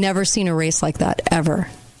 I've never seen a race like that, ever.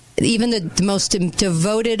 Even the most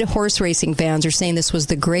devoted horse racing fans are saying this was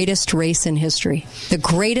the greatest race in history. The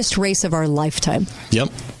greatest race of our lifetime. Yep.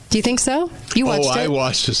 Do you think so? You watched it? I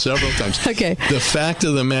watched it several times. Okay. The fact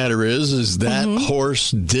of the matter is that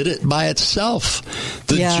horse did it by itself.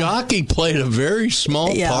 The jockey played a very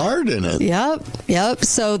small part in it. Yep.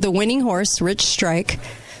 So the winning horse, Rich Strike,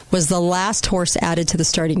 was the last horse added to the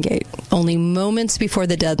starting gate, only moments before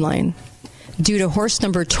the deadline, due to horse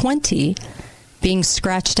number 20 being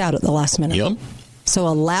scratched out at the last minute. Yep. So a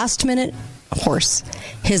last-minute horse.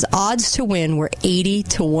 His odds to win were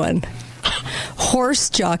 80-1. Horse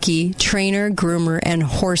jockey, trainer, groomer, and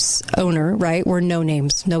horse owner, right, were no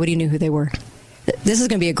names. Nobody knew who they were. This is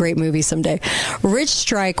going to be a great movie someday. Rich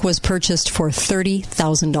Strike was purchased for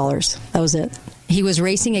 $30,000. That was it. He was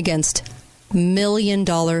racing against $1 million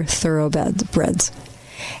thoroughbreds.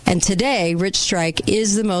 And today, Rich Strike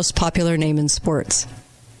is the most popular name in sports.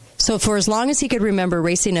 So for as long as he could remember,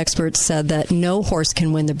 racing experts said that no horse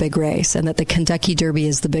can win the big race and that the Kentucky Derby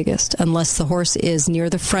is the biggest unless the horse is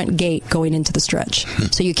near the front gate going into the stretch.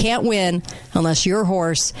 So you can't win unless your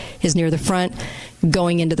horse is near the front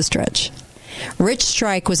going into the stretch. Rich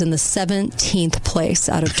Strike was in the 17th place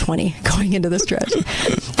out of 20 going into the stretch.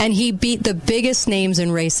 And he beat the biggest names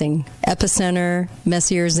in racing. Epicenter,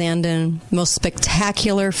 Messier Zandon, most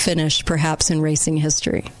spectacular finish perhaps in racing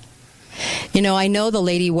history. I know the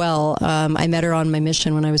lady well. I met her on my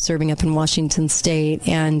mission when I was serving up in Washington State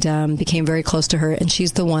and became very close to her. And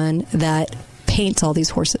she's the one that paints all these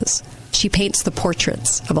horses. She paints the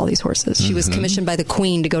portraits of all these horses. She was commissioned by the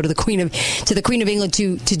Queen to go to the Queen of England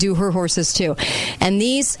to do her horses too. And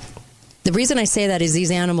the reason I say that is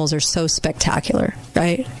these animals are so spectacular,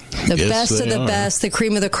 right? The best of the best, the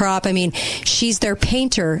cream of the crop. I mean, she's their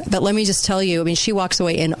painter, but let me just tell you, she walks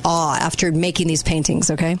away in awe after making these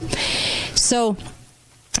paintings, okay? So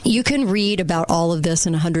you can read about all of this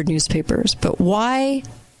in 100 newspapers, but why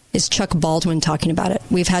is Chuck Baldwin talking about it?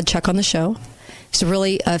 We've had Chuck on the show. He's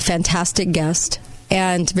really a fantastic guest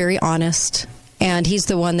and very honest. And he's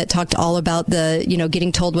the one that talked all about the,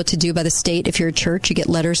 getting told what to do by the state. If you're a church, you get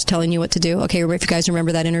letters telling you what to do. Okay, if you guys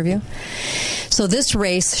remember that interview. So this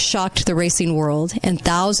race shocked the racing world, and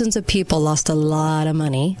thousands of people lost a lot of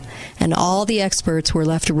money. And all the experts were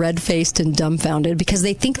left red-faced and dumbfounded because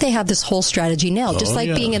they think they have this whole strategy nailed. Just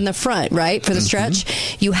like being in the front, right, for the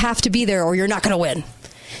stretch. You have to be there or you're not going to win.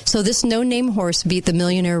 So this no-name horse beat the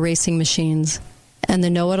millionaire racing machines and the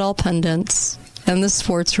know-it-all pundits and the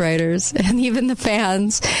sports writers and even the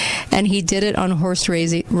fans, and he did it on horse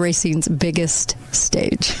racing's biggest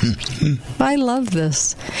stage. I love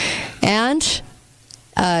this. And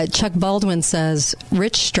Chuck Baldwin says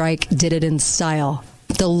Rich Strike did it in style.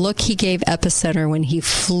 The look he gave Epicenter when he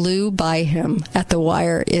flew by him at the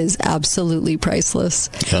wire is absolutely priceless.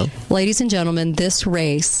 Yeah. Ladies and gentlemen, this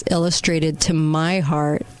race illustrated to my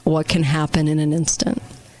heart what can happen in an instant.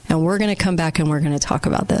 And we're going to come back and we're going to talk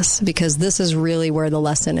about this, because this is really where the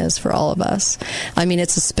lesson is for all of us. I mean,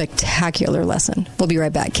 it's a spectacular lesson. We'll be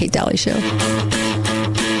right back. Kate Daly Show.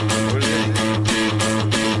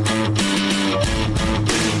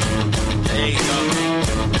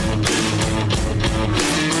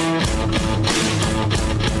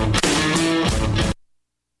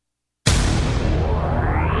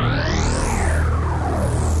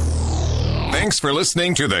 Thanks for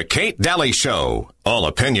listening to The Kate Daly Show. All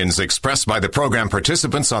opinions expressed by the program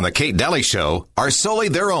participants on The Kate Daly Show are solely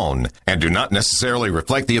their own and do not necessarily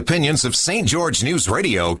reflect the opinions of St. George News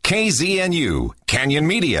Radio, KZNU, Canyon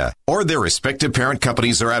Media, or their respective parent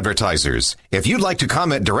companies or advertisers. If you'd like to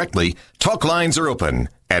comment directly, talk lines are open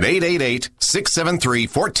at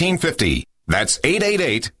 888-673-1450. That's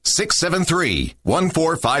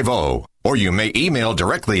 888-673-1450. Or you may email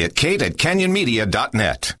directly at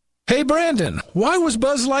kate@canyonmedia.net. Hey, Brandon, why was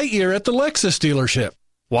Buzz Lightyear at the Lexus dealership?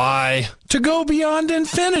 Why? To go beyond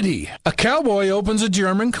infinity. A cowboy opens a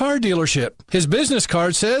German car dealership. His business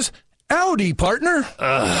card says, Audi, partner.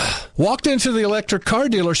 Walked into the electric car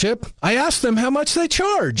dealership. I asked them how much they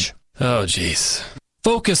charge. Oh, jeez.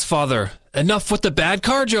 Focus, Father. Enough with the bad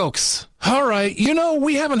car jokes. All right,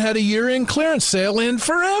 we haven't had a year-end clearance sale in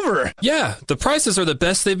forever. Yeah, the prices are the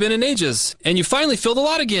best they've been in ages, and you finally filled a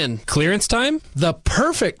lot again. Clearance time? The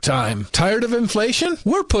perfect time. Tired of inflation?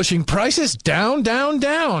 We're pushing prices down, down,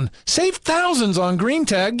 down. Save thousands on green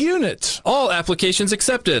tag units. All applications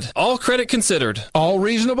accepted. All credit considered. All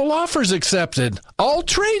reasonable offers accepted. All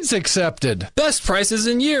trades accepted. Best prices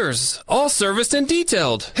in years. All serviced and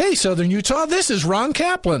detailed. Hey, Southern Utah, this is Ron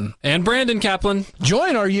Kaplan. And Brandon Kaplan.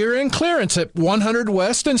 Join our year-end clearance at 100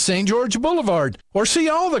 West and St. George Boulevard, or see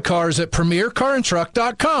all the cars at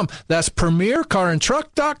PremierCarandTruck.com. That's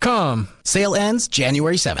PremierCarandTruck.com. Sale ends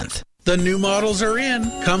January 7th. The new models are in.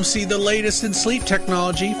 Come see the latest in sleep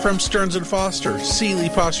technology from Stearns & Foster, Sealy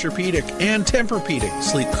Posturepedic, and Tempur-Pedic.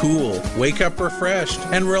 Sleep cool, wake up refreshed,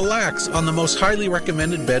 and relax on the most highly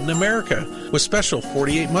recommended bed in America. With special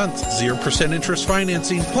 48-month, 0% interest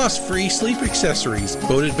financing, plus free sleep accessories.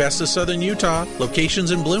 Voted best of Southern Utah. Locations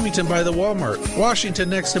in Bloomington by the Walmart, Washington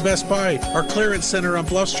next to Best Buy, our clearance center on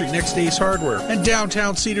Bluff Street next to Ace Hardware, and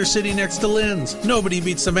downtown Cedar City next to Lynn's. Nobody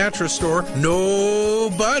beats the mattress store.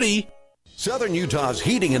 Nobody. Southern Utah's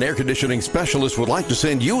heating and air conditioning specialist would like to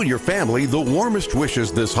send you and your family the warmest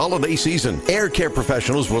wishes this holiday season. Air Care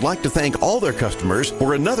Professionals would like to thank all their customers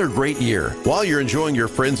for another great year. While you're enjoying your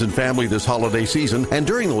friends and family this holiday season and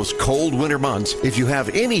during those cold winter months, if you have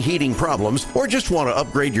any heating problems or just want to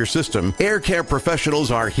upgrade your system, Air Care Professionals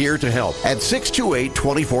are here to help at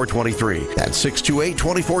 628-2423. That's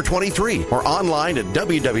 628-2423 or online at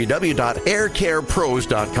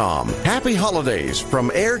www.aircarepros.com. Happy holidays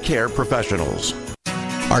from Air Care Professionals.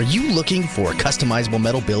 Are you looking for a customizable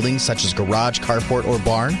metal building such as garage, carport, or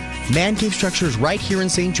barn? Man Cave Structures right here in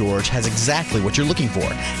St. George has exactly what you're looking for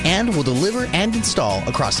and will deliver and install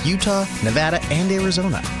across Utah, Nevada, and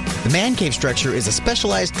Arizona. The Man Cave Structure is a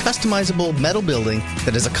specialized customizable metal building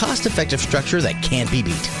that is a cost-effective structure that can't be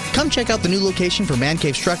beat. Come check out the new location for Man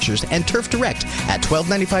Cave Structures and Turf Direct at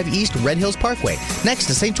 1295 East Red Hills Parkway next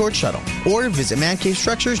to St. George Shuttle, or visit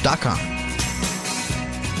mancavestructures.com.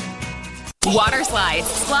 Water slides,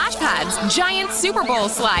 splash pads, giant Super Bowl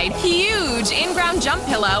slide, huge in-ground jump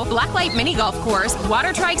pillow, blacklight mini golf course,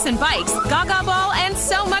 water trikes and bikes, gaga ball, and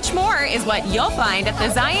so much more is what you'll find at the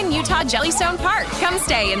Zion Utah Jellystone Park. Come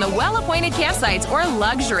stay in the well-appointed campsites or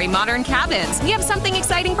luxury modern cabins. We have something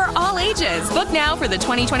exciting for all ages. Book now for the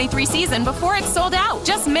 2023 season before it's sold out.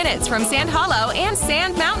 Just minutes from Sand Hollow and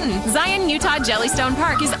Sand Mountain. Zion Utah Jellystone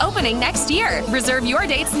Park is opening next year. Reserve your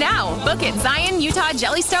dates now. Book at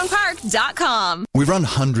ZionUtahJellystonePark.com. We've run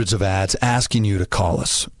hundreds of ads asking you to call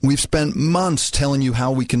us. We've spent months telling you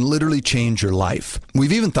how we can literally change your life.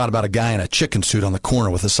 We've even thought about a guy in a chicken suit on the corner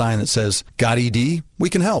with a sign that says, "Got ED? We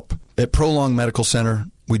can help." At Prolong Medical Center,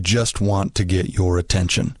 we just want to get your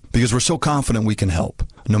attention because we're so confident we can help.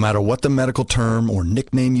 No matter what the medical term or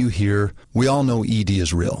nickname you hear, we all know ED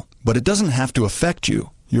is real. But it doesn't have to affect you,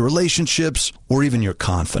 your relationships, or even your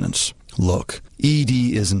confidence. Look, ED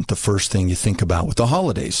isn't the first thing you think about with the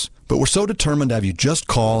holidays, but we're so determined to have you just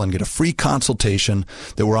call and get a free consultation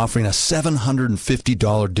that we're offering a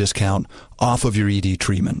 $750 discount off of your ED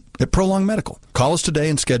treatment at Prolong Medical. Call us today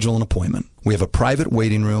and schedule an appointment. We have a private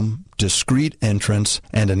waiting room, discreet entrance,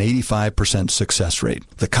 and an 85% success rate.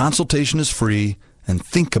 The consultation is free, and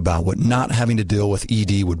think about what not having to deal with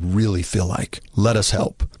ED would really feel like. Let us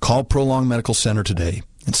help. Call Prolong Medical Center today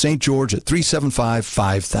in St. George at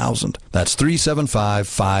 375-5000. That's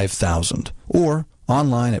 375-5000. Or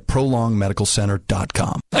online at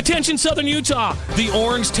prolongmedicalcenter.com. Attention Southern Utah! The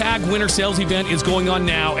Orange Tag Winter Sales Event is going on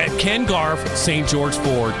now at Ken Garff St. George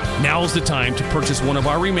Ford. Now is the time to purchase one of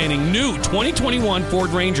our remaining new 2021 Ford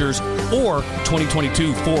Rangers or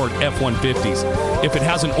 2022 Ford F-150s. If it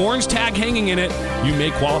has an orange tag hanging in it, you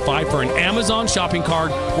may qualify for an Amazon shopping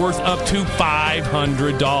card worth up to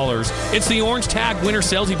 $500. It's the Orange Tag Winter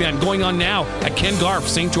Sales Event going on now at Ken Garff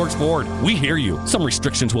St. George Ford. We hear you. Some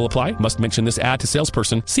restrictions will apply. Must mention this ad to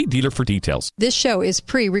salesperson. See dealer for details. This show is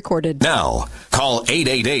pre-recorded. Now, call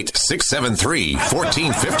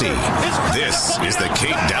 888-673-1450. This is the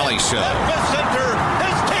Kate Daly Show.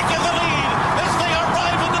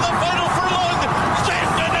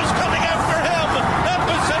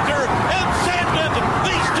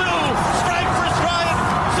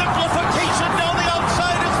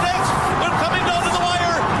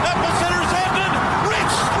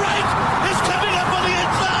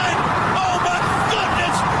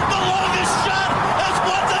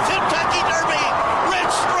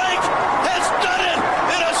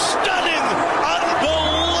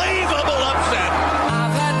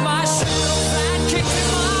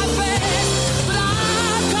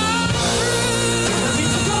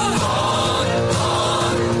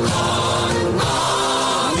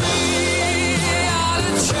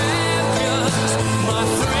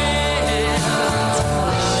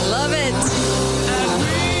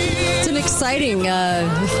 Exciting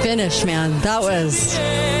finish, man. That was,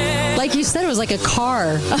 like you said, it was like a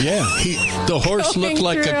car. Yeah, the horse looked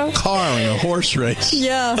like a car in a horse race.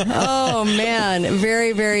 Yeah. Oh, man.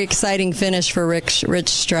 Very, very exciting finish for Rich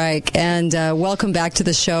Strike. And welcome back to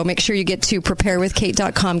the show. Make sure you get to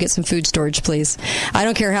preparewithkate.com. Get some food storage, please. I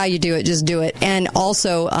don't care how you do it. Just do it. And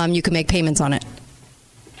also, you can make payments on it.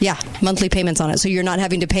 Yeah, monthly payments on it. So you're not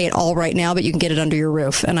having to pay it all right now, but you can get it under your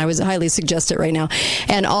roof. And I would highly suggest it right now.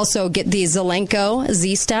 And also get the Zelenko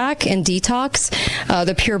Z-Stack and Detox,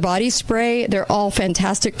 the Pure Body Spray. They're all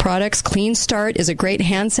fantastic products. Clean Start is a great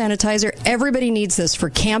hand sanitizer. Everybody needs this for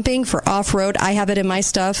camping, for off-road. I have it in my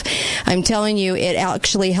stuff. I'm telling you, it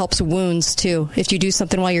actually helps wounds, too. If you do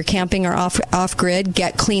something while you're camping or off-grid,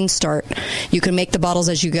 get Clean Start. You can make the bottles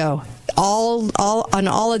as you go. On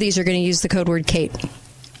all of these, you're going to use the code word Kate.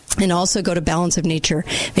 And also go to Balance of Nature.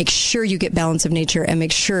 Make sure you get Balance of Nature, and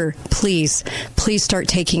make sure, please start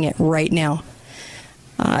taking it right now.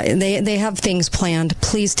 They have things planned.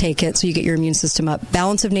 Please take it so you get your immune system up.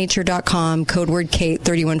 Balanceofnature.com, code word Kate,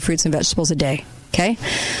 31 fruits and vegetables a day. Okay?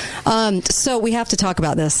 So we have to talk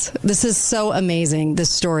about this. This is so amazing, this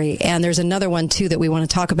story. And there's another one, too, that we want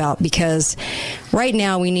to talk about, because right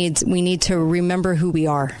now we need to remember who we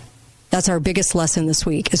are. That's our biggest lesson this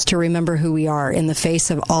week, is to remember who we are in the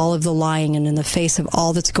face of all of the lying and in the face of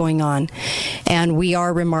all that's going on. And we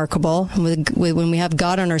are remarkable. When we have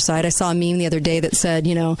God on our side, I saw a meme the other day that said,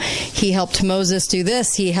 he helped Moses do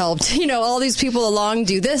this. He helped, all these people along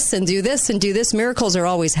do this and do this and do this. Miracles are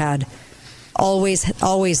always had. Always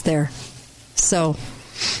there. So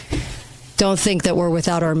don't think that we're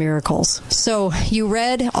without our miracles. So you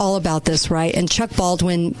read all about this, right? And Chuck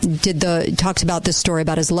Baldwin talked about this story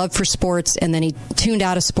about his love for sports, and then he tuned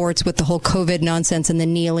out of sports with the whole COVID nonsense and the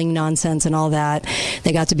kneeling nonsense and all that.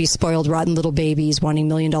 They got to be spoiled, rotten little babies wanting $1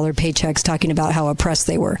 million paychecks, talking about how oppressed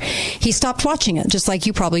they were. He stopped watching it, just like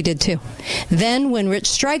you probably did too. Then when Rich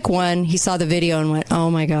Strike won, he saw the video and went, oh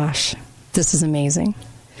my gosh, this is amazing.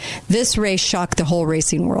 This race shocked the whole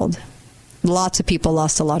racing world. Lots of people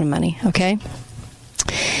lost a lot of money, okay?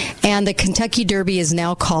 And the Kentucky Derby is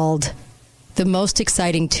now called the most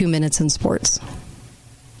exciting 2 minutes in sports.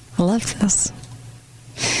 I love this.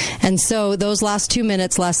 And so those last 2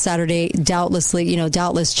 minutes last Saturday doubtless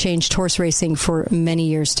changed horse racing for many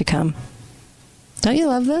years to come. Don't you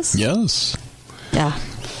love this? Yes. Yeah.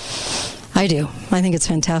 I do. I think it's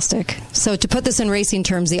fantastic. So to put this in racing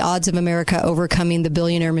terms, the odds of America overcoming the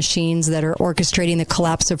billionaire machines that are orchestrating the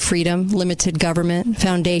collapse of freedom, limited government,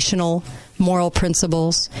 foundational moral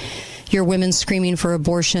principles, your women screaming for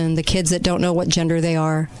abortion, the kids that don't know what gender they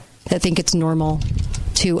are, that think it's normal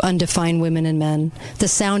to undefine women and men, the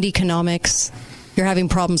sound economics, you're having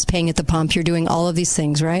problems paying at the pump, you're doing all of these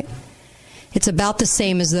things, right? It's about the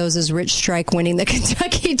same as those as Rich Strike winning the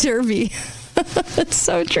Kentucky Derby. It's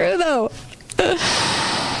so true, though.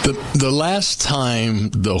 The last time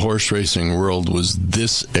the horse racing world was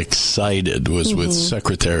this excited was with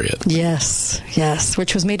Secretariat. Yes,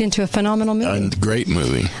 which was made into a phenomenal movie. A great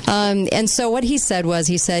movie. And so what he said was,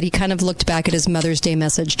 he kind of looked back at his Mother's Day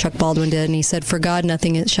message, Chuck Baldwin did, and he said, "For God,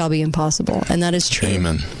 nothing shall be impossible." And that is true.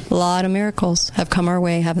 Amen. A lot of miracles have come our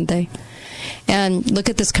way, haven't they? And look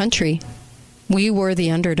at this country. We were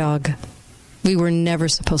the underdog. We were never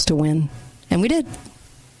supposed to win. And we did.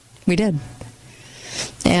 We did.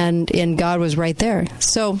 And God was right there.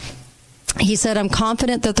 So he said, "I'm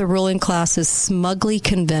confident that the ruling class is smugly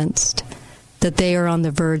convinced that they are on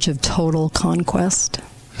the verge of total conquest."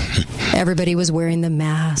 Everybody was wearing the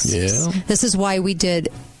masks. Yeah. This is why we did,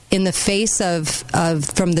 in the face of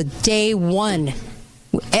from the day one,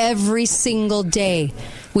 every single day,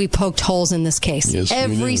 we poked holes in this case. Yes,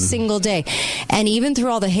 every single day. And even through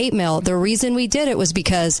all the hate mail, the reason we did it was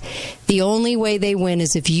because the only way they win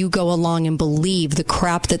is if you go along and believe the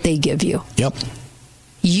crap that they give you. Yep.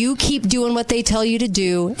 You keep doing what they tell you to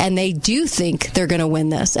do, and they do think they're going to win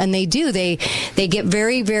this. And they do. They get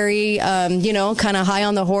very, very, kind of high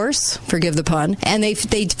on the horse, forgive the pun, and they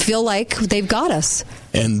feel like they've got us.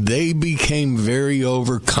 And they became very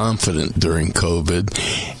overconfident during COVID,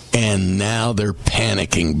 and now they're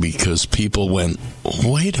panicking because people went,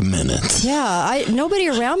 wait a minute. Yeah, nobody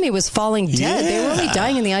around me was falling dead. Yeah. They were only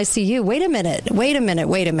dying in the ICU. Wait a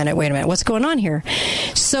minute. What's going on here?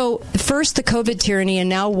 So first the COVID tyranny, and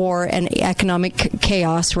now war and economic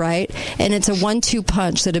chaos, right? And it's a 1-2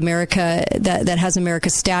 punch that America that has America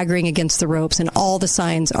staggering against the ropes, and all the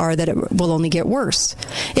signs are that it will only get worse.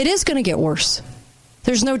 It is going to get worse.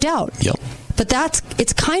 There's no doubt. Yep. But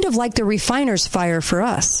it's kind of like the refiner's fire for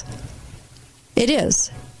us. It is.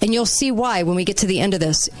 And you'll see why when we get to the end of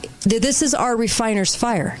this. This is our refiner's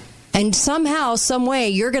fire. And somehow, some way,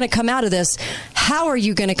 you're going to come out of this. How are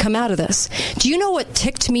you going to come out of this? Do you know what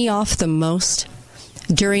ticked me off the most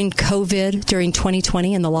during COVID, during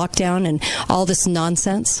 2020 and the lockdown and all this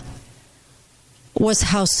nonsense? Was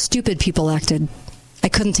how stupid people acted. I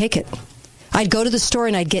couldn't take it. I'd go to the store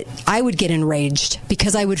and I would get enraged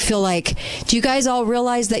because I would feel like, do you guys all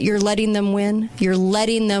realize that you're letting them win? You're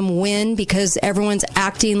letting them win because everyone's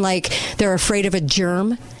acting like they're afraid of a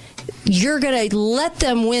germ. You're going to let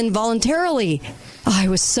them win voluntarily. Oh, I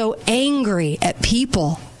was so angry at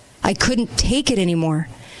people. I couldn't take it anymore.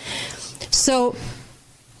 So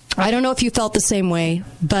I don't know if you felt the same way,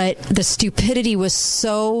 but the stupidity was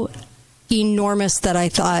so enormous that I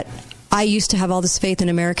thought, I used to have all this faith in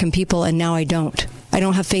American people, and now I don't. I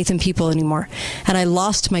don't have faith in people anymore. And I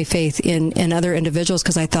lost my faith in other individuals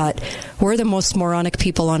because I thought, we're the most moronic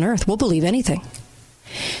people on earth. We'll believe anything.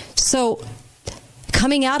 So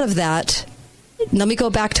coming out of that, let me go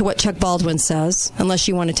back to what Chuck Baldwin says, unless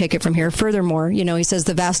you want to take it from here. Furthermore, he says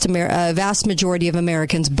the vast majority of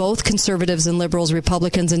Americans, both conservatives and liberals,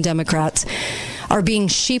 Republicans and Democrats, are being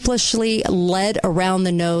sheepishly led around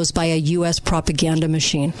the nose by a U.S. propaganda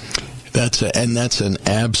machine. That's an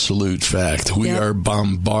absolute fact. We are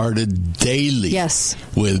bombarded daily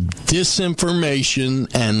with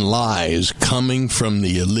disinformation and lies coming from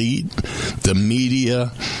the elite, the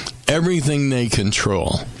media, everything they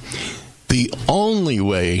control. The only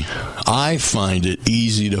way I find it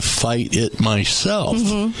easy to fight it myself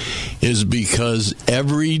is because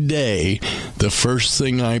every day the first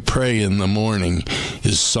thing I pray in the morning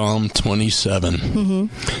is Psalm 27.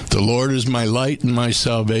 The Lord is my light and my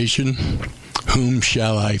salvation. Whom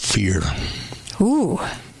shall I fear? Ooh.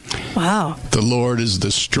 Wow. The Lord is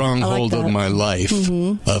the stronghold of my life.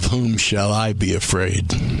 Of whom shall I be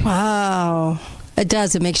afraid? Wow. It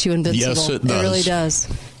does. It makes you invincible. Yes, it does. It really does.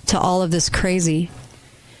 To all of this crazy.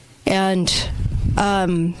 And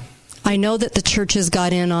I know that the churches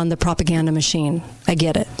got in on the propaganda machine. I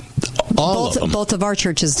get it. Both of our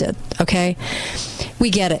churches did. Okay? We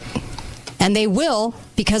get it. And they will,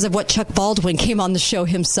 because of what Chuck Baldwin came on the show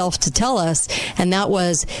himself to tell us, and that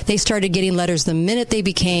was they started getting letters the minute they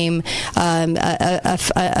became a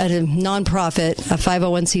nonprofit, a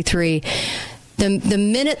 501c3. The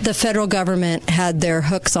minute the federal government had their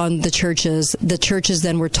hooks on the churches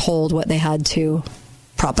then were told what they had to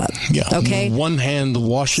prop up. Yeah. Okay. One hand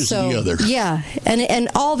washes the other. Yeah. And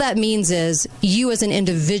all that means is you as an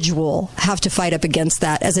individual have to fight up against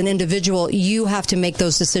that. As an individual, you have to make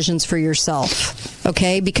those decisions for yourself.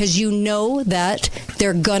 Okay? Because you know that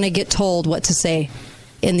they're going to get told what to say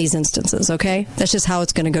in these instances. Okay? That's just how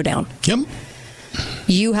it's going to go down. Yep.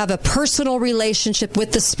 You have a personal relationship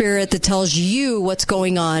with the Spirit that tells you what's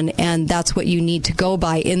going on, and that's what you need to go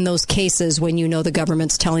by in those cases when you know the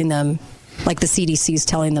government's telling them like the CDC is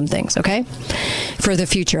telling them things, okay? For the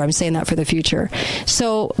future. I'm saying that for the future.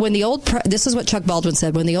 So when this is what Chuck Baldwin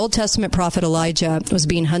said, when the Old Testament prophet Elijah was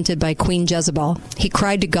being hunted by Queen Jezebel, he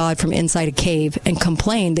cried to God from inside a cave and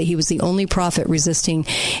complained that he was the only prophet resisting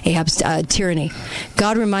Ahab's tyranny.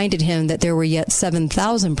 God reminded him that there were yet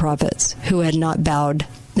 7,000 prophets who had not bowed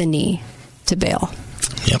the knee to Baal.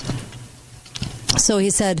 Yep. So he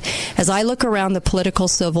said, as I look around the political,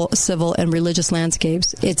 civil, and religious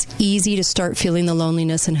landscapes, it's easy to start feeling the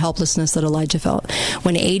loneliness and helplessness that Elijah felt.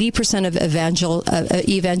 When 80% of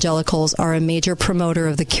evangelicals are a major promoter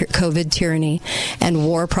of the COVID tyranny and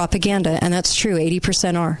war propaganda, and that's true,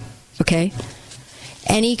 80% are, okay?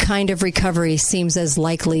 Any kind of recovery seems as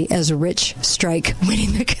likely as Rich Strike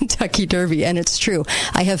winning the Kentucky Derby, and it's true.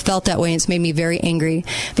 I have felt that way, and it's made me very angry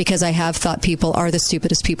because I have thought people are the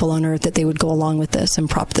stupidest people on earth, that they would go along with this and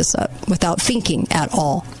prop this up without thinking at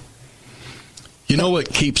all. You know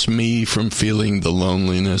what keeps me from feeling the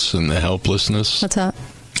loneliness and the helplessness? What's that?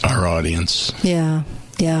 Our audience. Yeah,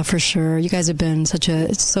 for sure. You guys have been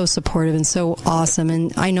so supportive and so awesome.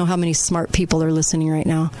 And I know how many smart people are listening right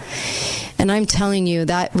now. And I'm telling you,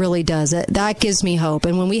 that really does it. That gives me hope.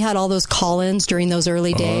 And when we had all those call-ins during those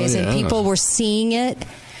early days and people were seeing it,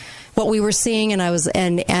 what we were seeing,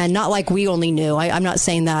 and not like we only knew. I'm not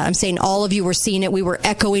saying that. I'm saying all of you were seeing it. We were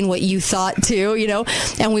echoing what you thought too,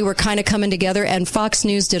 and we were kind of coming together. And Fox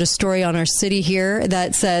News did a story on our city here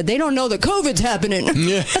that said they don't know that COVID's happening.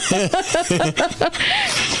 Yeah.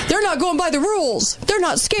 They're not going by the rules. They're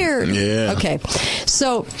not scared. Yeah. Okay.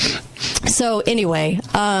 So anyway,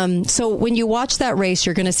 so when you watch that race,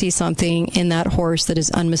 you're going to see something in that horse that is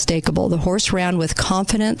unmistakable. The horse ran with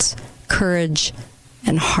confidence, courage,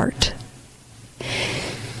 and heart.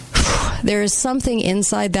 There is something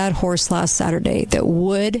inside that horse last Saturday that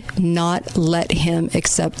would not let him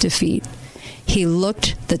accept defeat. He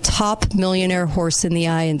looked the top millionaire horse in the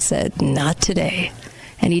eye and said, "Not today."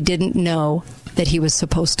 And he didn't know that he was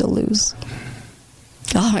supposed to lose.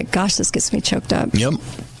 Oh my gosh, this gets me choked up. Yep.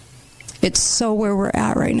 It's so where we're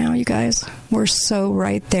at right now, you guys. We're so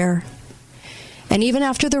right there. And even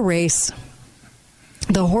after the race,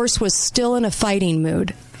 the horse was still in a fighting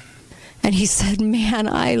mood. And he said, "Man,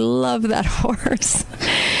 I love that horse."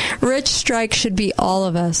 Rich Strike should be all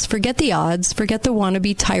of us. Forget the odds. Forget the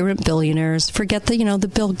wannabe tyrant billionaires. Forget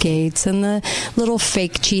the Bill Gates and the little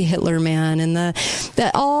fake G. Hitler man and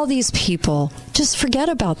all these people. Just forget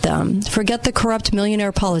about them. Forget the corrupt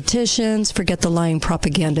millionaire politicians. Forget the lying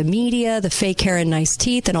propaganda media, the fake hair and nice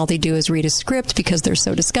teeth, and all they do is read a script because they're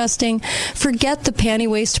so disgusting. Forget the panty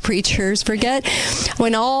waist preachers. Forget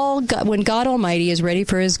when God Almighty is ready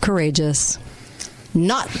for his courageous,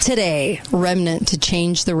 not today, remnant to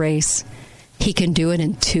change the race. He can do it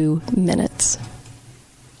in 2 minutes.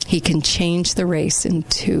 He can change the race in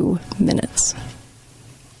 2 minutes.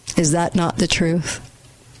 Is that not the truth?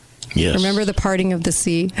 Yes. Remember the parting of the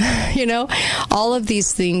sea? All of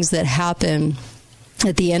these things that happen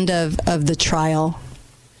at the end of the trial.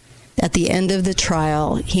 At the end of the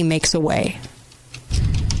trial, he makes a way.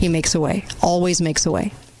 He makes a way. Always makes a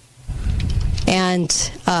way. And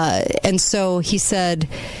so he said,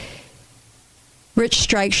 Rich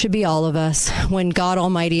Strike should be all of us. When God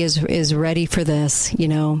Almighty is ready for this,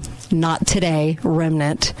 not today,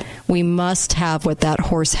 remnant, we must have what that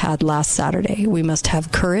horse had last Saturday. We must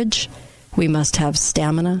have courage. We must have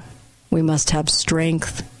stamina. We must have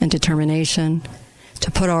strength and determination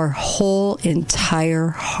to put our whole entire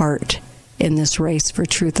heart in this race for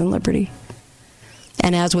truth and liberty.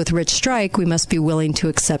 And as with Rich Strike, we must be willing to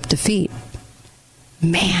accept defeat.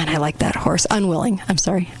 Man, I like that horse. Unwilling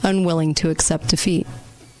to accept defeat.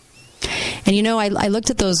 And I looked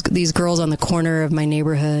at these girls on the corner of my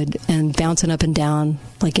neighborhood and bouncing up and down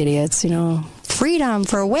like idiots, freedom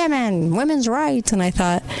for women, women's rights. And I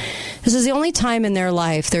thought, this is the only time in their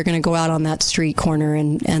life they're going to go out on that street corner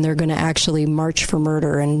and they're going to actually march for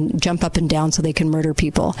murder and jump up and down so they can murder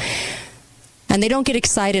people. And they don't get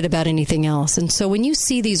excited about anything else. And so when you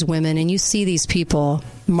see these women and you see these people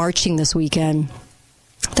marching this weekend,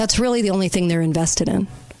 that's really the only thing they're invested in.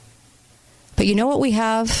 But you know what we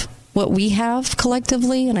have? What we have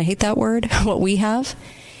collectively, and I hate that word, what we have,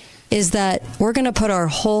 is that we're going to put our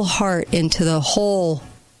whole heart into the whole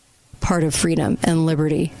part of freedom and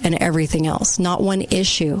liberty and everything else. Not one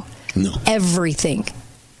issue. No. Everything.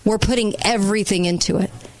 We're putting everything into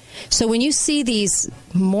it. So when you see these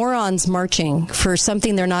morons marching for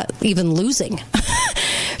something they're not even losing,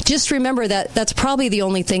 just remember that that's probably the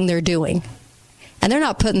only thing they're doing. And they're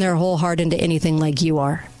not putting their whole heart into anything like you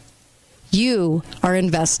are. You are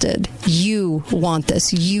invested. You want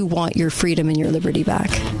this. You want your freedom and your liberty back.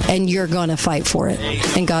 And you're going to fight for it.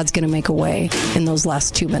 And God's going to make a way in those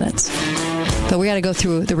last 2 minutes. But we got to go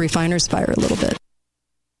through the refiner's fire a little bit.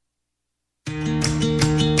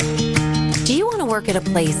 Do you want to work at a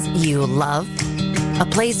place you love? A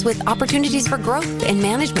place with opportunities for growth and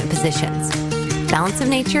management positions? Balance of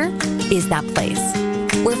Nature is that place,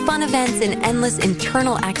 where fun events and endless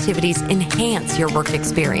internal activities enhance your work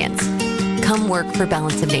experience. Come work for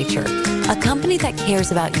Balance of Nature, a company that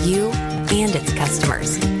cares about you and its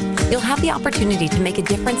customers. You'll have the opportunity to make a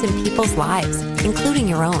difference in people's lives, including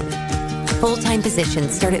your own. Full-time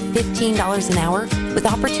positions start at $15 an hour with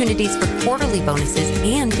opportunities for quarterly bonuses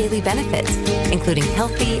and daily benefits, including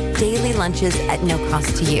healthy daily lunches at no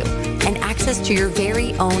cost to you and access to your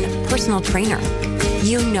very own personal trainer.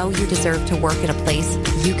 You know you deserve to work at a place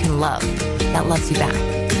you can love that loves you back.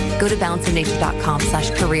 Go to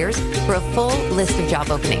balanceofnature.com/careers for a full list of job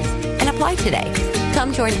openings and apply today.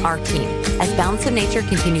 Come join our team as Balance of Nature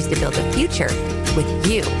continues to build a future with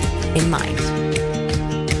you in mind.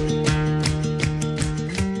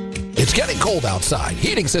 It's getting cold outside.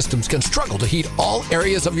 Heating systems can struggle to heat all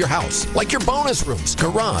areas of your house, like your bonus rooms,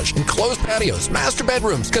 garage, enclosed patios, master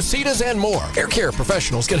bedrooms, casitas, and more. Air Care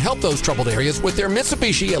Professionals can help those troubled areas with their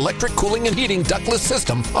Mitsubishi electric cooling and heating ductless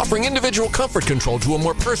system, offering individual comfort control to a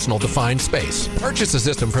more personal defined space. Purchase a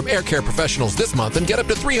system from Air Care Professionals this month and get up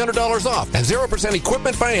to $300 off and 0%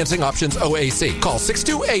 equipment financing options OAC. Call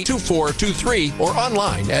 628-2423 or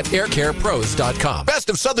online at aircarepros.com. Best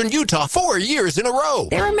of Southern Utah 4 years in a row.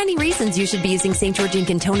 There are many reasons you should be using St. George Ink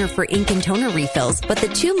and Toner for ink and toner refills, but the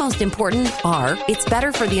two most important are it's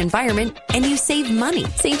better for the environment and you save money.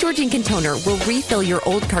 St. George Ink and Toner will refill your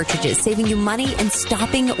old cartridges, saving you money and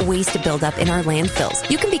stopping waste buildup in our landfills.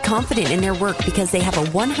 You can be confident in their work because they have a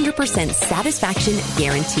 100% satisfaction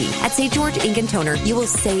guarantee. At St. George Ink and Toner, you will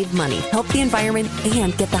save money, help the environment,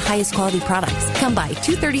 and get the highest quality products. Come by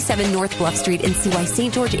 237 North Bluff Street and see why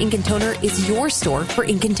St. George Ink and Toner is your store for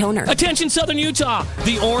ink and toner. Attention Southern Utah!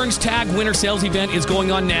 The Orange Tag Winter Sales event is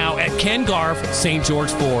going on now at Ken Garff, St.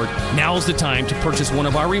 George Ford. Now is the time to purchase one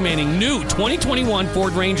of our remaining new 2021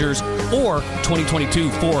 Ford Rangers or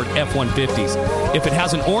 2022 Ford F-150s. If it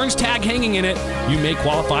has an orange tag hanging in it, you may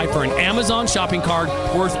qualify for an Amazon shopping card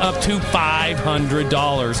worth up to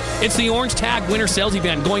 $500. It's the Orange Tag Winter Sales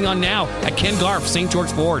event going on now at Ken Garff, St.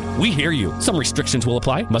 George Ford. We hear you. Some restrictions will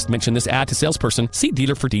apply. Must mention this ad to salesperson. See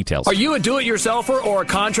dealer for details. Are you a do-it-yourselfer or a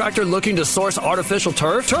contractor looking to source artificial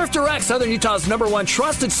turf? Turf Direct, Southern Utah's #1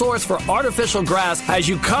 trusted source for artificial grass, has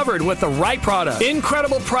you covered with the right product.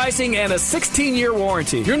 Incredible pricing and a 16-year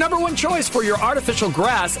warranty. Your #1 choice for your artificial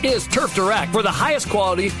grass is Turf Direct for the highest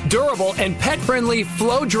quality, durable, and pet-friendly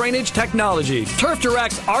flow drainage technology. Turf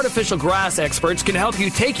Direct's artificial grass experts can help you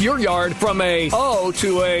take your yard from a oh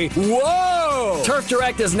to a whoa. Turf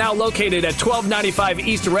Direct is now located at 1295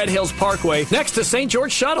 East Red Hills Parkway next to St.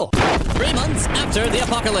 George Shuttle. 3 months after the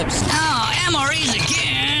apocalypse. Oh, MREs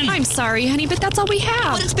again. I'm sorry, honey, but that's all we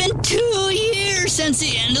have. But it's been 2 years since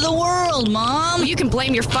the end of the world, Mom. Well, you can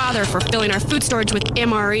blame your father for filling our food storage with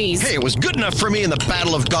MREs. Hey, it was good enough for me in the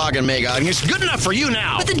Battle of Gog and Magog, and it's good enough for you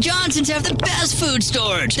now. But the Johnsons have the best food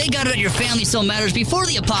storage. They got it at Your Family Still Matters before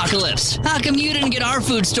the apocalypse. How come you didn't get our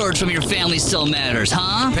food storage from Your Family Still Matters,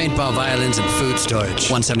 huh? Paintball, violins, and food storage.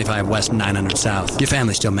 175 West, 900 South. Your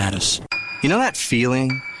family still matters. You know that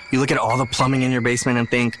feeling? You look at all the plumbing in your basement and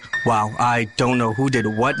think, wow, I don't know who did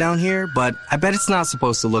what down here, but I bet it's not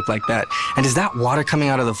supposed to look like that. And is that water coming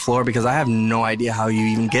out of the floor? Because I have no idea how you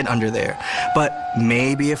even get under there. But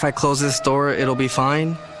maybe if I close this door, it'll be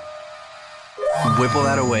fine. Whipple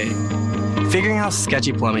that away. Figuring out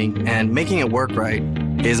sketchy plumbing and making it work right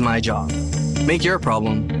is my job. Make your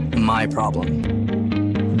problem my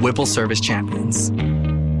problem. Whipple Service Champions.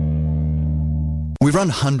 We've run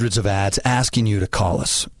hundreds of ads asking you to call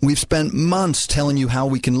us. We've spent months telling you how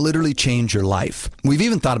we can literally change your life. We've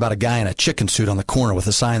even thought about a guy in a chicken suit on the corner with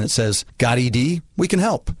a sign that says, "Got ED? We can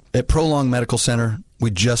help." At Prolong Medical Center,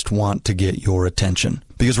 we just want to get your attention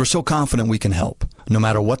because we're so confident we can help. No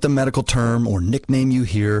matter what the medical term or nickname you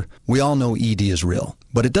hear, we all know ED is real.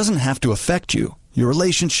 But it doesn't have to affect you, your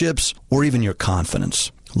relationships, or even your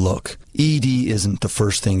confidence. Look, ED isn't the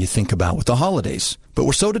first thing you think about with the holidays, but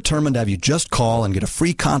we're so determined to have you just call and get a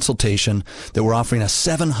free consultation that we're offering a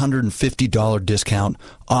 $750 discount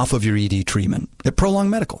off of your ED treatment at Prolong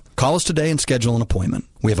Medical. Call us today and schedule an appointment.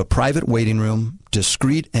 We have a private waiting room,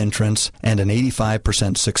 discreet entrance, and an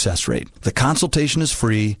 85% success rate. The consultation is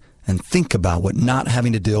free, and think about what not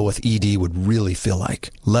having to deal with ED would really feel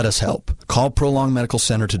like. Let us help. Call Prolong Medical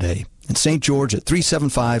Center today In St. George at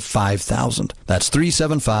 375-5000. That's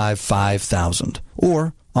 375-5000.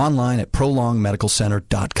 Or online at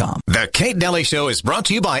prolongmedicalcenter.com. The Kate Daly Show is brought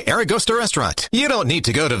to you by Aragosta Restaurant. You don't need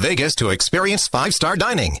to go to Vegas to experience 5-star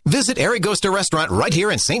dining. Visit Aragosta Restaurant right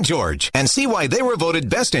here in St. George and see why they were voted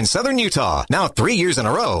best in Southern Utah. Now 3 years in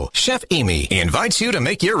a row, Chef Amy invites you to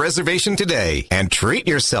make your reservation today and treat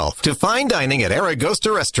yourself to fine dining at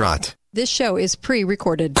Aragosta Restaurant. This show is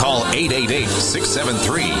pre-recorded. Call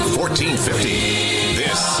 888-673-1450.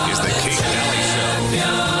 This is the Kate Daly Show.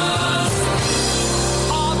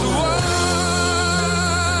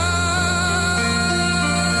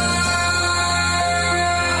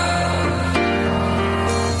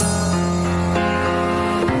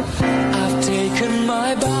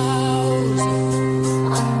 My vows,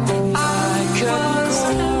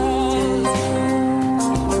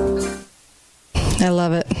 I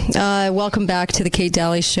love it. Welcome back to the Kate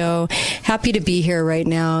Daly Show. Happy to be here right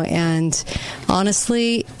now. And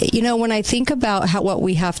honestly, you know, when I think about what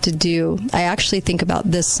we have to do, I actually think about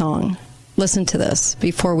this song. Listen to this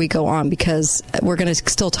before we go on, because we're going to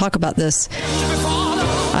still talk about this.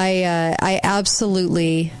 I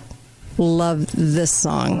absolutely love this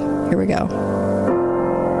song. Here we go.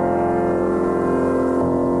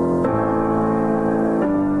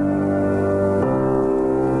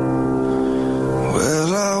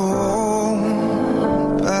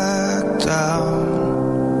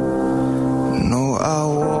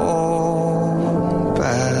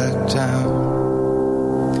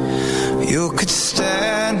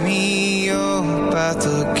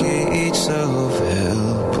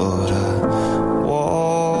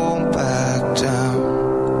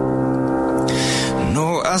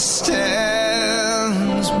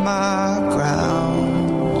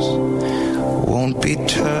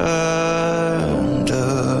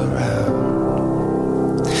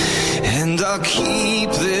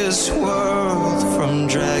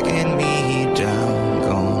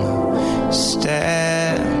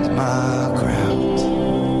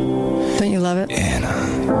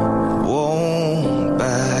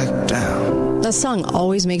 Song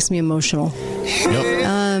always makes me emotional.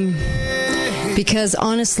 Yep. Because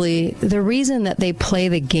honestly, the reason that they play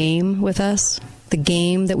the game with us, the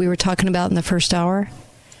game that we were talking about in the first hour,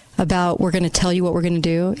 about we're going to tell you what we're going to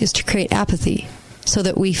do, is to create apathy so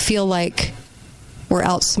that we feel like we're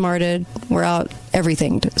outsmarted, we're out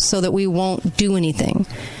everything, so that we won't do anything.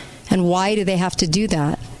 And why do they have to do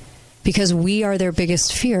that? Because we are their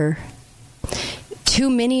biggest fear. Too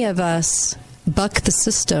many of us buck the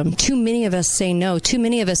system. Too many of us say no. Too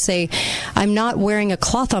many of us say, I'm not wearing a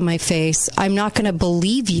cloth on my face. I'm not going to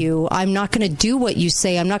believe you. I'm not going to do what you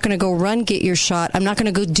say. I'm not going to go run, get your shot. I'm not going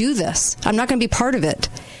to go do this. I'm not going to be part of it.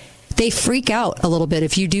 They freak out a little bit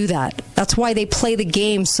if you do that. That's why they play the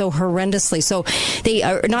game so horrendously. So they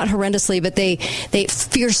are not horrendously, but they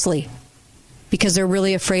fiercely, because they're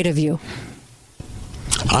really afraid of you.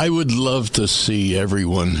 I would love to see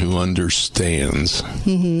everyone who understands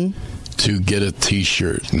to get a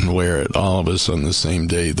T-shirt and wear it, all of us on the same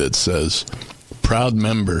day, that says, proud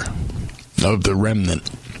member of the remnant.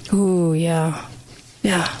 Ooh, yeah.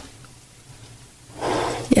 Yeah.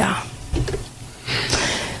 Yeah.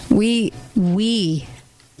 We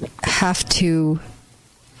have to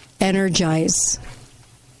energize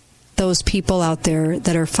those people out there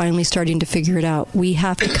that are finally starting to figure it out. We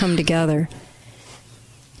have to come together,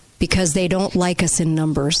 because they don't like us in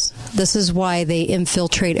numbers. This is why they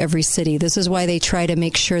infiltrate every city. This is why they try to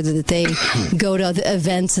make sure that they go to the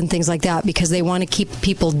events and things like that, because they want to keep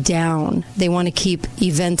people down. They want to keep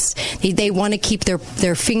events. They want to keep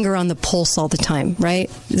their finger on the pulse all the time,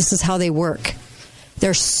 right? This is how they work.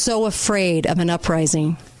 They're so afraid of an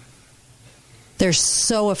uprising. They're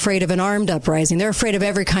so afraid of an armed uprising. They're afraid of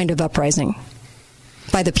every kind of uprising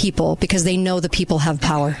by the people, because they know the people have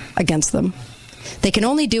power against them. They can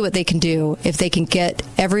only do what they can do if they can get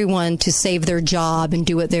everyone to save their job and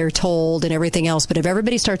do what they're told and everything else. But if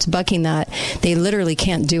everybody starts bucking that, they literally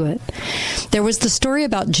can't do it. There was the story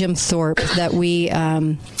about Jim Thorpe that we,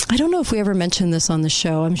 I don't know if we ever mentioned this on the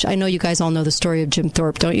show. I know you guys all know the story of Jim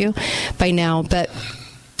Thorpe, don't you, by now? But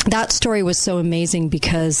that story was so amazing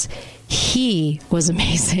because he was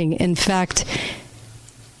amazing. In fact,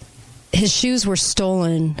 his shoes were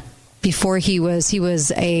stolen before he was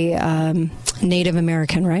a Native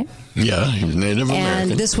American, right? Yeah, he was Native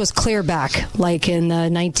American. And this was clear back, like in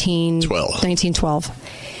 1912.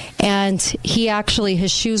 And he actually,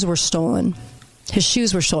 his shoes were stolen. His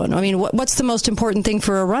shoes were stolen. I mean, what's the most important thing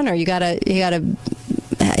for a runner? You gotta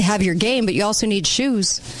have your game, but you also need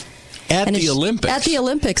shoes. At the Olympics. At the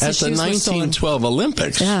Olympics. At the 1912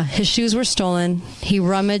 Olympics. Yeah, his shoes were stolen. He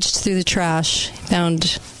rummaged through the trash,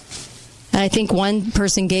 found I think one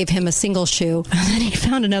person gave him a single shoe, and then he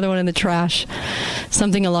found another one in the trash.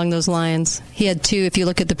 Something along those lines. He had two, if you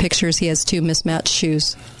look at the pictures, he has two mismatched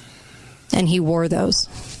shoes. And he wore those.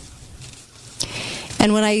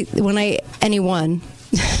 And when I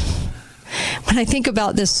think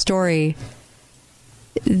about this story,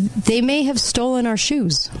 they may have stolen our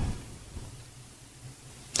shoes.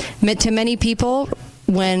 To many people,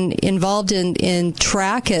 when involved in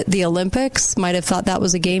track at the Olympics, might have thought that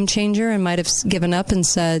was a game changer and might have given up and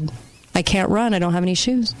said, I can't run, I don't have any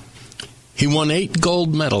shoes. He won 8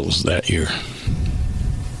 gold medals that year.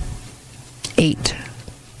 8.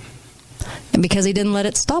 And because he didn't let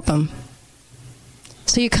it stop him.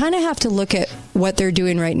 So you kind of have to look at what they're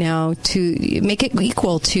doing right now to make it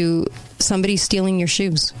equal to somebody stealing your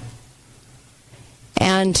shoes.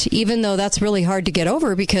 And even though that's really hard to get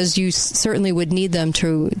over because you certainly would need them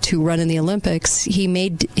to run in the Olympics, he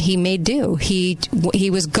made do. He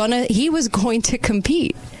was going to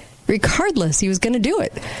compete regardless. He was going to do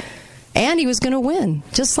it. And he was going to win.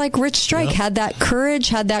 Just like Rich Strike had that courage,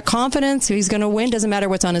 had that confidence. He's going to win. Doesn't matter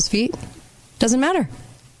what's on his feet. Doesn't matter.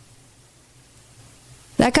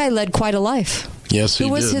 That guy led quite a life. Yes, he did.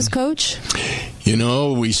 Who was his coach? You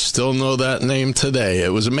know, we still know that name today. It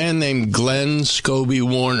was a man named Glenn Scobie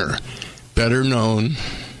Warner, better known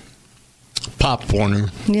Pop Warner.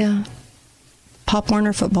 Yeah. Pop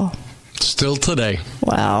Warner football. Still today.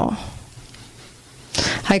 Wow.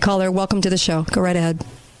 Hi, caller. Welcome to the show. Go right ahead.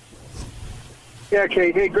 Yeah,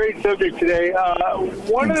 Kate. Hey, great subject today.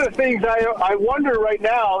 One of the things I wonder right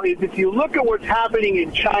now is if you look at what's happening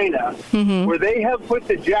in China, where they have put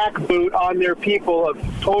the jackboot on their people of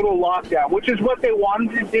total lockdown, which is what they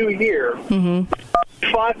wanted to do here,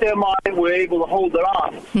 fought them on it, were able to hold it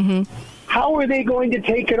off. How are they going to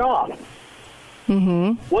take it off?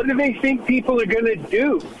 What do they think people are going to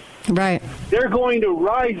do? Right. They're going to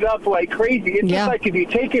rise up like crazy. It's just like if you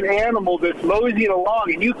take an animal that's moseying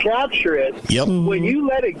along and you capture it, when you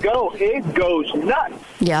let it go, it goes nuts.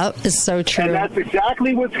 Yep, it's so true. And that's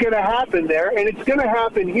exactly what's going to happen there. And it's going to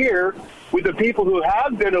happen here with the people who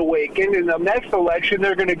have been awakened. In the next election,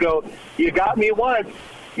 they're going to go, you got me once.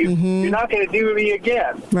 You're not going to do me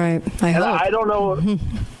again. Right. I don't know.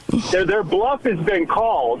 Their bluff has been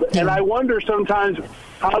called. And I wonder sometimes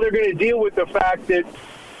how they're going to deal with the fact that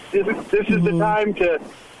this is the time to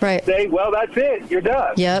say, well, that's it. You're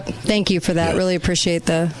done. Yep. Thank you for that. Yep. Really appreciate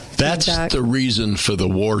the That's feedback. the reason for the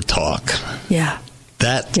war talk. Yeah.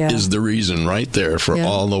 That is the reason right there for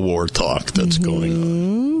all the war talk that's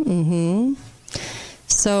going on.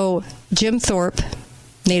 So Jim Thorpe,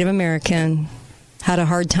 Native American, had a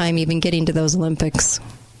hard time even getting to those Olympics. I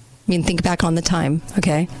mean, think back on the time,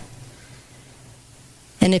 okay?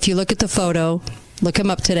 And if you look at the photo, look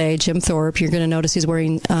him up today, Jim Thorpe, you're going to notice he's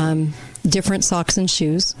wearing different socks and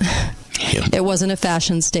shoes. It wasn't a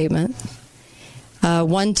fashion statement.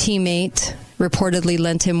 One teammate reportedly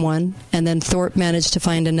lent him one, and then Thorpe managed to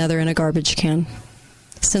find another in a garbage can.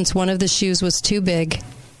 Since one of the shoes was too big,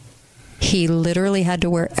 he literally had to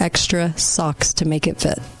wear extra socks to make it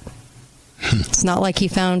fit. It's not like he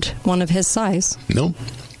found one of his size. Nope.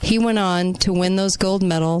 He went on to win those gold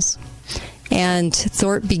medals. And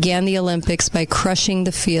Thorpe began the Olympics by crushing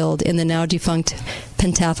the field in the now defunct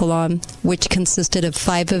pentathlon, which consisted of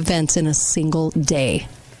 5 events in a single day.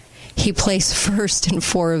 He placed first in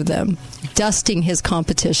 4 of them, dusting his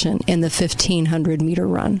competition in the 1,500-meter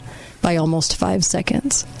run by almost 5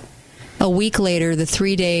 seconds. A week later, the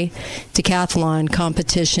 3-day decathlon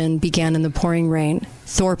competition began in the pouring rain.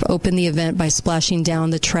 Thorpe opened the event by splashing down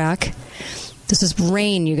the track. This is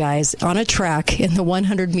rain, you guys, on a track in the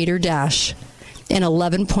 100-meter dash in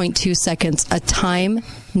 11.2 seconds, a time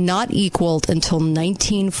not equaled until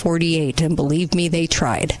 1948. And believe me, they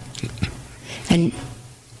tried. And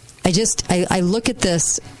I look at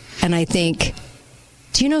this and I think,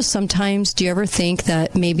 do you ever think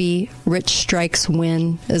that maybe Rich Strike's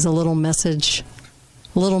win is a little message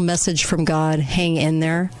from God? Hang in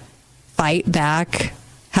there, fight back,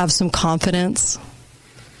 have some confidence.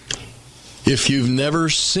 If you've never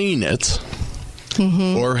seen it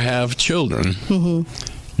or have children,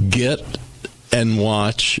 get and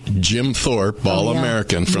watch Jim Thorpe,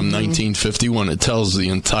 All-American from 1951. It tells the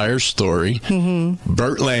entire story.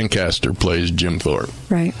 Burt Lancaster plays Jim Thorpe.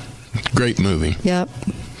 Right. Great movie. Yep.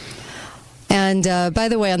 And by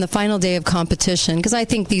the way, on the final day of competition, because I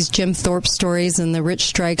think these Jim Thorpe stories and the Rich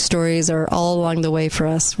Strike stories are all along the way for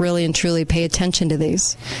us, really and truly pay attention to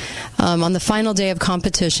these. On the final day of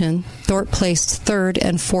competition, Thorpe placed 3rd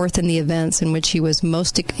and 4th in the events in which he was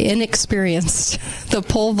most inexperienced, the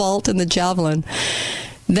pole vault and the javelin.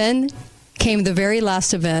 Then came the very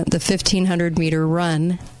last event, the 1,500-meter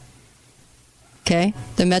run. Okay?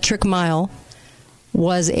 The metric mile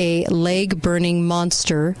was a leg-burning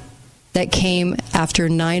monster that came after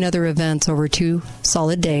 9 other events over 2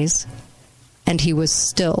 solid days, and he was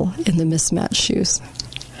still in the mismatched shoes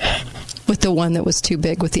with the one that was too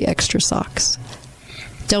big with the extra socks.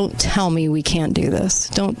 Don't tell me we can't do this.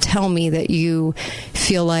 Don't tell me that you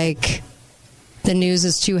feel like the news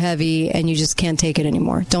is too heavy and you just can't take it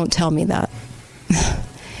anymore. Don't tell me that.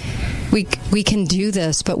 We can do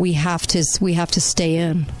this, but we have to stay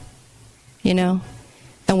in, you know?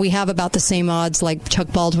 And we have about the same odds, like Chuck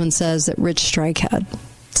Baldwin says, that Rich Strike had.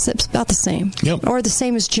 It's about the same. Yep. Or the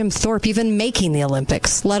same as Jim Thorpe, even making the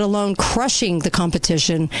Olympics, let alone crushing the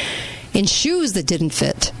competition in shoes that didn't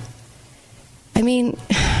fit. I mean...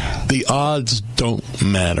 The odds don't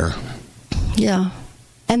matter. Yeah.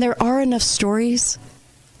 And there are enough stories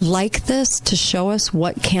like this to show us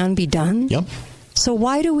what can be done. Yep. So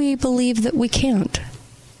why do we believe that we can't?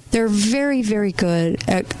 They're very, very good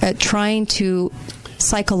at trying to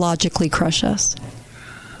psychologically crush us.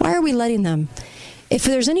 Why are we letting them? If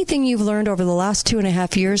there's anything you've learned over the last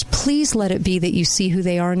 2.5 years, please let it be that you see who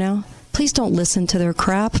they are now. Please don't listen to their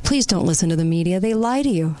crap. Please don't listen to the media. They lie to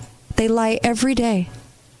you. They lie every day.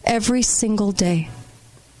 Every single day.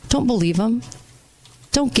 Don't believe them.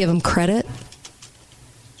 Don't give them credit.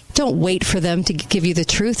 Don't wait for them to give you the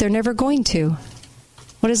truth. They're never going to.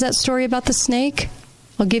 What is that story about the snake?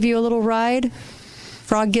 I'll give you a little ride.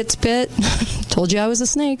 Frog gets bit. Told you I was a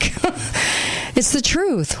snake. It's the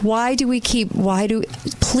truth.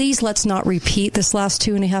 Please let's not repeat this last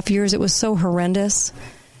 2.5 years. It was so horrendous.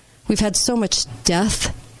 We've had so much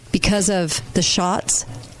death because of the shots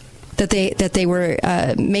that they were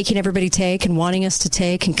making everybody take and wanting us to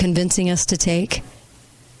take and convincing us to take.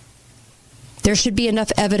 There should be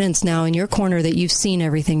enough evidence now in your corner that you've seen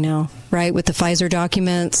everything now, right? With the Pfizer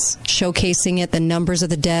documents, showcasing it, the numbers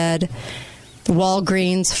of the dead, the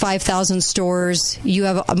Walgreens, 5,000 stores.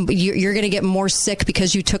 You're going to get more sick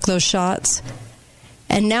because you took those shots.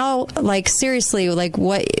 And now, like, seriously, like,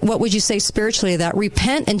 what would you say spiritually to that?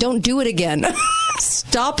 Repent and don't do it again.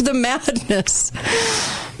 Stop the madness.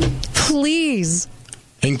 Please.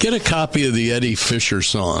 And get a copy of the Eddie Fisher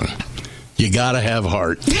song. You gotta have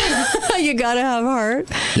heart. You gotta have heart.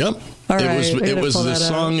 Yep. All right, it was the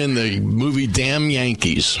song in the movie Damn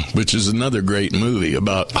Yankees, which is another great movie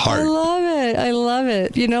about heart. I love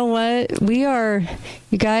it. You know what? You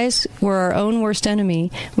guys, we're our own worst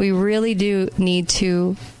enemy. We really do need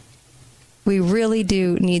to Baseball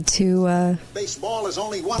is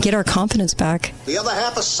only one. Get our confidence back. The other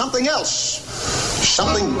half is something else.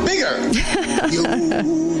 Something bigger. You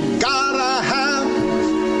gotta have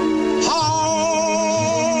heart.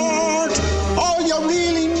 All you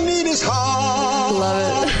really need is heart. Love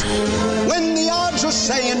it. When the odds are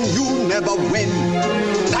saying you'll never win,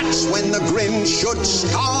 that's when the grin should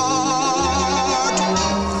start.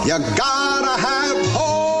 You gotta have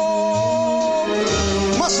hope.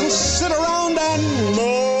 Mustn't sit around and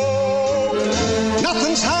mope.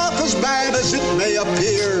 Nothing's half as bad as it may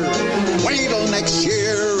appear. Wait till next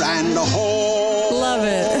year and hope. Love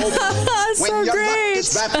it. So great.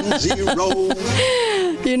 Is batting zero.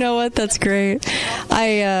 You know what? That's great.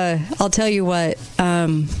 I'll tell you what. I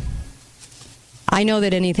know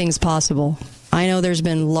that anything's possible. I know there's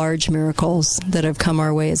been large miracles that have come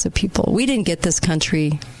our way as a people. We didn't get this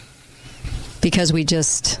country because we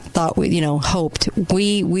just thought hoped.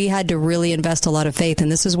 We had to really invest a lot of faith, and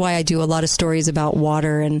this is why I do a lot of stories about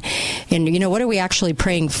water and what are we actually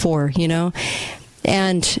praying for,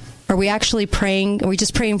 and are we actually praying? Are we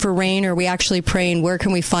just praying for rain, or are we actually praying where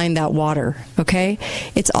can we find that water? Okay,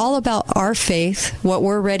 it's all about our faith, what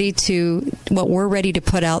we're ready to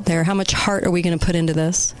put out there. How much heart are we going to put into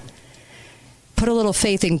this? Put a little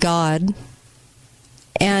faith in God,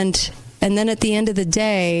 and then at the end of the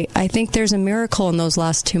day, I think there's a miracle in those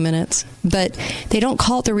last 2 minutes. But they don't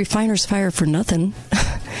call it the refiner's fire for nothing.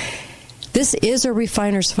 This is a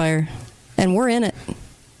refiner's fire, and we're in it.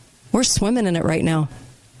 We're swimming in it right now.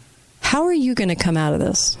 How are you going to come out of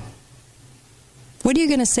this? What are you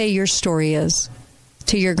going to say your story is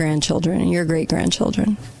to your grandchildren and your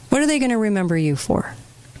great-grandchildren? What are they going to remember you for?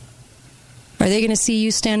 Are they going to see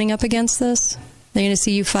you standing up against this? They're going to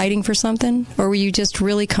see you fighting for something? Or were you just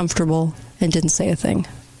really comfortable and didn't say a thing?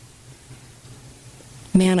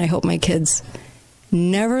 Man, I hope my kids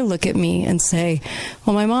never look at me and say,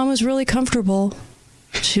 well, my mom was really comfortable.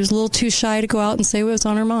 She was a little too shy to go out and say what was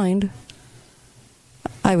on her mind.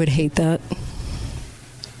 I would hate that.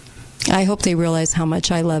 I hope they realize how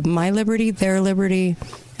much I love my liberty, their liberty,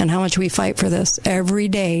 and how much we fight for this every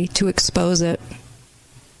day to expose it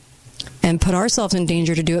and put ourselves in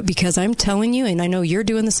danger to do it, because I'm telling you, and I know you're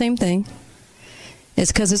doing the same thing,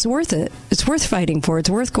 It's because it's worth it. It's worth fighting for. It's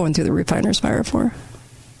worth going through the refiner's fire for.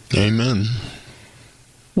 Amen.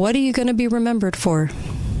 What are you going to be remembered for?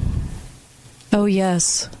 Oh,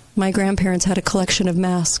 yes. My grandparents had a collection of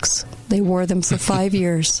masks. They wore them for 5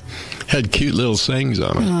 years. Had cute little sayings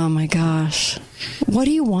on them. Oh, my gosh. What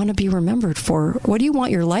do you want to be remembered for? What do you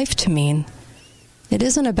want your life to mean? It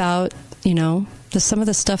isn't about, some of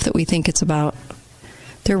the stuff that we think it's about.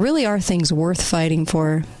 There really are things worth fighting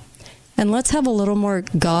for. And let's have a little more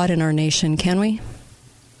God in our nation, can we?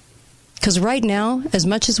 Because right now, as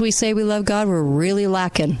much as we say we love God, we're really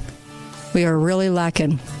lacking. We are really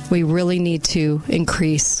lacking. We really need to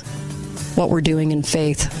increase what we're doing in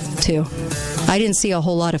faith, too. I didn't see a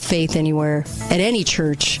whole lot of faith anywhere at any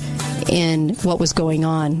church in what was going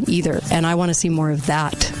on either. And I want to see more of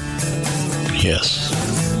that. Yes.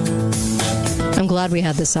 I'm glad we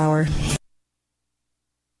had this hour.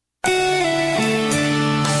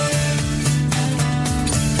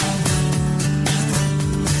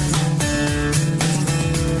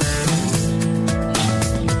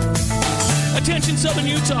 Attention Southern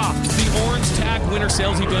Utah, the Orange Tag Winter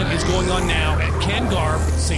Sales Event is going on now at Ken Garff St.